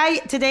 Today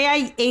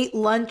I ate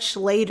lunch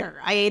later.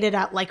 I ate it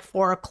at like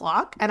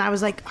 4:00 and I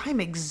was like, I'm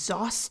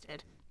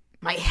exhausted.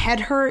 My head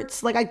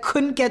hurts. Like I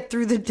couldn't get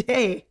through the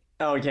day.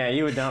 Oh yeah,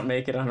 you would not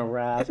make it on a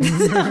raft.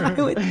 I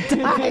would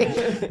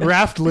die.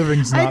 Raft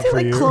living's I had not to for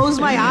like you. close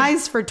my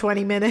eyes for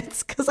 20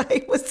 minutes because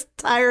I was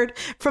tired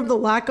from the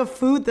lack of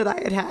food that I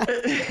had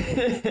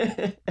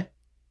had.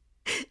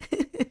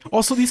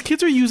 Also, these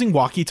kids are using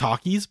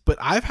walkie-talkies, but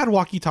I've had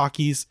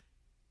walkie-talkies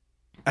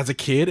as a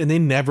kid, and they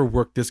never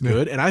worked this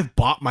good. And I've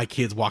bought my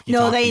kids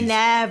walkie-talkies. No, they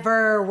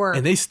never were.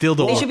 And they still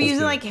don't. They work should be this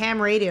using good. like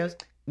ham radios.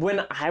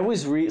 When I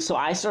was so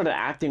I started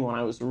acting when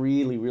I was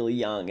really, really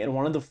young, and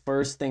one of the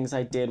first things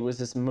I did was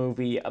this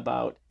movie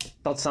about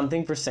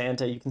Something for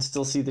Santa. You can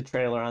still see the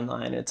trailer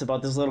online. It's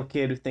about this little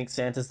kid who thinks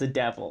Santa's the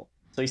devil,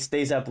 so he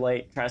stays up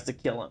late, tries to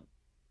kill him.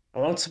 I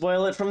won't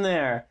spoil it from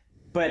there,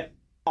 but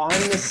on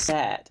the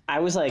set, I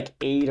was like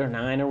 8 or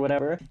 9 or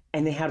whatever,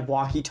 and they had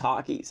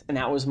walkie-talkies, and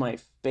that was my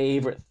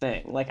favorite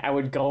thing. Like I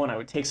would go and I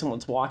would take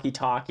someone's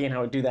walkie-talkie and I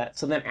would do that.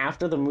 So then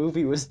after the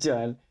movie was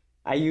done,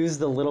 I used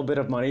the little bit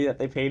of money that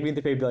they paid me.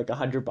 They paid me like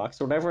 $100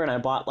 or whatever, and I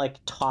bought like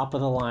top of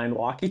the line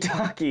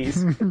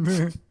walkie-talkies.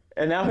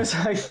 And that was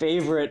my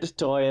favorite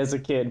toy as a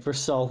kid for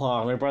so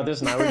long. My brothers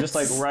and I would just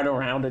like run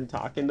around and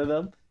talk into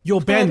them. Yo,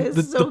 Ben, That is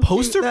the so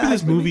poster cute. for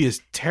this That movie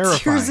is Tears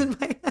terrifying. in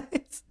my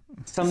eyes.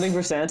 Something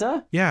for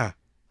Santa? Yeah,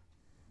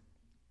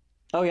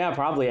 Oh yeah,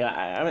 probably.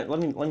 Let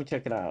me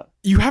check it out.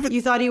 you haven't.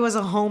 You thought he was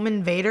a home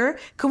invader?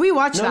 Could we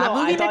watch that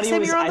movie next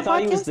time you're on the I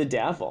thought he was podcast? the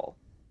devil.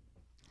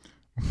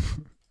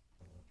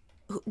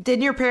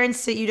 Didn't your parents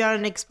sit you down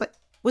and explain?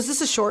 Was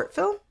this a short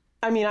film?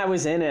 I mean, I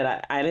was in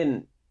it. I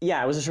didn't.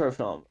 Yeah, it was a short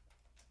film.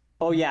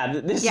 Oh yeah,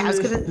 this. Yeah, I was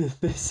gonna-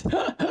 This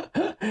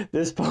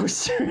this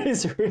poster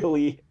is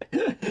really,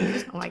 Oh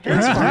my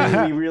god,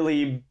 really,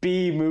 really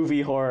B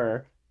movie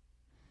horror.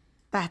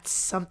 that's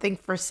Something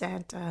for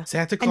Santa.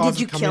 Santa And Claus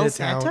did you is coming kill to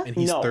town, Santa? and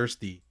he's No.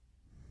 thirsty.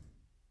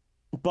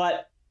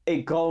 But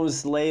it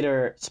goes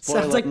later.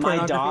 Spoiler: Sounds like my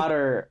pornography.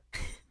 daughter,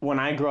 when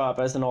I grow up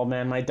as an old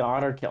man, my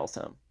daughter kills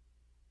him.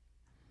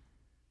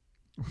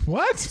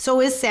 What? So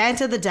is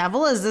Santa the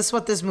devil? Is this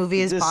what this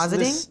movie is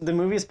positing? The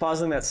movie is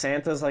positing that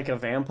Santa's like a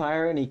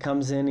vampire, and he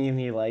comes in and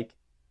he like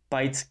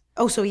bites.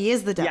 Oh, so he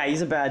is the devil. Yeah,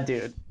 he's a bad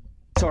dude.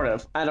 Sort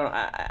of. I don't.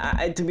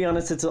 I to be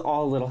honest, it's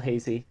all a little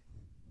hazy.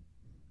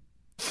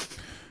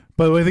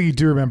 But the only thing you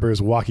do remember is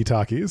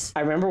walkie-talkies. I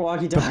remember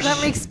walkie-talkie.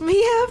 That makes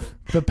me have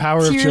The power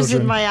of tears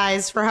children. in my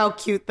eyes for how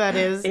cute that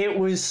is. It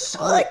was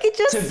so. I could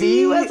just to see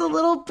you as a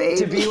little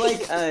baby. To be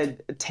like a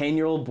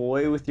 10-year-old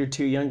boy with your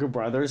 2 younger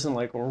brothers and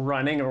like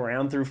running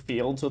around through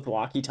fields with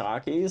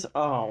walkie-talkies.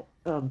 Oh,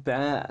 the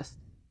best.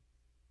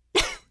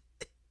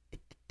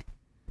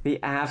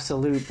 The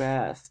absolute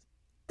best.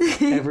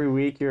 Every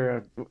week you're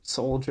a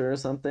soldier or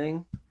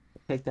something.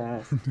 Take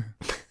that.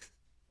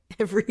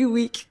 every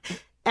week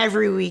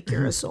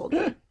you're a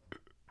soldier.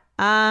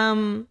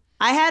 I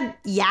had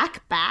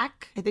Yak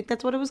Back. I think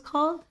that's what it was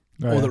called.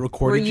 Oh, yeah. that Where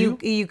recorded you?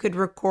 you could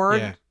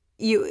record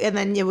Yeah. and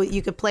then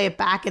you could play it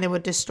back and it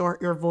would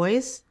distort your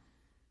voice.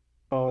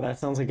 Oh, that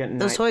sounds like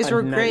Those toys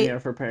were great. nightmare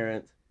for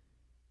parents.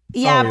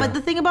 Yeah, Oh, yeah. but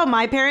the thing about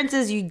my parents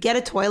is you'd get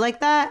a toy like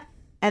that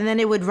and then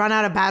it would run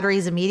out of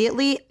batteries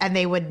immediately and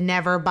they would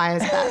never buy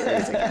us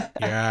batteries again.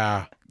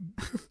 Yeah.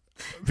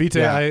 Vita,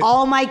 Yeah.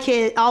 all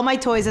my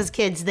toys as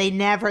kids, they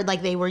never,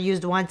 like, they were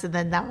used once and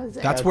then that was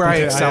it. That's where I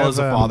Okay, I excel have, as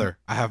a father.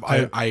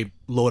 I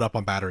load up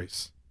on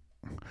batteries.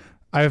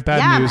 I have bad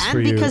yeah, news man, for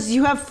you. because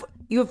you have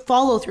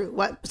follow through.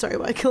 What? Sorry,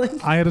 what?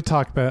 Killing? I had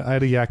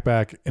a Yak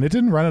Back, and it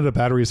didn't run out of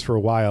batteries for a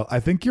while. I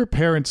think your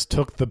parents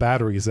took the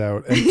batteries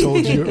out and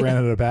told you it ran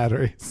out of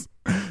batteries,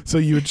 so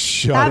you would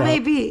shut That up. may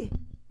be.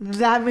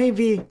 That may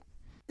be.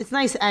 It's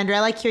nice, Andrew.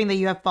 I like hearing that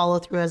you have follow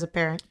through as a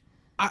parent.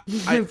 I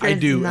parents do,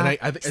 do and not-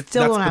 I think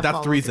still don't have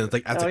that's the reason. It's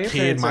like as Oh, a your kid,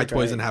 parents my are toys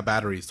great. didn't have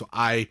batteries, so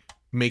I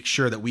make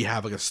sure that we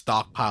have like a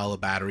stockpile of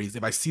batteries.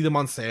 If I see them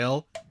on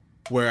sale,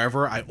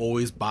 wherever, I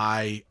always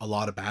buy a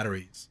lot of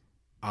batteries.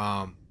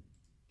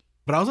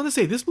 But I was gonna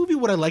say this movie.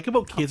 What I like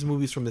about kids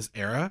movies from this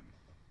era,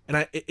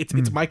 and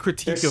it's my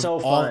critique They're of so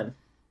all. fun.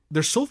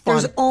 They're so fun.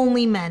 There's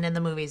only men in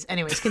the movies.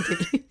 Anyways,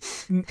 continue.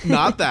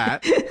 Not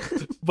that,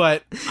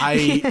 but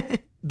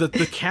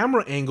the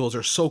camera angles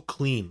are so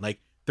clean. Like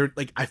they're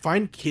like I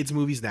find kids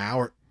movies now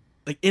are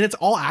like, and it's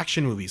all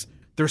action movies.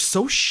 They're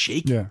so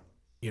shaky. Yeah.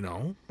 You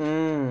know.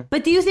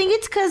 But do you think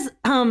it's because,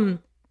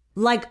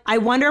 like, I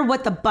wonder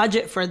what the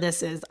budget for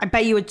this is. I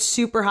bet you it's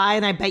super high,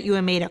 and I bet you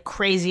it made a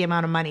crazy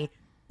amount of money.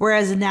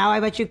 Whereas now, I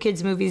bet you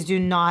kids' movies do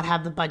not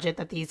have the budget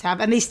that these have,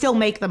 and they still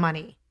make the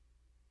money.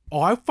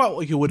 Oh, I felt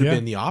like it would have Yeah.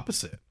 been the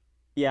opposite.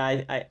 Yeah,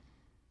 I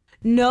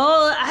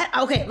No,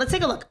 okay, let's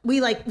take a look.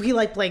 We like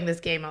playing this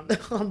game on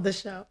the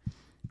show.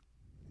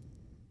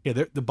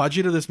 Yeah, the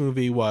budget of this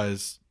movie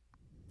was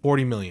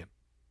 $40 million.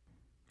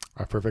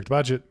 Our perfect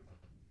budget.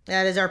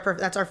 That is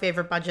that's our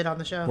favorite budget on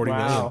the show. 40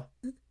 million. Wow.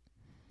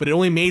 But it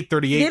only made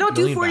 38 They don't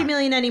do million 40 back.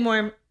 million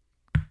anymore.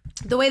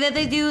 The way that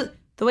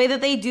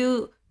they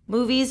do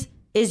movies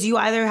is you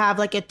either have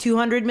like a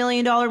 $200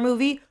 million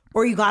movie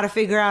or you got to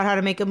figure out how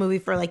to make a movie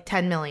for like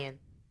 10 million.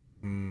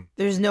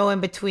 There's no in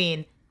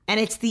between. And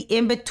it's the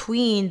in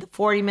between the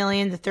 40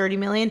 million, the 30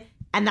 million.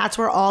 And that's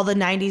where all the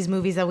 90s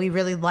movies that we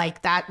really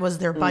like, that was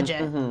their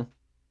budget. Mm-hmm.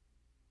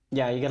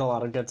 Yeah, you get a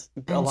lot of good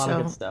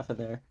stuff in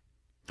there.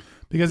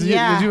 Because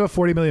Yeah. you do a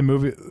 $40 million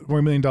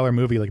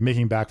movie, like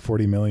making back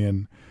 $40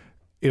 million,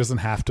 it doesn't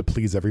have to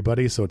please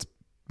everybody, so it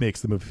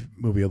makes the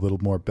movie a little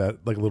more a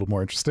little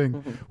more interesting.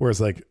 Mm-hmm.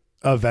 Whereas like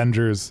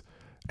Avengers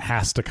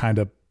has to kind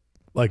of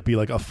like be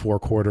like a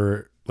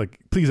 4-quarter, like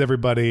please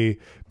everybody,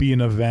 be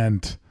an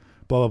event,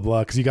 blah blah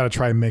blah. Because you got to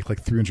try and make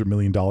like $300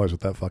 million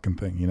with that fucking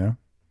thing, you know?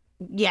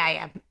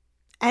 Yeah.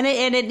 And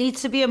it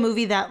needs to be a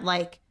movie that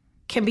like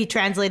can be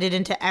translated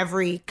into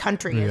every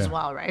country as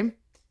well, right?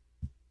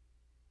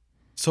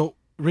 So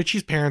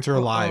Richie's parents are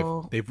alive.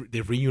 Uh-oh.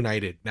 They've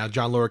reunited. Now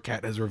John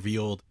Larroquette has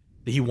revealed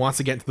that he wants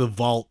to get into the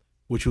vault,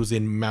 which was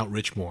in Mount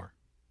Richmore.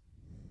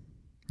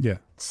 Yeah.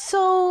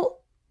 So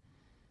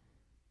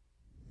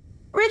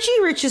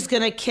Richie Rich is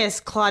going to kiss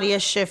Claudia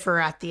Schiffer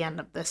at the end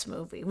of this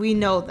movie. We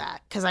know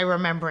that because I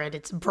remember it.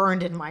 It's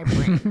burned in my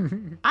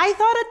brain. I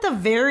thought at the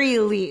very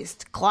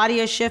least,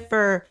 Claudia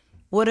Schiffer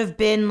would have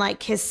been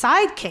like his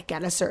sidekick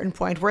at a certain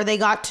point where they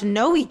got to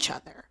know each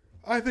other.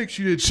 I think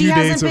she did She 2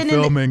 hasn't days of been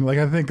in filming. Like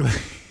I think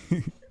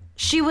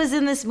She was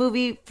in this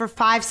movie for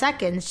 5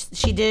 seconds.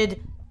 She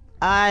did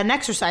an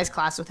exercise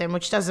class with him,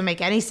 which doesn't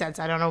make any sense.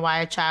 I don't know why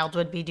a child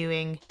would be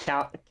doing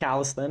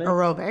Calisthenics.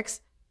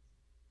 aerobics.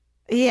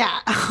 Yeah.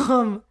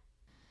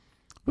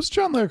 what's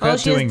John Larroquette She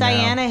has doing now?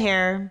 Diana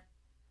hair.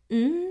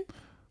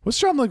 What's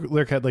John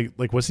Larroquette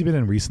like? What's he been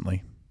in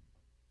recently?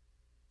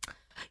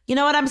 You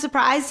know what? I'm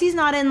surprised he's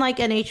not in like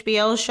an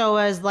HBO show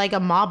as like a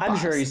mob boss. I'm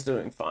sure he's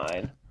doing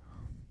fine.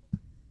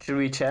 Should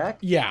we check?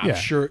 Yeah, I'm Yeah.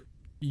 sure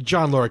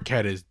John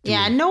Larroquette is.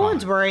 Yeah, doing no fine.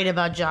 one's worried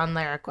about John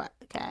Larroquette.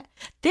 Okay.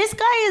 This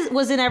guy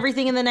was in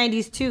everything in the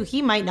 90s too.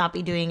 He might not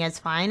be doing as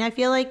fine. I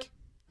feel like,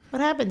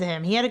 what happened to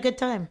him? He had a good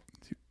time.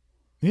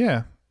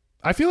 Yeah,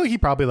 I feel like he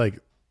probably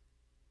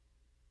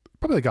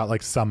got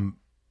like some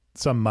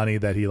money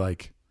that he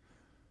like,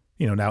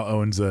 you know, now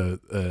owns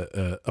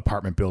a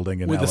apartment building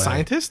in With LA, the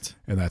scientist?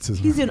 and that's his.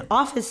 He's in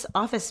office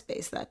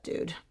space, that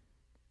dude.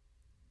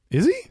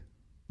 Is he?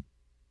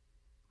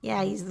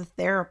 Yeah, he's the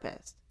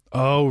therapist.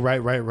 Oh,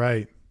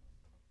 right.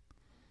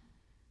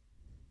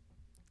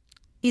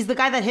 He's the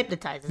guy that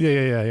hypnotizes.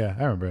 Yeah.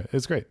 I remember it.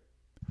 It's great.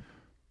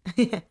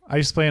 I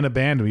used to play in a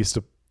band. We used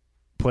to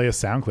play a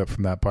sound clip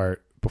from that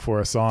part before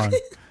a song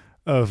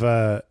of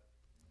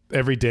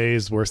every day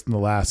is worse than the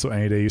last, so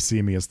any day you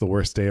see me is the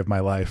worst day of my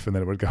life, and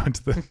then it would go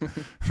into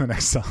the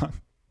next song.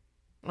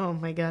 Oh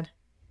my god.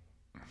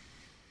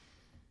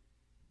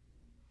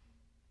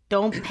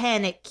 Don't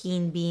panic,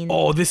 Keen Bean.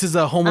 Oh, this is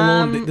a Home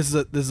Alone. This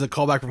is a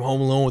callback from Home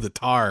Alone with a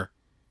tar.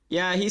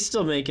 Yeah, he's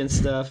still making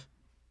stuff.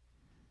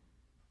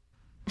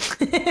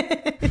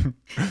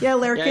 Yeah,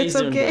 Larroquette's he's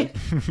doing okay.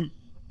 good.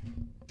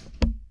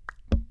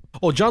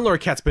 Oh, John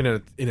Larroquette's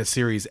been in a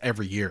series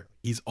every year.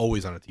 He's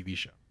always on a TV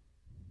show.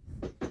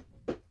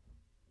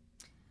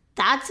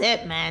 That's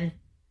it, man.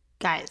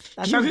 Guys,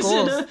 that's He our was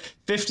goals. in a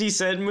 50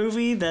 Cent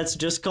movie that's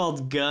just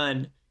called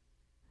Gun.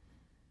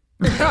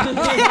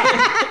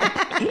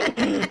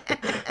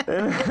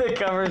 The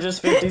cover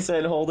just 50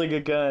 Cent holding a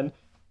gun.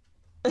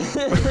 John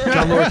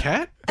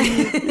Larroquette?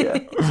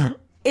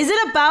 Is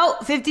it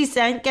about 50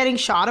 Cent getting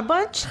shot a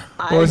bunch?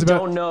 I is it about-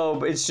 don't know,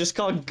 but it's just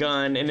called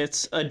Gun, and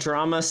it's a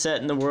drama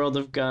set in the world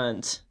of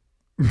guns.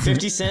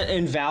 50 Cent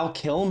and Val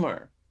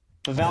Kilmer.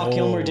 But Val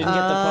Kilmer didn't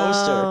get the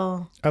poster.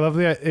 Oh. I love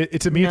the.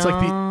 To me, it's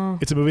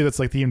like it's a movie that's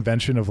like the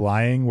invention of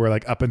lying, where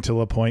like up until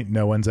a point,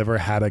 no one's ever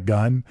had a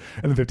gun,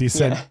 and then 50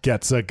 Cent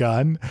gets a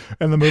gun,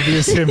 and the movie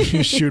is him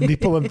shooting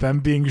people and them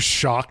being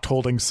shocked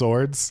holding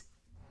swords.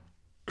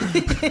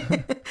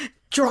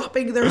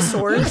 Dropping their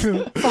swords.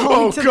 Oh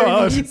falling to their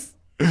god, knees.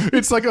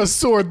 it's like a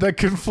sword that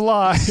can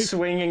fly.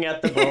 Swinging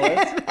at the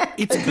bullets.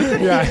 It's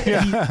good.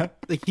 Yeah.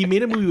 He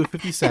made a movie with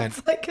 50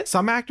 Cent. like-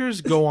 Some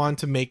actors go on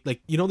to make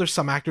there's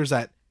some actors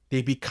that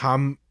they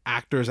become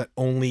actors that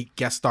only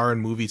guest star in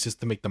movies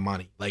just to make the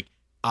money. Like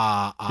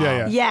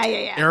Yeah.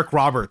 Yeah. Eric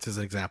Roberts is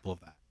an example of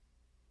that.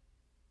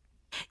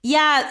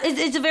 Yeah,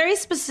 it's a very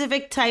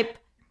specific type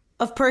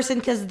of person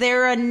because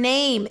they're a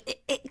name.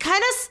 It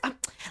kind of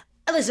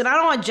listen. I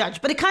don't want to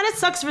judge, but it kind of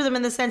sucks for them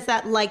in the sense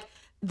that like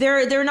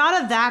they're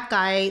not a that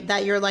guy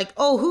that you're like,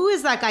 oh, who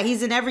is that guy?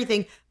 He's in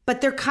everything. But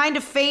they're kind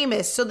of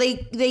famous, so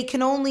they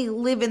can only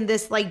live in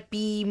this like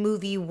B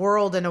movie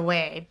world in a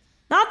way.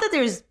 Not that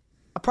there's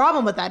a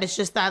problem with that. It's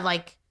just that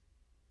like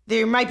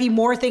there might be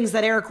more things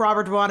that Eric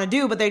Roberts would want to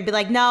do, but they'd be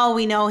like, no,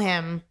 we know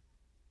him.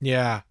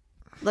 Yeah.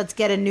 Let's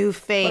get a new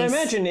face. But I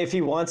imagine if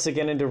he wants to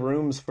get into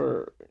rooms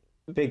for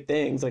big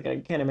things, like I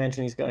can't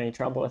imagine he's got any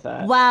trouble with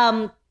that.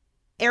 Well,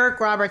 Eric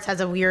Roberts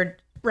has a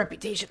weird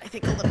reputation, I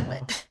think, a little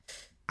bit.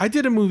 I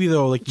did a movie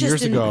though, like Just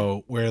years in-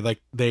 ago, where like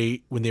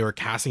when they were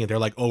casting it, they're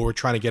like, "Oh, we're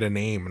trying to get a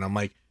name," and I'm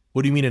like,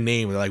 "What do you mean a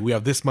name?" They're like, "We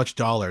have this much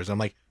dollars." I'm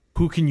like,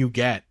 "Who can you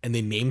get?" And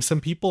they name some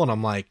people, and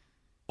I'm like,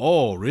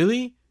 "Oh,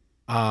 really?"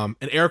 And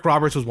Eric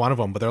Roberts was one of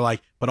them, but they're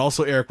like, but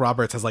also Eric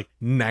Roberts has like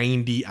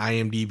 90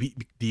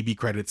 IMDb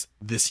credits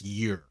this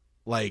year.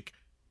 Like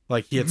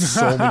he had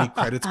so many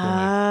credits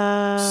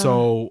going.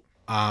 So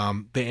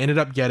they ended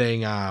up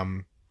getting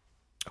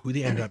who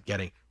they ended up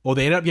getting? Oh,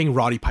 they ended up getting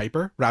Roddy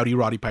Piper.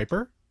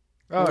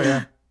 Oh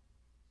yeah.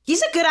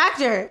 He's a good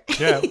actor.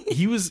 Yeah.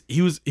 He was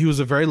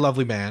a very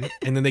lovely man.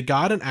 And then they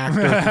got an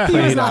actor who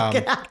He was played not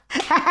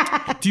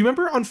good. do you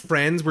remember on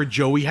Friends where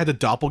Joey had the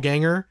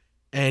doppelganger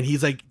and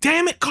he's like,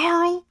 "Damn it,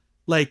 Carl."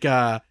 Like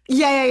Yeah.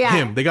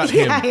 him. They got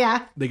him.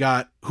 Yeah. They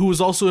got who was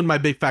also in My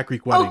Big Fat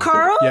Greek Wedding. Oh,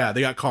 Carl? Yeah,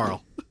 they got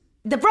Carl.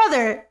 The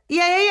brother.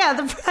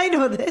 Yeah. I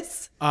know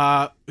this.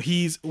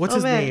 He's what's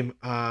his man.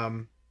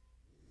 name?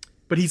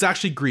 But he's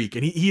actually Greek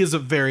and he is a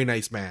very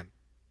nice man.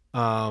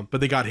 But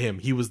they got him.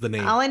 He was the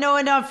name. All I know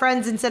on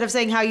Friends, instead of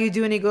saying how you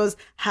doing, he goes,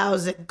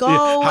 "How's it going?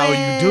 How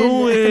you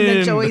doing?" And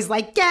then Joey's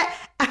like, "Get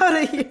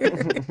out of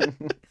here."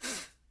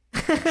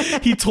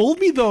 He told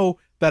me though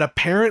that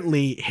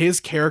apparently his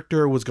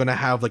character was going to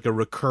have like a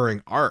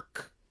recurring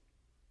arc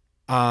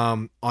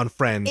on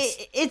Friends.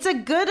 It's a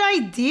good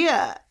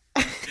idea.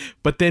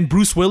 But then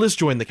Bruce Willis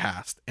joined the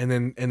cast, and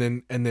then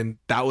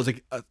that was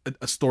like a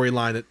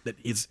storyline that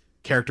his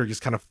character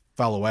just kind of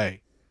fell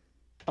away.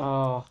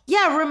 Oh,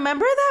 Yeah,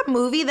 remember that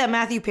movie that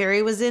Matthew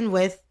Perry was in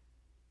with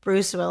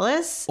Bruce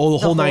Willis? Oh, the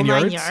whole nine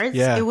yards?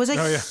 Yeah. It was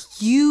a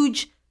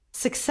huge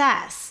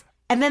success.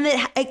 And then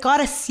it got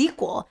a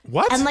sequel.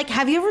 What? And like,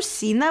 have you ever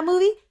seen that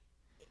movie?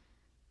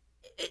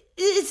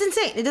 It's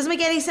insane. It doesn't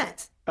make any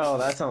sense. oh,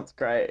 that sounds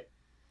great.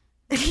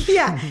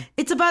 Yeah,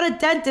 it's about a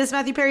dentist.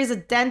 Matthew Perry's a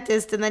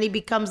dentist, and then he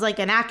becomes like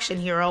an action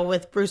hero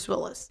with Bruce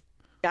Willis.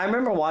 Yeah, I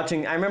remember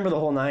the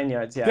whole 9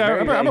 yards. Yeah, Yeah, I very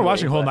remember vaguely,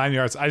 watching Whole but- 9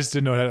 Yards. I just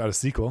didn't know it had a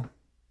sequel.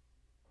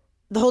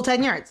 The whole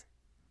 10 yards.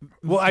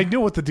 Well, I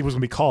knew what the deal was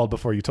going to be called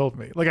before you told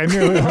me. Like I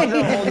knew The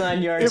whole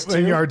 9 yards.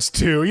 it, yards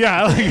too.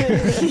 Yeah.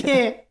 Like,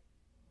 Yeah.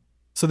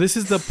 So this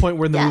is the point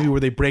where in the Yeah. movie where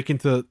they break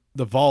into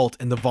the vault,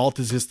 and the vault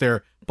is just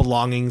their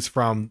belongings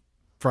from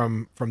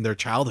their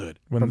childhood,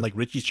 from like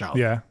Richie's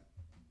childhood. yeah.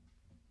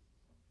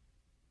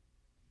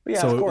 Yeah,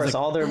 So it of was course. like-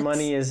 All their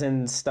money is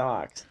in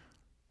stocks.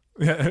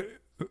 Yeah.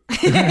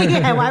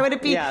 Yeah, why would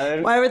it be? Yeah.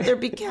 Why would there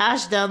be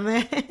cash down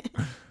there?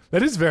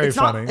 That is very It's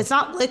funny. not. It's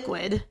not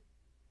liquid.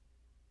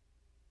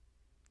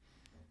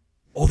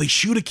 Oh, they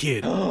shoot a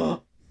kid, and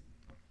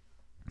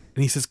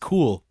he says,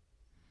 "Cool."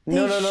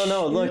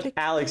 No. Look,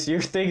 Alex,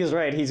 your thing is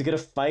right. He's gonna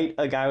fight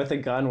a guy with a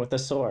gun with a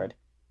sword.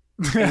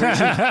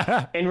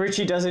 And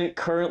Richie doesn't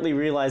currently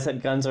realize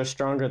that guns are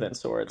stronger than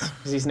swords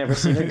because he's never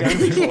seen a gun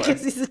before.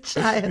 Because he's a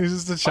child. He's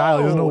just a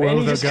child. He doesn't know Oh, what and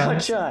he with just a gun.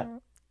 got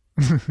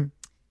shot.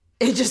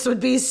 It just would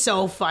be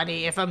so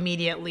funny if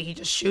immediately he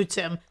just shoots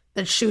him,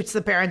 then shoots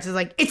the parents. Is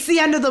like, it's the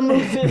end of the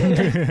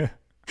movie.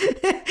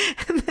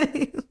 And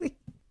then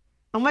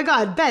oh my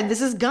God, Ben,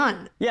 this is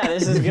Gun. Yeah,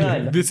 this is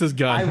good. This is I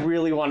gun.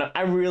 really want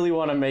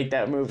to make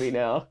that movie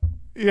now.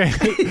 Yeah.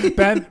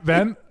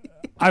 Ben,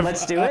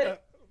 Let's do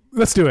it.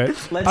 Let's do it.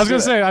 Let's I was do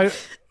gonna say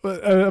I've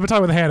been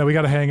talking with Hannah. We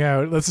got to hang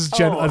out. Let's just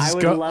Oh, let's I just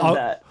would go. love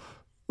that.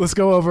 Let's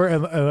go over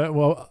and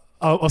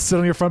I'll sit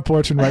on your front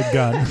porch and write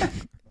gun.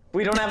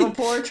 We don't have a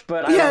porch,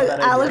 but I love Yeah, that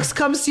idea. Alex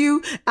comes to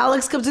you.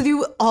 Alex comes with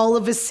you all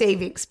of his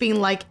savings,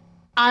 being like,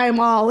 I'm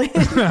all in.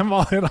 I'm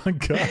all in on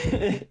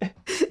gun.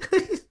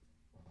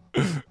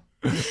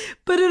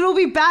 But it'll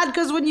be bad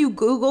because when you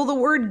Google the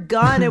word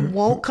gun, it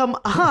won't come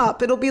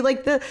up. It'll be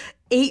like the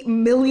 8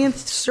 millionth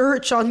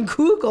search on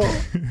Google.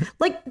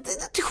 Like, who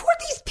are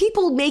these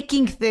people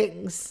making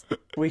things?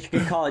 We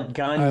could call it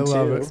Gun I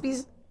love 2. it.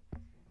 These-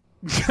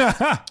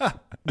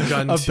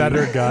 Gun A too.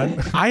 better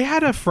gun. I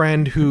had a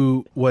friend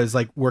who was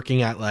like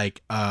working at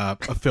like a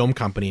film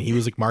company. He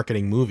was like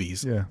marketing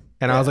movies. Yeah.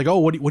 And I was like, "Oh,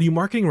 what are you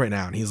marketing right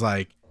now?" And he's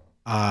like,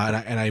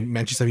 and I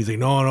mentioned something. He's like,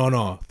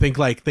 "No.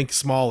 Think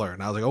smaller."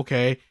 And I was like,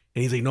 "Okay."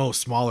 And he's like, "No,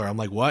 smaller." I'm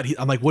like, "What?"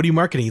 I'm like, "What are you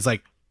marketing?" He's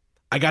like,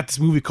 "I got this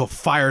movie called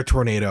Fire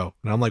Tornado."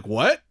 And I'm like,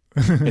 "What?"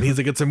 And he's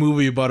like, "It's a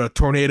movie about a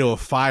tornado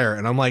of fire."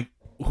 And I'm like,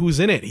 "Who's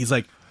in it?" He's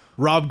like,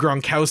 "Rob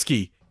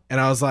Gronkowski." And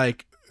I was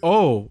like,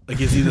 "Oh, like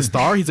is he the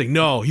star?" He's like,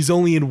 "No, he's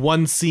only in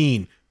one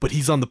scene, but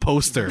he's on the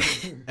poster."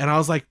 And I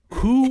was like,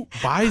 "Who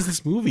buys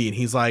this movie?" And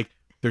he's like,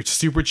 "They're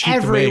super cheap to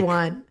make."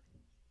 Everyone.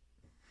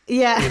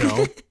 Yeah. You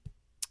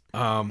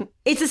know.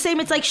 It's the same.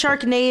 It's like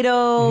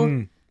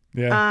Sharknado.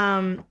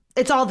 Yeah.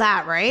 It's all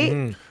that,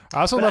 right? I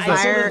also love I that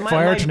sort of-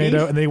 Fire my Tornado,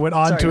 beef- and they went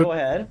on Sorry, to go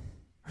ahead.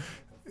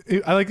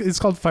 I like it's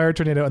called Fire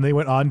Tornado, and they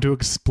went on to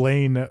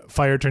explain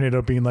Fire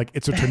Tornado being like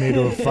it's a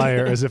tornado of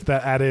fire, as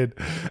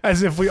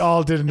if we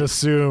all didn't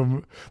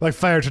assume like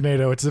Fire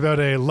Tornado. It's about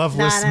a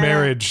loveless No.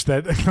 marriage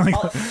that like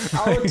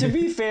Oh, to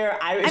be fair,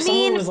 if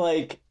someone mean- was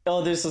like,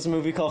 "Oh, there's this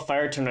movie called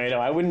Fire Tornado,"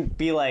 I would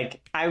be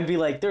like,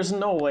 "There's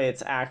no way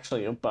it's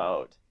actually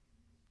about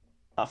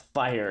a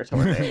fire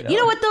tornado." You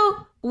know what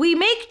though? We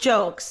make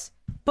jokes,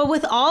 But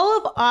with all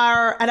of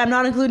our, and I'm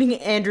not including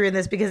Andrew in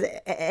this because,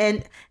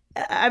 and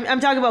I'm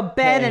talking about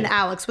Ben and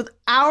Alex, with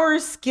our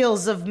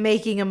skills of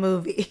making a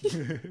movie,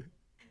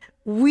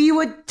 we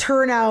would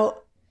turn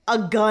out a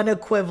gun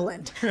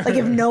equivalent. Like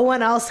if no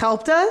one else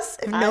helped us,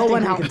 if no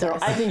one helped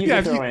us. I think you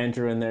could throw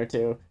Andrew in there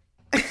too.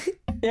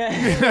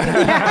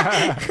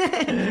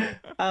 Yeah.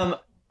 No,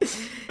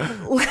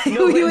 but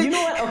you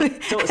know what? Okay,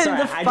 so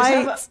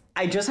sorry,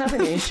 I just have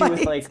an issue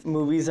with like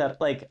movies that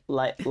like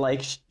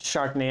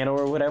Sharknado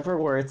or whatever,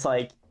 where it's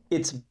like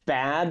it's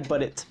bad,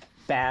 but it's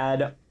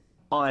bad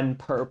on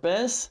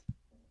purpose.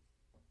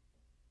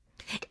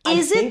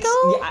 Is it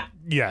though? Yeah,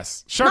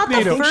 Yes,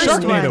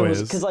 Sharknado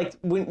is because like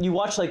when you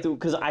watch like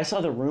because I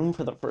saw The Room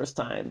for the first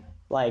time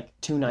like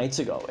 2 nights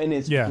ago, and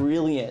it's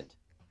brilliant.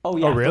 Oh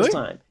yeah, really? first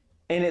time,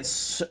 and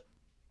it's.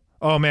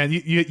 Oh man,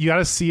 you got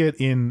to see it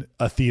in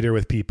a theater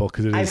with people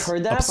because it is. I've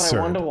heard that, absurd. but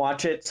I wanted to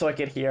watch it so I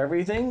could hear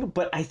everything.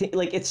 But I think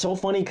like it's so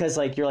funny because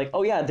like you're like,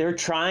 oh yeah, they're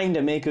trying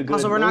to make a good.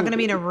 Also, we're movie. not going to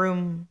be in a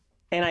room.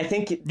 And I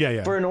think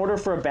for in order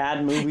for a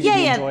bad movie to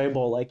be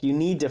enjoyable, like you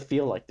need to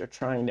feel like they're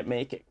trying to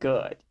make it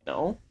good. You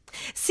know?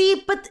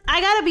 See, but I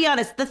gotta be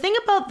honest. The thing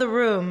about The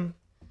Room,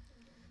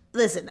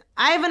 listen,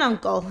 I have an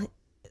uncle.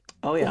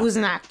 Who's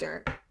an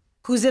actor,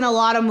 who's in a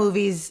lot of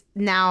movies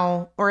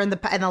now, or in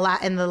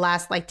the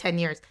last like 10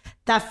 years,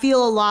 that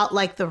feel a lot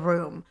like The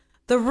Room.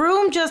 The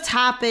Room just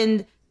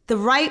happened. The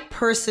right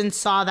person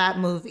saw that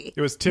movie.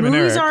 It was Tim and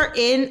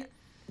Eric.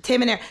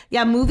 Tim and Eric.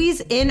 Yeah,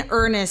 movies in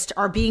earnest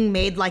are being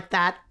made like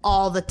that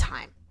all the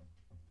time.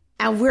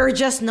 And we're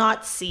just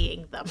not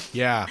seeing them.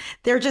 Yeah.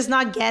 They're just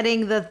not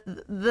getting the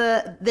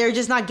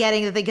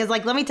thing. Because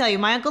like, let me tell you,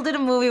 my uncle did a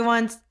movie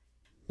once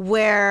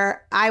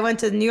where I went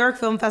to the New York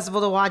Film Festival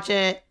to watch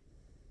it.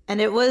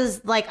 And it was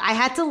like, I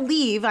had to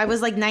leave. I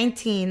was like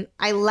 19.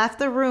 I left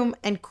the room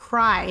and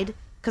cried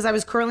because I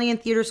was currently in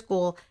theater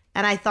school.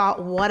 And I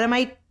thought, what am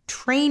I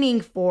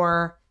training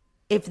for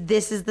if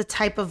this is the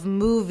type of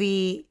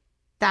movie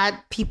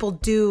that people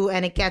do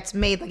and it gets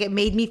made? Like, it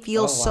made me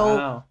feel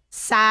so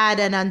sad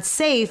and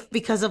unsafe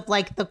because of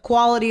like the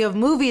quality of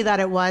movie that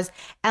it was.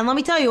 And let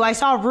me tell you, I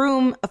saw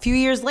Room a few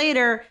years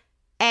later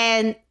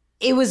and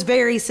it was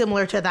very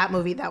similar to that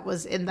movie that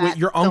was in that. Wait,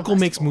 your uncle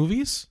makes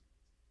movies?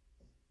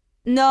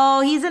 No,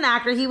 he's an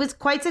actor. He was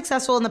quite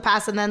successful in the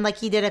past, and then like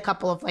he did a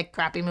couple of like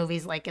crappy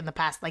movies like in the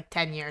past like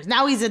 10 years.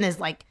 Now he's in his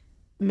like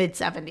mid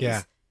 70s.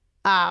 Yeah.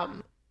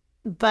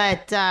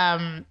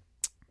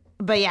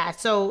 But yeah,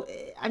 so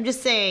I'm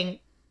just saying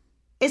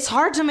it's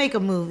hard to make a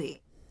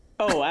movie.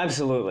 Oh,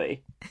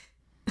 absolutely.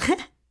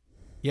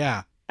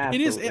 Yeah.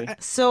 Absolutely. It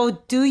is.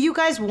 So do you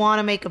guys want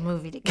to make a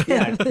movie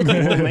together?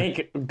 Yeah, we'll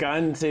make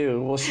Gun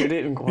 2. We'll shoot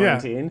it in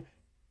quarantine.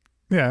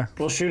 Yeah.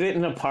 We'll shoot it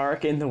in a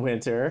park in the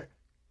winter.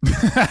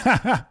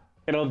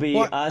 It'll be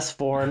us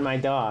 4 and my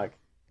dog.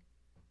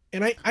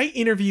 And I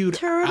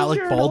interviewed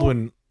Alec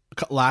Baldwin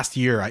last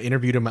year. I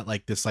interviewed him at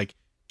like this like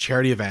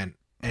charity event,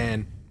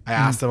 and I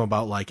asked him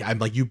about like, I'm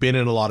like, you've been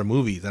in a lot of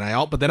movies,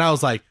 and but then I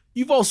was like,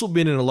 you've also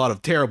been in a lot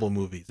of terrible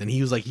movies, and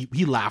he was like,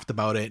 he laughed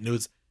about it, and it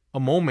was a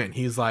moment.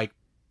 He's like,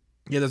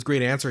 yeah, that's a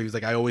great answer. He was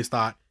like, I always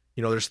thought,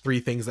 there's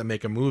 3 things that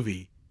make a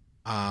movie: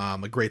 a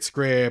great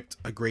script,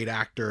 a great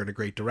actor, and a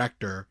great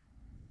director.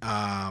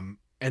 And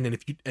then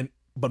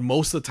but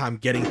most of the time,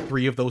 getting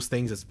 3 of those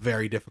things is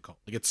very difficult.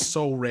 Like, it's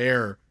so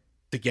rare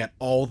to get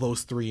all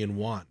those 3 in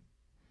one.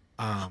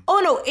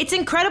 Oh no, it's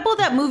incredible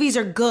that movies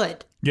are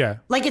good. Yeah.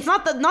 Like, it's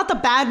not the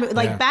bad,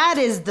 like bad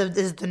is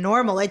the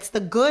normal. It's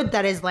the good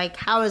that is like,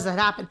 how does that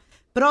happen?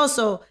 But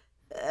also,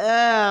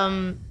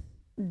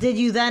 did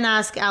you then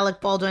ask Alec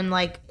Baldwin,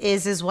 like,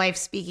 is his wife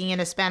speaking in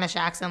a Spanish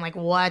accent? Like,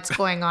 what's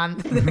going on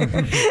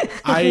there?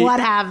 What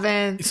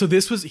happened? So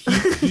this was,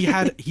 he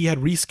had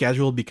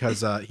rescheduled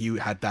because he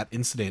had that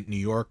incident in New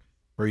York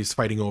where he's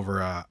fighting over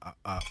a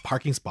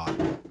parking spot.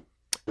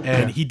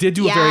 And he did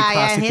do a very classic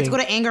thing. And he had to go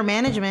to anger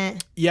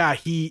management. Yeah,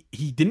 he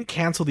didn't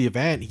cancel the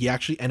event. He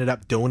actually ended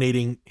up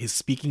donating his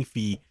speaking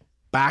fee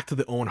back to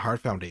the Owen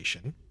Hart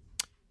Foundation.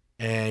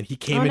 And he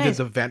came into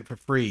the event for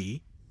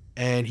free.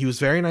 And he was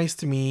very nice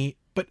to me.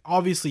 But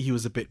obviously he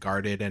was a bit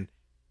guarded. And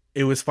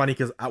it was funny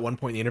because at one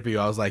point in the interview,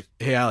 I was like,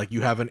 hey, Alec, you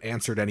haven't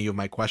answered any of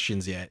my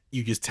questions yet.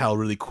 You just tell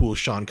really cool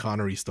Sean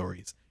Connery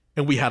stories.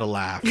 And we had a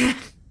laugh.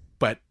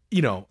 But,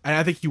 and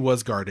I think he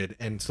was guarded.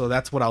 And so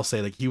that's what I'll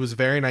say. Like, he was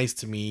very nice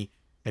to me.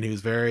 And he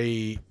was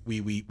very,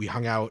 we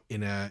hung out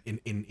in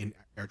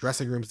our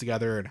dressing rooms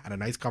together and had a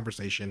nice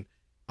conversation.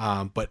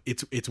 But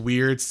it's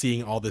weird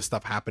seeing all this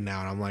stuff happen now.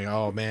 And I'm like,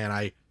 oh man,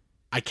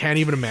 I can't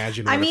even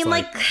imagine. I mean,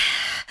 like,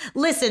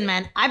 listen,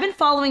 man, I've been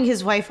following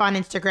his wife on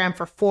Instagram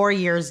for 4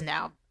 years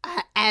now.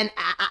 And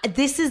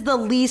this is the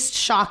least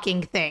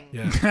shocking thing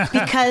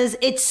because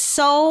it's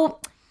so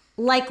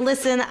like,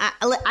 listen,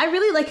 I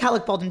really like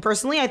Alec Baldwin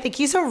personally. I think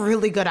he's a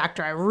really good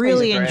actor. I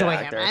really enjoy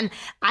him. And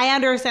I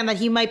understand that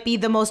he might be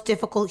the most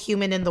difficult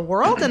human in the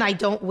world. And I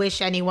don't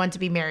wish anyone to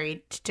be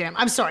married to him.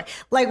 I'm sorry.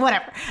 Like,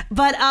 whatever.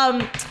 But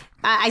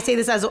I say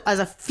this as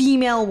a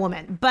female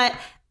woman. But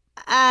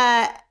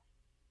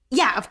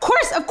Yeah, of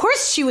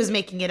course she was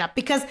making it up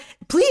because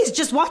please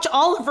just watch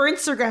all of her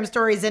Instagram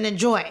stories and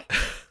enjoy.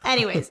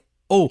 Anyways,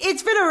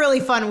 it's been a really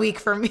fun week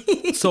for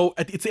me. So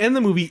it's the end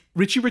of the movie.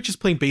 Richie Rich is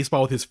playing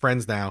baseball with his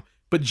friends now,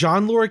 but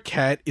John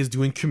Larroquette is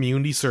doing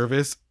community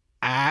service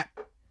at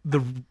the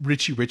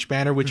Richie Rich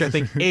banner, which I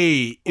think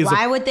is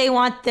why would they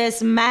want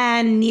this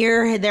man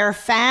near their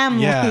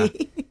family? Yeah.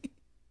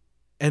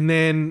 And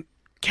then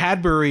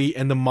Cadbury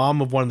and the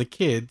mom of one of the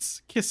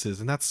kids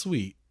kisses, and that's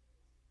sweet.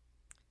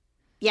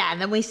 Yeah,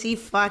 and then we see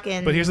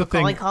fucking But here's the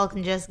Macaulay thing.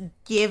 Culkin just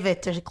give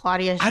it to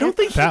Claudia Schiffer. I don't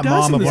think That he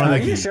does mom in of this one of the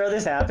movie. Are you sure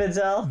this happens,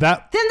 Al?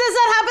 That Then does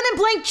that happen in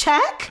Blank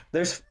Check?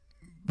 There's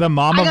the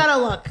mom I of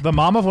gotta look. the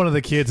mom of one of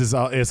the kids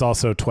is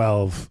also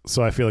 12,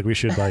 so I feel like we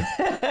should like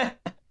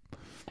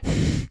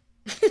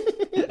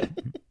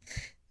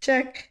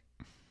Check.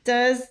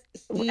 Does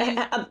he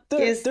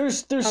kiss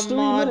there's a 3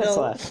 minutes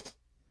model? left.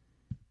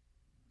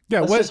 yeah.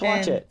 Let's What just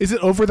watch it. is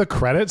it over the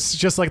credits?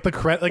 Just like the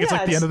like it's Yeah,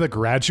 like the it's- end of The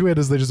Graduate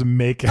as they just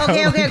make out.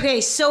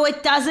 Okay. So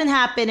it doesn't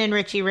happen in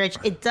Richie Rich.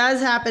 It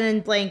does happen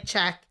in Blank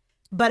Check,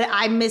 but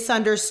I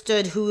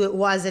misunderstood who it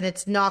was, and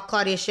it's not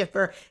Claudia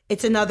Schiffer.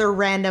 It's another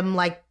random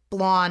like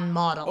blonde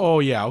model. Oh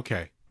yeah,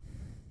 okay.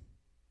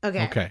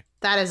 Okay.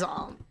 That is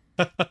all.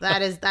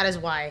 that is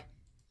why.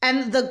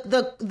 And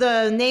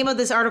the name of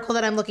this article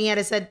that I'm looking at,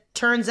 it said,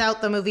 turns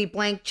out the movie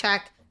Blank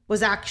Check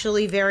was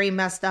actually very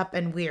messed up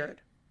and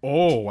weird.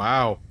 Oh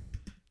wow.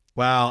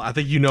 Wow, I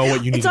think you know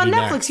what you need It's to on do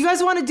Netflix. next. You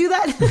guys want to do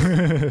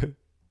that?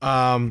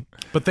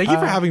 But thank you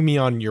for having me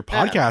on your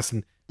podcast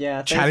and Yeah,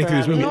 thanks chatting for through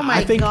this having movie. me. Oh my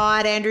I think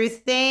God, Andrew.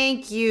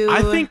 Thank you.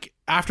 I think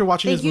after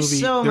watching Thank you this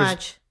movie, so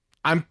much.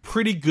 I'm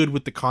pretty good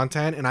with the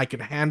content and I can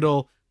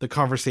handle the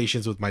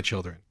conversations with my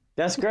children.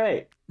 That's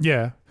great.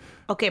 Yeah.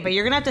 Okay, but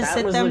you're going to have to That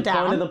sit was them the point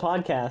down of the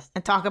podcast.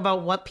 and talk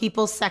about what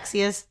people's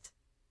sexiest...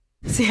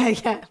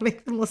 Yeah,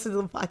 make them listen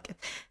to the podcast.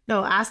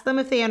 No, ask them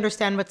if they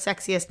understand what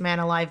sexiest man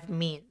alive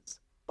means.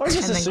 Or just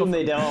And then assume go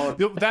they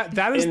don't.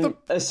 That is And the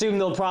assume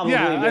they'll probably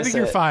yeah. miss I think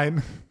you're it.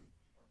 fine.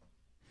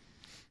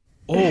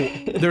 Oh,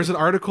 there's an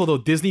article though.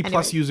 Disney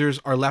Plus Anyway. users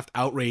are left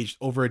outraged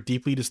over a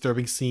deeply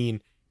disturbing scene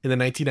in the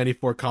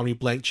 1994 comedy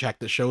Blank Check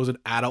that shows an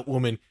adult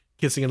woman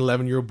kissing an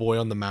 11-year-old boy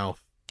on the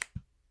mouth.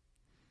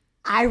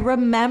 I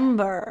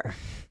remember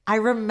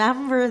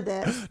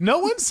this. No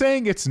one's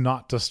saying it's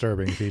not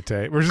disturbing,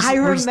 Vite. We're just, I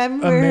we're just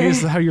remember-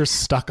 amazed how you're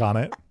stuck on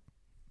it.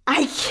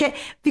 I can't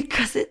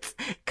because it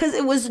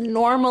was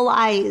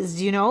normalized,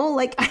 you know?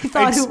 Like I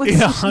thought it was It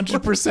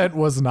 100%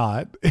 was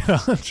not. It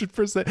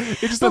 100%. It's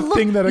just a But look,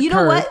 thing that occurred. you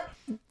know what?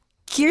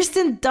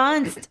 Kirsten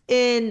Dunst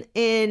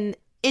in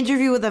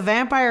Interview with a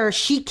Vampire,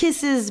 she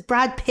kisses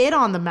Brad Pitt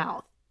on the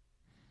mouth.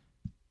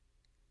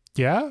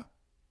 Yeah.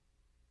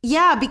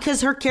 Yeah,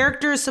 because her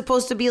character is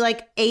supposed to be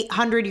like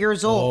 800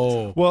 years old.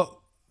 Oh,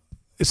 Well,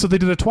 so they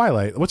did a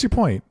Twilight. What's your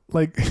point?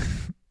 Like,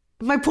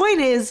 My point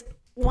is,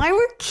 why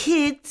were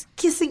kids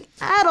kissing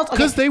adults?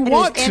 because they anyways,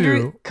 want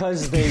Andrew- to.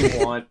 Because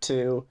they want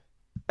to.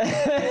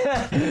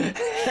 Yeah.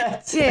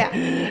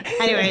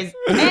 Anyways,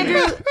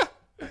 Andrew,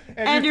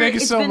 Andrew, thank you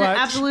it's so been much. an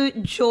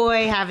absolute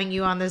joy having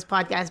you on this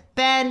podcast.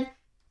 Ben,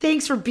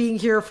 thanks for being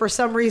here for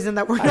some reason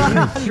that we're not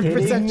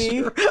 100%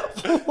 me?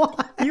 sure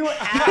why. You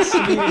asked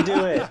me to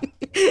do it.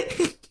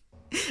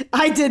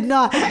 I did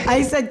not.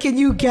 I said, can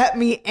you get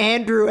me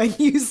Andrew? And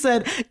you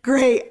said,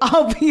 great,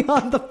 I'll be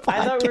on the podcast.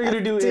 I thought we were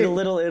going to do too. In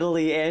Little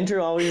Italy.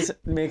 Andrew always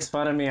makes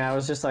fun of me. I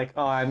was just like,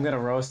 oh, I'm going to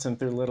roast him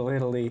through Little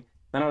Italy.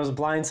 Then I was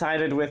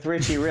blindsided with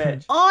Richie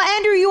Rich. Oh,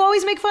 Andrew, you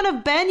always make fun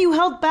of Ben. You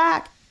held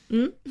back.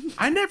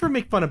 I never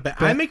make fun of Ben.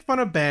 I make fun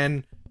of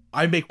Ben.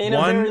 I make In a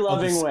one very of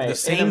loving the, way. the In a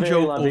same very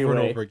joke loving over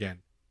and way. over again.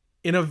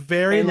 In a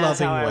very And that's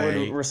loving how I way.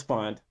 would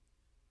respond.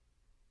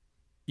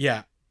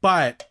 Yeah,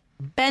 but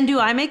Ben, do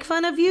I make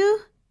fun of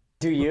you?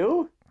 Do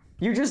you?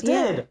 You just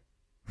Yeah.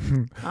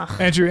 did.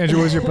 Andrew, what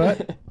was your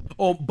butt?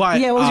 but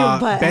Yeah, what was your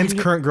butt? Ben's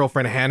current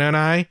girlfriend Hannah and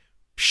I,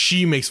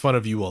 she makes fun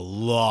of you a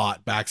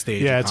lot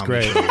backstage. Yeah, at it's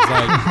comedy great. shows.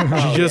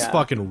 Like she just Yeah.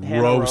 fucking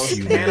Hannah roasts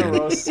you. Hannah man.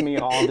 roasts me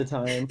all the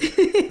time.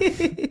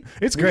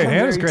 It's great. I'm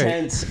Hannah's very great.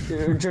 tense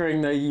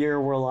during the year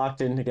we're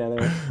locked in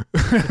together.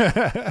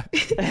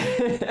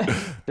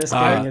 Just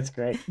kidding, it's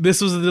great.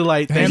 This was a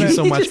delight. Thank Hannah- you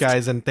so much,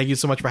 guys, and thank you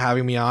so much for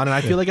having me on. And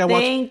I feel like I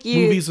watched Thank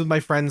you. movies with my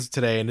friends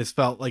today, and it's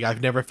felt like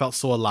I've never felt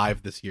so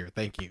alive this year.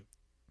 Thank you.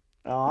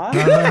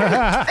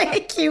 Aw.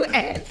 Thank you,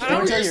 Andrew.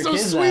 Don't tell your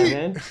kids that,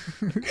 man.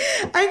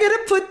 I'm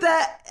gonna put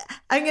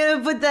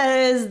that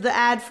as the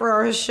ad for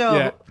our show,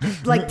 Yeah.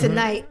 like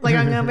tonight. Like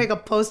I'm gonna make a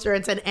poster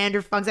and send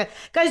Andrew Phung.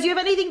 Guys, do you have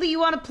anything that you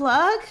want to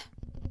plug?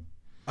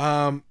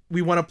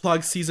 We want to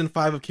plug season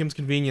 5 of Kim's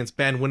Convenience.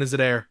 Ben, when does it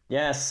air?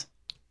 Yes.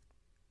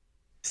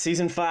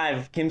 Season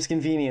 5, Kim's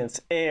Convenience,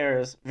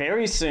 airs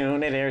very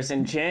soon. It airs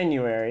in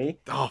January.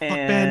 Oh, fuck,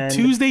 And Ben.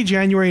 Tuesday,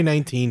 January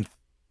 19th.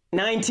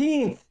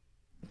 19th.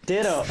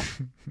 Ditto.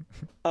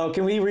 Oh,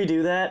 can we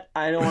redo that?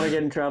 I don't want to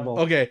get in trouble.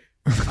 Okay.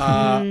 Ben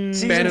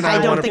and I I,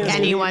 don't want think to.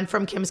 anyone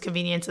from Kim's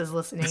Convenience is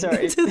listening.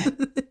 Sorry.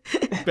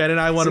 Ben and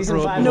I want to.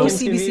 Season 5 No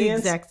Kim's CBC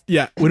Convenience? execs.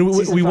 Yeah, when we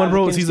Season want to 5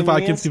 promote Kim's season 5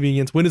 Kim's Convenience?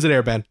 Convenience. When does it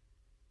air, Ben?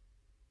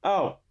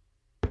 Oh.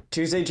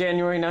 Tuesday,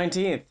 January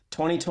 19th,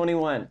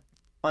 2021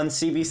 on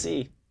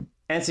CBC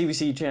and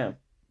CBC Gem.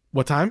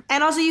 What time?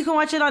 And also you can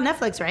watch it on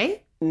Netflix,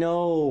 right?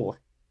 No.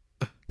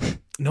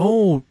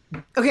 No.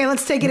 Okay,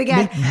 let's take it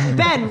again.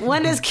 Ben,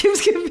 when does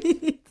Kim's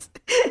Convenience?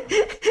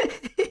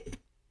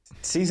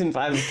 Season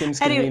 5 of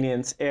Kim's Anyway,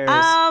 Convenience airs.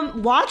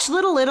 Watch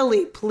Little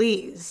Italy,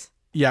 please.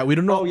 Yeah, we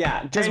don't know. Oh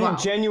yeah, well.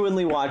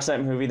 genuinely watch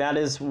that movie. That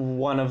is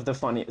one of the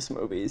funniest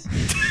movies.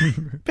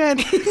 Ben,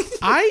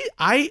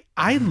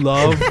 I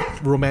love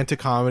romantic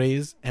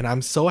comedies, and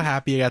I'm so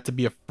happy I got to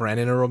be a friend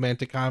in a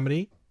romantic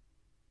comedy.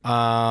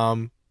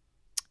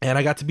 And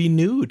I got to be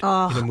nude in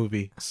a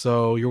movie.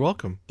 So you're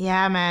welcome.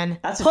 Yeah, man.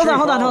 That's a hold treat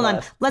on. for all of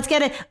us. Let's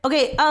get it.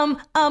 Okay. I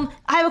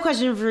have a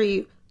question for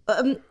you.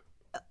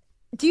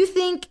 Do you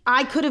think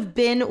I could have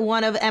been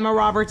one of Emma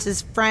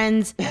Roberts'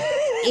 friends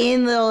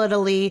in Little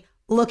Italy,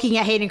 looking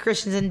at Hayden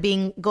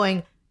Christensen,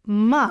 going,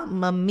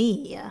 "Mamma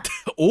mia"?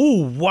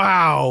 Oh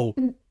wow,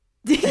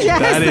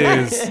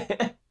 Yes.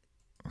 that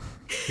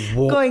is.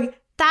 Going,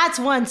 "That's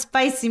one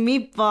spicy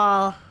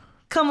meatball.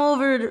 Come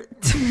over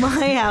to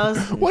my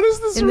house." What is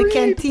this in the read?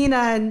 cantina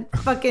and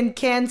fucking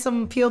can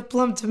some peeled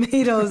plum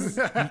tomatoes.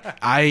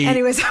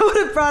 Anyways, I would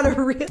have brought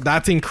a real.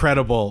 That's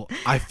incredible.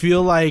 I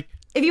feel like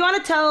If you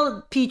want to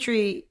tell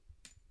Petrie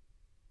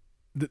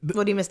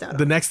what he missed out on.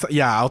 the next,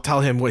 I'll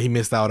tell him what he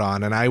missed out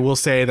on, and I will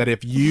say that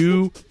if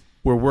you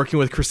were working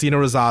with Christina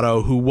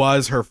Rosado, who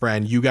was her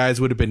friend, you guys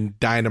would have been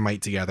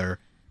dynamite together.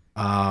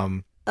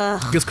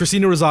 Because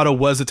Christina Rosado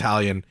was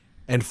Italian,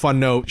 and fun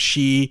note,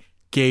 she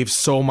gave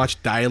so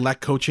much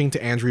dialect coaching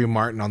to Andrea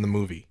Martin on the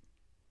movie.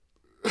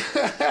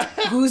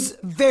 Who's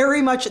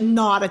very much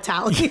not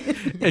Italian.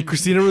 And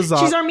Christina Rosado,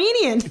 She's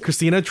Armenian.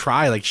 Christina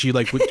she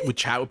would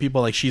chat with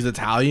people like she's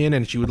Italian,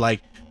 and she would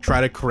like try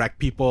to correct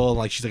people.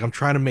 Like she's like, I'm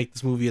trying to make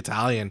this movie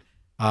Italian.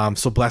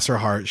 So bless her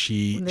heart.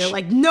 And they're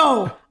like,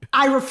 no,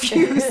 I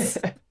refuse.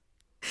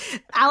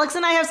 Alex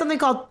and I have something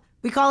called,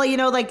 we call it,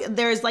 like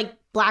there's like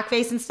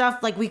blackface and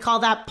stuff. Like we call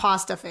that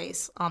pasta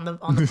face on the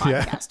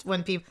podcast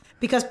when people,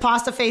 because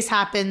pasta face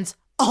happens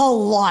a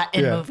lot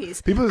in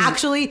movies.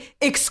 Actually,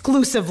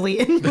 exclusively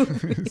in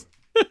movies.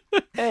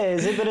 Hey,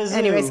 zip it a zoo.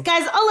 Anyways,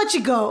 guys, I'll let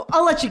you go.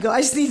 I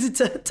just needed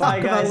to talk Bye,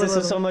 about guys. This Little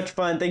was so much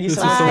fun. Thank you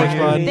so was much. so much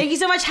fun. Thank you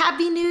so much.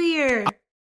 Happy New Year.